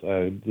retired out of.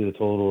 I did a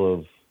total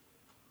of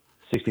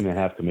 16 and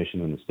a half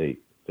commission in the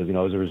state because I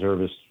was a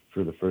reservist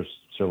for the first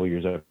several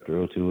years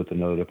after 02 with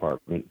another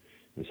department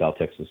in South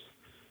Texas,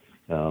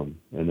 and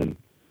then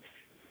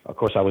of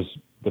course I was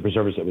the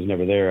reservist that was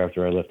never there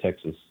after I left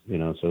Texas.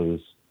 So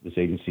this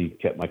agency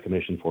kept my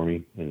commission for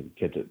me and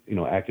kept it,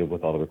 active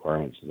with all the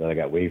requirements that I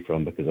got waived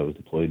from because I was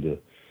deployed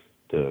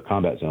to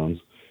combat zones.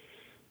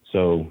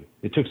 So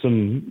it took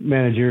some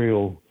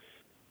managerial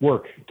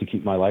work to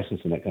keep my license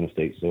in that kind of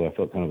state. So I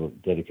felt kind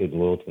of dedicated and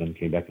loyal to them,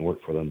 came back and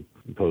worked for them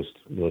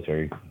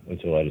post-military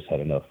until I just had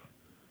enough.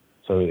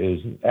 So it was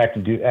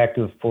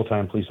active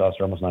full-time police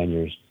officer, almost 9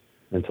 years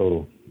in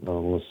total,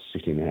 almost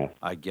 16 and a half.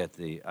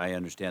 I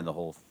understand the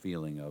whole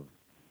feeling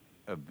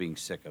of being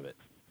sick of it.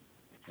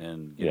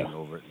 And getting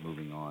over it and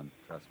moving on.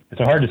 Trust me.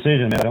 It's a hard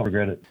decision, man. I don't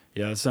regret it.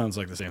 Yeah, it sounds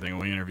like the same thing.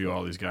 When we interview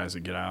all these guys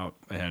that get out,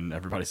 and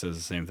everybody says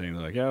the same thing.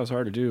 They're like, "Yeah, it was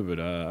hard to do, but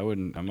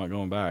I'm not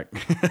going back."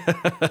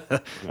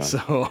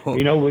 So,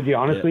 would you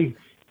honestly,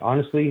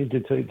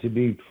 to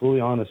be fully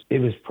honest, it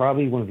was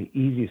probably one of the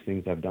easiest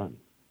things I've done.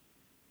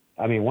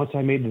 I mean, once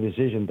I made the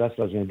decision, that's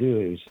what I was going to do.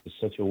 It was just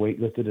such a weight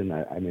lifted, and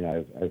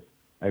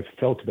I've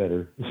felt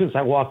better since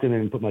I walked in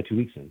and put my 2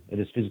 weeks in. I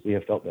just physically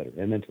have felt better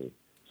and mentally.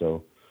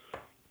 So,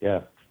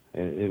 yeah.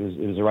 It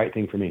was the right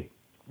thing for me.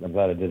 I'm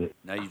glad I did it.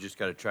 Now you just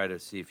got to try to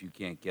see if you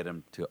can't get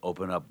him to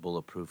open up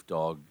Bulletproof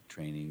Dog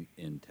Training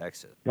in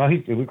Texas. No,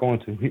 we're going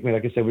to.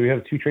 Like I said, we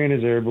have 2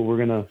 trainers there, but we're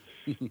gonna.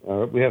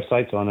 We have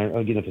sites on there.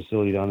 I'll get a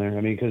facility down there.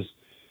 I mean, because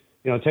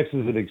Texas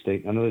is a big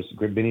state. I know there's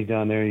Benny's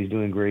down there. He's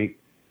doing great.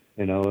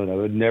 And I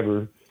would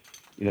never,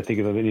 think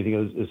of anything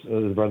as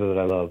a brother that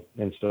I love.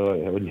 And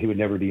so he would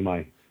never be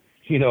my.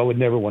 I would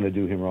never want to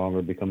do him wrong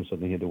or become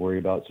something he had to worry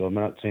about. So I'm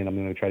not saying I'm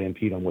going to try to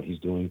impede on what he's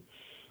doing.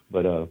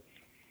 But,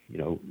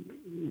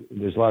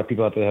 there's a lot of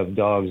people out there that have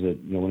dogs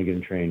that want to get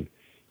them trained.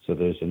 So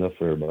there's enough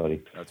for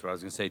everybody. That's what I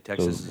was going to say.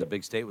 Texas is a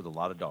big state with a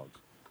lot of dogs.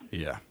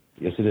 Yeah.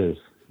 Yes, it is.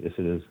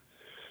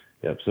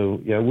 Yep. So,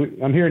 yeah,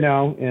 I'm here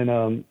now,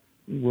 and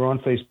we're on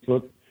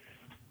Facebook.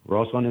 We're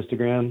also on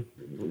Instagram.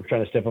 We're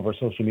trying to step up our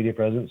social media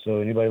presence.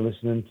 So anybody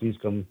listening, please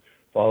come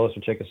follow us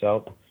or check us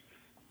out.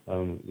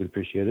 We'd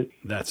appreciate it.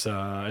 That's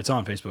it's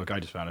on Facebook.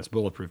 I just found it. It's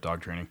Bulletproof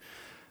Dog Training.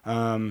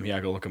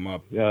 Go look them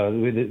up. The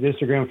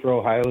Instagram for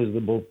Ohio is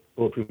the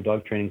Bulletproof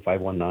Dog Training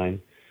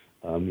 519.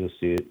 You'll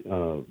see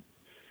it.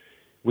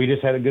 We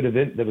just had a good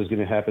event that was going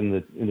to happen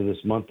at the end of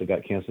this month that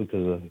got canceled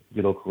because of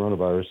good old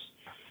coronavirus.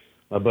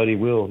 My buddy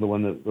Will, the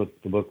one that wrote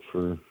the book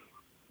for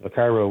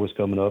Cairo, was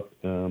coming up.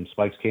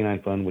 Spike's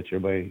Canine Fund, which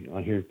everybody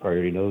on here probably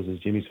already knows, is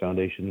Jimmy's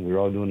foundation. We were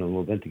all doing a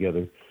little event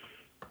together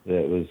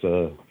that was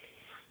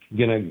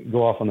going to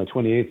go off on the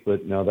 28th,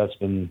 but now that's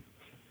been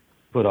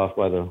put off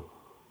by the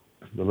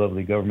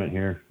lovely government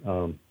here.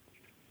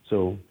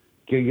 So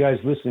you guys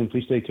listening,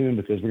 please stay tuned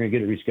because we're going to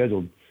get it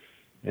rescheduled.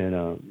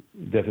 And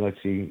definitely like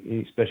to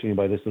see, especially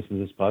anybody that's listening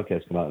to this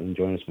podcast, come out and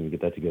join us when we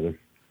get that together.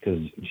 Because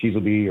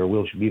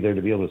Will should be there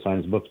to be able to sign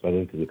his books by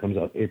then because it comes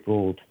out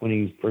April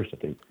 21st, I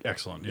think.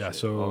 Excellent. Yeah,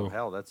 so...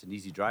 hell, that's an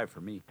easy drive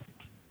for me.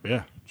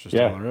 Yeah, it's just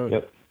down the road.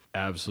 Yep.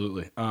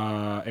 Absolutely.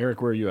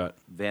 Eric, where are you at?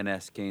 Van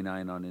S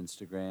Canine on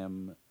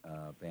Instagram,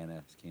 Van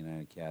S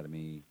Canine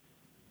Academy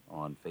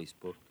on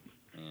Facebook,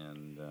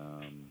 and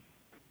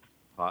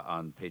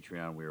on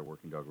Patreon we are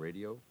Working Dog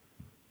Radio.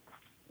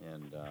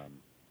 And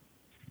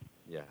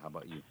how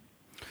about you?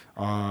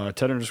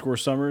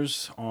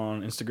 Ted_Summers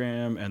on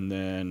Instagram, and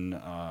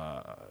then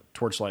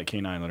Torchlight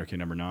K9, letter K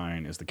number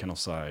 9 is the kennel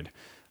side.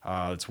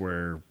 That's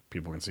where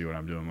people can see what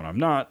I'm doing when I'm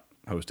not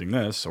hosting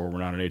this, or we're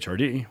not at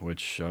HRD,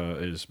 which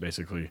is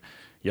basically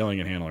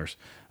yelling at handlers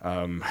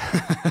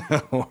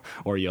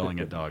or yelling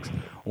at dogs.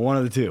 One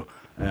of the two.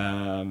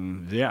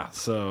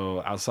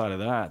 So outside of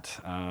that,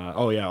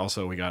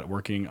 also we got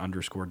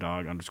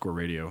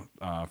working_dog_radio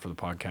for the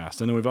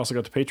podcast. And then we've also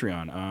got the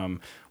Patreon.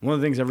 One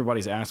of the things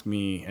everybody's asked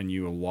me and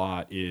you a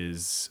lot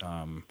is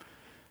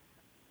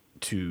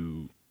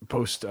to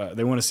post,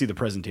 they want to see the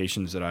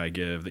presentations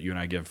that you and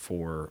I give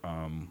for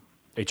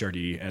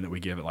HRD, and that we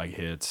give at like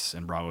Hits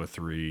and Bravo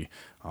 3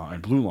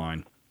 and Blue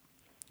Line.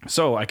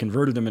 So I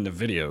converted them into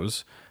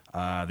videos.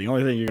 The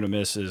only thing you're going to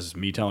miss is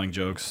me telling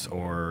jokes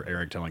or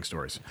Eric telling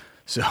stories.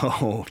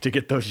 So to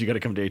get those, you got to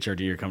come to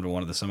HRD or come to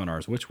one of the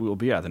seminars, which we will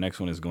be at. The next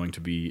one is going to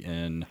be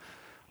in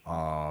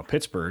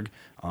Pittsburgh.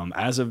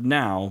 As of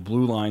now,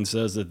 Blue Line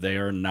says that they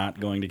are not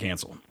going to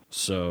cancel.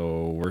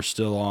 So we're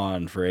still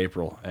on for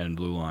April and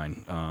Blue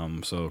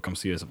Line. So come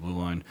see us at Blue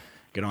Line.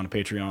 Get on to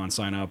Patreon,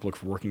 sign up, look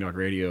for Working Dog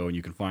Radio, and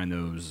you can find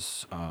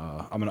those.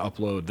 I'm going to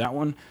upload that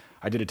one.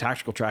 I did a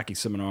tactical tracking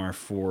seminar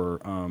for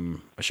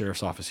a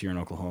sheriff's office here in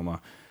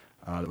Oklahoma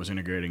that was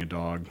integrating a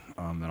dog,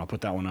 and I'll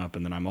put that one up.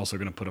 And then I'm also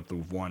going to put up the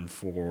one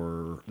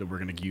that we're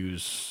going to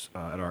use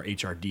at our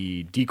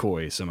HRD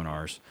decoy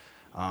seminars,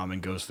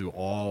 and goes through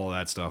all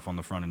that stuff on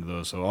the front end of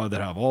those. So that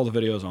have all the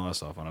videos and all that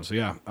stuff on them. So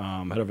yeah,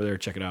 head over there,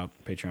 check it out,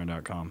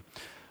 patreon.com.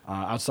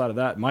 Outside of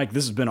that, Mike,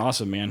 this has been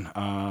awesome, man.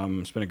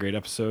 It's been a great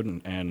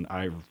episode, and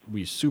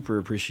we super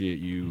appreciate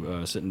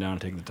you sitting down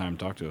and taking the time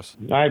to talk to us.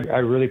 I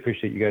really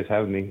appreciate you guys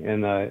having me.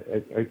 And I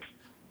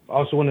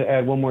also want to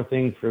add one more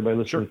thing for everybody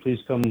listening. Sure. Please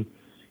come,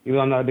 even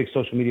though I'm not a big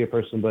social media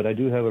person, but I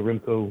do have a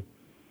Rimco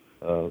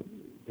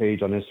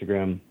page on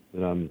Instagram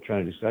that I'm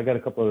trying to do. So I got a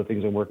couple other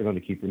things I'm working on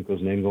to keep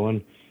Rimco's name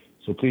going.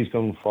 So please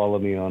come follow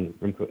me on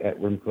Rimco, at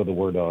Rimco the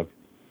War Dog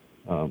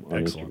on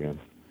Excellent. Instagram.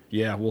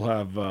 Yeah,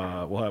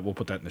 we'll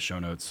put that in the show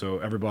notes. So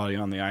everybody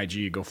on the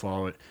IG, go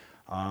follow it.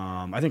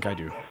 I think I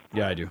do.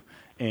 Yeah, I do.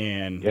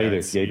 And yeah,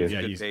 you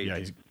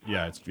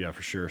do.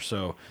 For sure.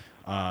 So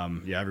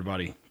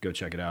everybody go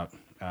check it out.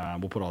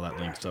 We'll put all that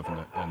link stuff in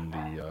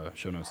the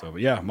show notes though.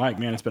 But yeah, Mike,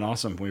 man, it's been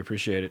awesome. We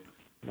appreciate it.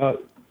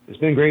 It's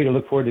been great. I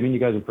look forward to meeting you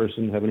guys in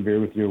person, having a beer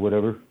with you or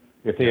whatever.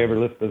 If they ever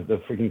lift the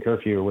freaking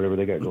curfew or whatever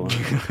they got going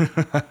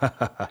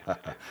on.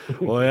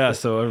 Well, yeah.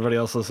 So everybody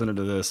else listening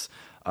to this,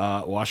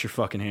 wash your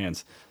fucking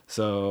hands.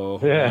 So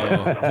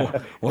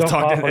we'll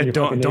talk.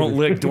 Don't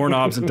lick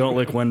doorknobs and don't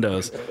lick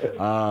windows.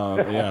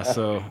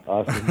 So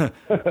awesome.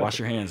 Wash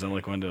your hands, don't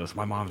lick windows.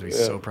 My mom would be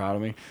so proud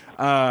of me.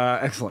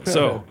 Excellent.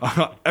 So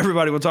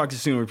everybody, we'll talk to you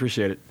soon. We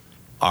appreciate it.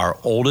 Our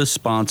oldest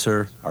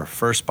sponsor, our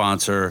first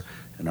sponsor,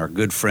 and our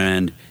good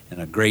friend and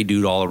a great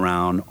dude all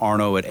around,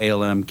 Arno at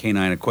ALM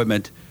Canine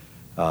Equipment.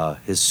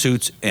 His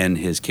suits and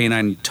his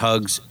canine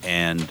tugs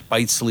and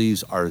bite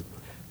sleeves are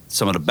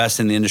some of the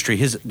best in the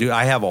industry.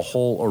 I have a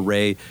whole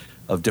array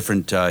of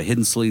different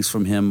hidden sleeves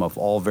from him of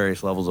all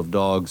various levels of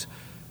dogs.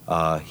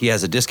 He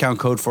has a discount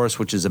code for us,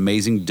 which is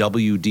amazing,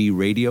 WD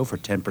Radio for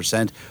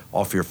 10%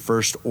 off your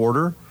first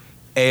order.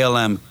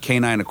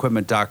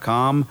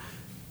 ALMcanineequipment.com.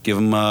 Give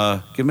him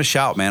a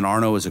shout, man.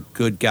 Arno is a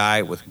good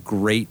guy with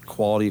great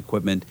quality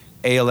equipment.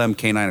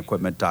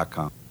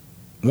 ALMcanineequipment.com.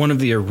 One of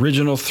the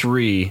original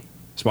 3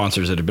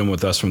 sponsors that have been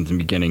with us from the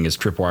beginning is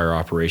Tripwire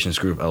Operations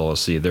Group,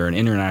 LLC. They're an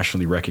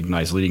internationally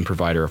recognized leading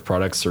provider of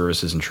products,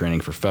 services, and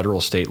training for federal,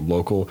 state,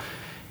 local,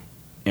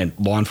 and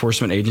law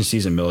enforcement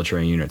agencies and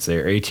military units. They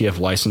are ATF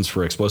licensed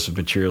for explosive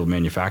material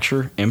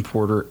manufacturer,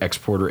 importer,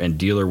 exporter, and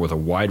dealer with a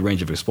wide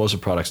range of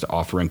explosive products to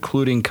offer,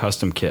 including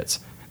custom kits.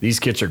 These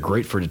kits are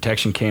great for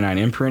detection canine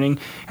imprinting,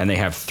 and they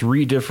have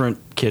 3 different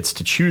kits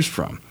to choose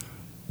from.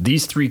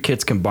 These 3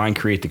 kits combined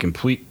create the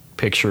complete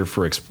picture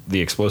for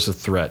the explosive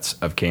threats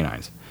of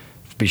canines.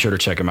 Be sure to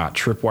check them out,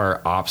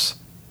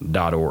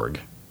 tripwireops.org.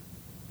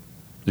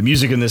 The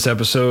music in this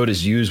episode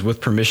is used with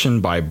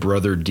permission by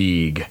Brother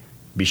Deeg.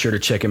 Be sure to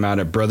check him out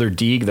at Brother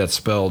Deeg, that's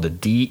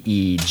spelled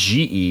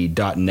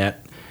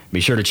DEGE.net. Be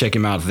sure to check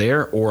him out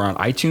there or on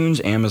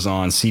iTunes,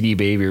 Amazon, CD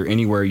Baby, or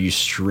anywhere you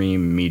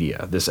stream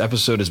media. This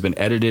episode has been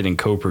edited and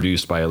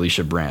co-produced by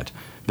Alicia Brandt.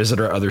 Visit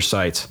our other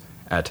sites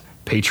at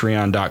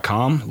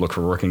patreon.com, look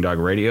for Working Dog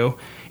Radio,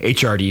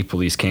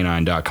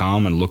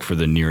 hrdpolicecanine.com, and look for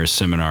the nearest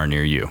seminar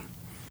near you.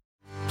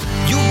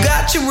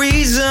 Got your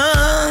reasons,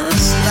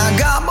 I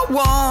got my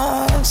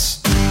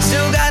wants.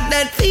 Still got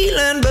that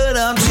feeling, but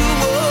I'm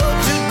too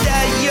old to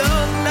die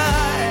young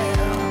now.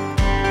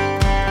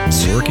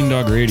 Working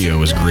Dog Radio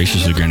was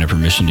graciously granted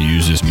permission to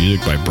use this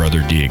music by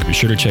Brother Deeg. Be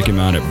sure to check him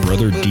out at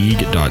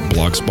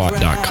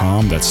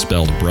brotherdeeg.blogspot.com. That's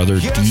spelled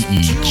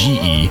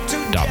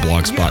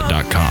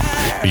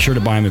brotherdege.blogspot.com. Be sure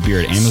to buy him a beer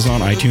at Amazon,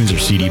 iTunes, or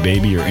CD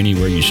Baby, or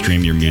anywhere you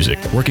stream your music.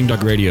 Working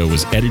Dog Radio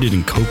was edited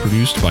and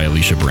co-produced by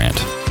Alicia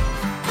Brandt.